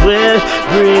love will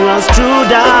bring us through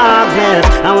darkness.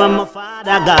 And when my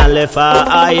father got left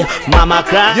eye, mama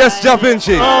cry. Yes, Da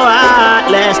Vinci. For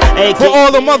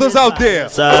all the mothers out there.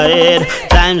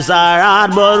 Times are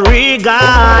hard, but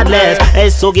regardless, a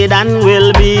Sugidan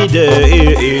will be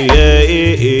there.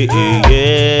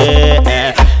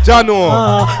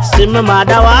 Jano. See my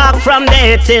mother walk from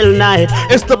day till night.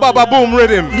 It's the Baba Boom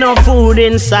rhythm. No food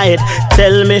inside.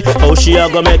 Tell me how she a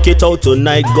gonna make it out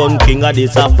tonight. Gun king of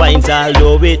this a pint,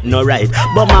 although it no right.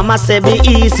 But mama say be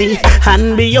easy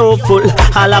and be hopeful.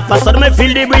 All of a sudden me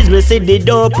feel the breeze, me see the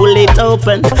door pull it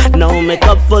open. Now me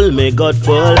cup full, me gut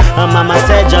full. And mama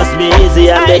say just be easy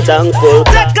and be thankful.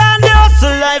 Take on the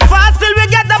hustle life fast till we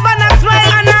get up and a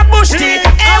smile and a bush tea.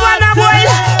 A1 a boil.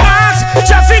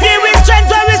 Traffic give we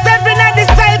strength when we step in at the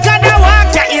style. Cause the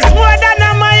walk yeah, is more than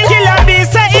a mile. Killer be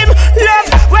say him love.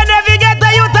 Whenever you get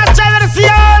a youth a strive to see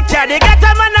out. Yeah, they get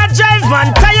a man a drive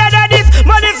man. Tired of this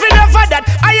money for no for that.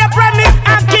 I promise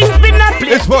a king spin a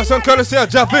play. It's for some courtesy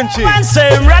of Da Vinci. Man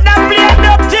say him rather play it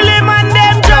up till him and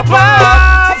them drop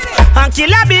off. And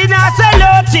killer be now sell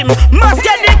out him. Must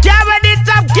get the car where the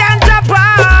top can drop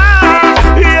off.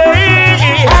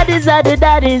 Yeah. Addies are the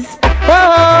daddies.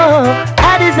 Oh,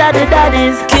 Addies are the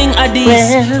daddies. King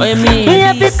Addies, what you mean? We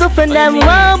have pick up on them,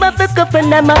 wow, we pick up on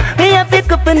them. We have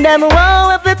pick up on them,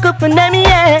 wow, we pick up on them,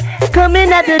 yeah.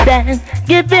 Coming at the dance,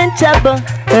 giving trouble.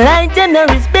 Like them no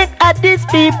respect at these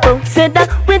people. Said that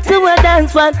went to a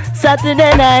dance one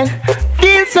Saturday night.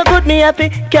 Feel so good, me happy,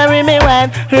 carry me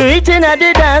wine. Reaching at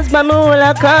the dance, my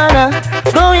mula corner.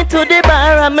 Going to the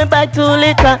bar and me buy 2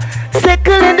 liquor.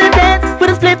 Circle in the dance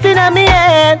with a split in on me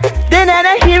head. Then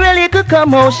I hear a little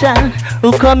commotion.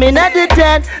 Who coming at the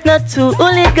dance, not too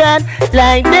hooligan.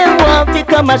 Like them want to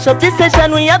come and shop this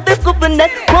session. We have the coupon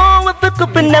that, oh, we have the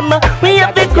coupon them. We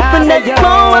have the coupon that,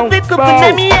 oh, we have the coupon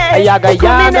them, yeah.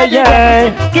 Coming at the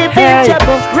dance, giving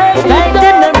trouble. Like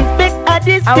them no respect at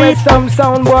this people. I want some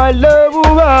sound boy love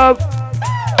who up.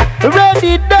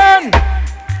 Ready done.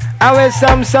 I want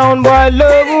some sound boy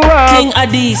love who up. King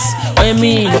Addies, what you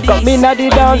mean? Come in at the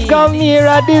dance, come here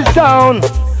at the sound.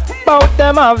 Bout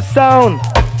them have sound.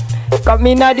 Come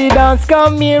in at the dance,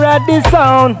 come here at the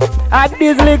sound.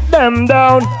 Addies lick them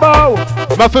down, bow.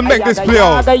 Muffin make this play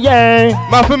out.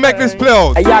 Muffin make this play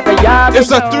out.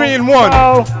 It's a 3-in-1.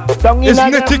 It's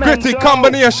nitty gritty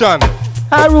combination.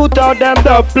 I root out them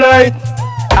the plate.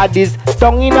 Addies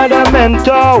tongue in the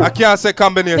mental. I can't say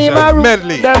combination.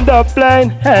 Medley. Them the plane.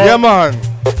 Hey. Yeah man.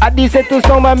 Addies say to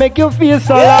someone make you feel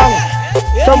so long.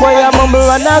 Some boy a mumble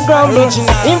and a grumble.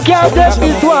 Him can't take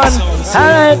this one.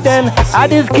 Alright then,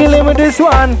 Addies kill him with this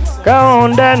one. Come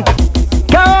on then.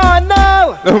 Come on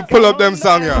now. Pull up them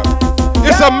song yeah.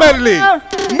 It's a medley.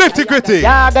 Nitty gritty.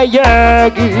 Yaga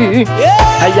yagi.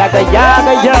 Yaga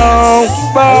yaga yo.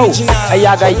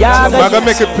 Yaga yaga. Maga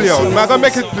make it clear. Maga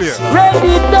make it clear.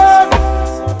 Ready done.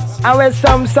 I want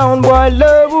some sound boy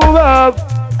love who up.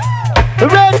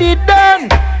 Ready done.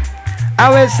 I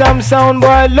want some sound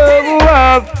boy love who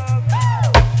up.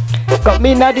 Come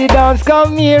in at the dance,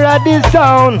 come here at the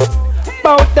sound.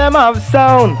 Bout them have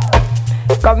sound.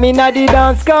 Come in at the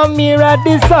dance, come here at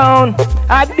the sound.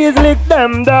 Addies lick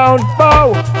them down,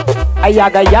 bow.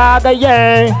 Ayaga yaga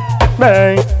yeah,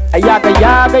 bang. Ayaga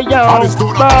yaga yo,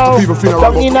 bow.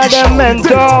 Come in at them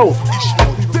mental.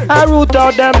 I root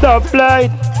out them the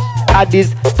plate.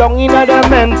 Addies tongue in at them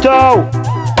mental.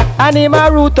 And him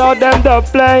a root out them the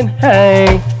plane.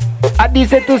 Hey, Addies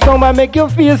say to someone make you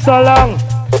feel so long.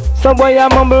 Some boy a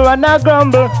mumble and a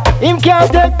grumble. Him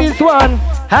can't take this one.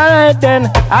 Alright then,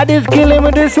 Addies kill him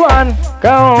with this one.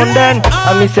 Come on then,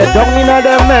 and me say down in a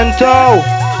them mental.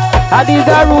 Addies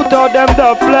a root out them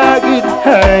the plague.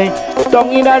 Hey, down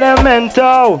in a them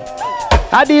mental.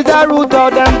 Addies a root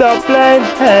out them the plane.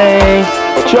 Hey,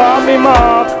 show me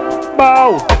mark,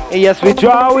 bow. Yes, we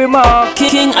draw him up.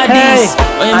 King Hey, Addies.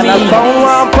 and a song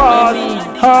one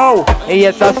pause. Oh,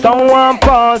 yes, a song one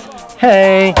pause.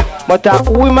 Hey, but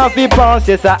we must be boss.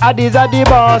 Yes, Addies are the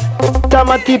boss.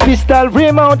 Tamati pistol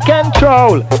remote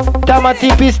control.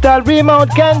 Tamati pistol remote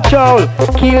control.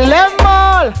 Kill them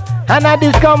all, and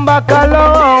Addies come back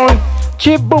alone.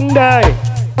 Chip boom die.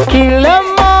 Kill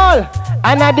them all,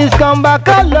 and Addies come back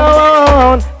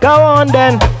alone. Go on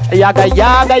then. Yaga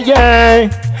yaga yeah.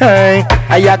 Hey,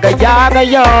 ayaga yaga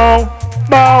yo.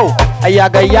 Bow.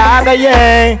 Ayaga yaga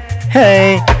yeah.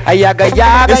 Hey, ayaga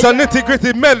yaga. It's a nitty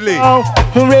gritty medley. Oh,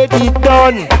 ready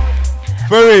done.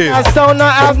 For real. I sound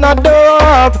not have no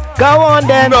dub. Go on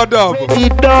then. No dub. Ready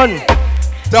done.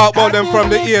 Talk about them from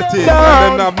the 80s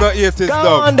and them have no 80s Go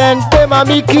dub. on then. Them a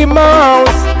Mickey Mouse.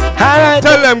 Alright.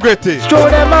 Tell them gritty. Throw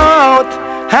them out.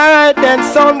 Alright then,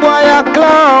 son boy a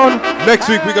clown. Next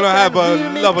week we're gonna have a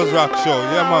Lovers Rock show.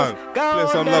 Yeah man. Play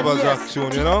some Lovers Rock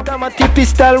tune, you know? Tamati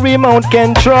pistol remote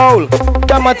control.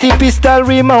 Tamati pistol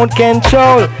remote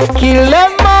control. Kill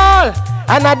them all.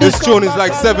 And this tune is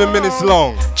like 7 minutes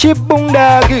long. Chip boom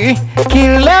doggy.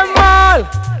 Kill them all.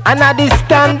 And I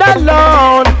stand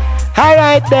alone.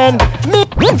 Alright then.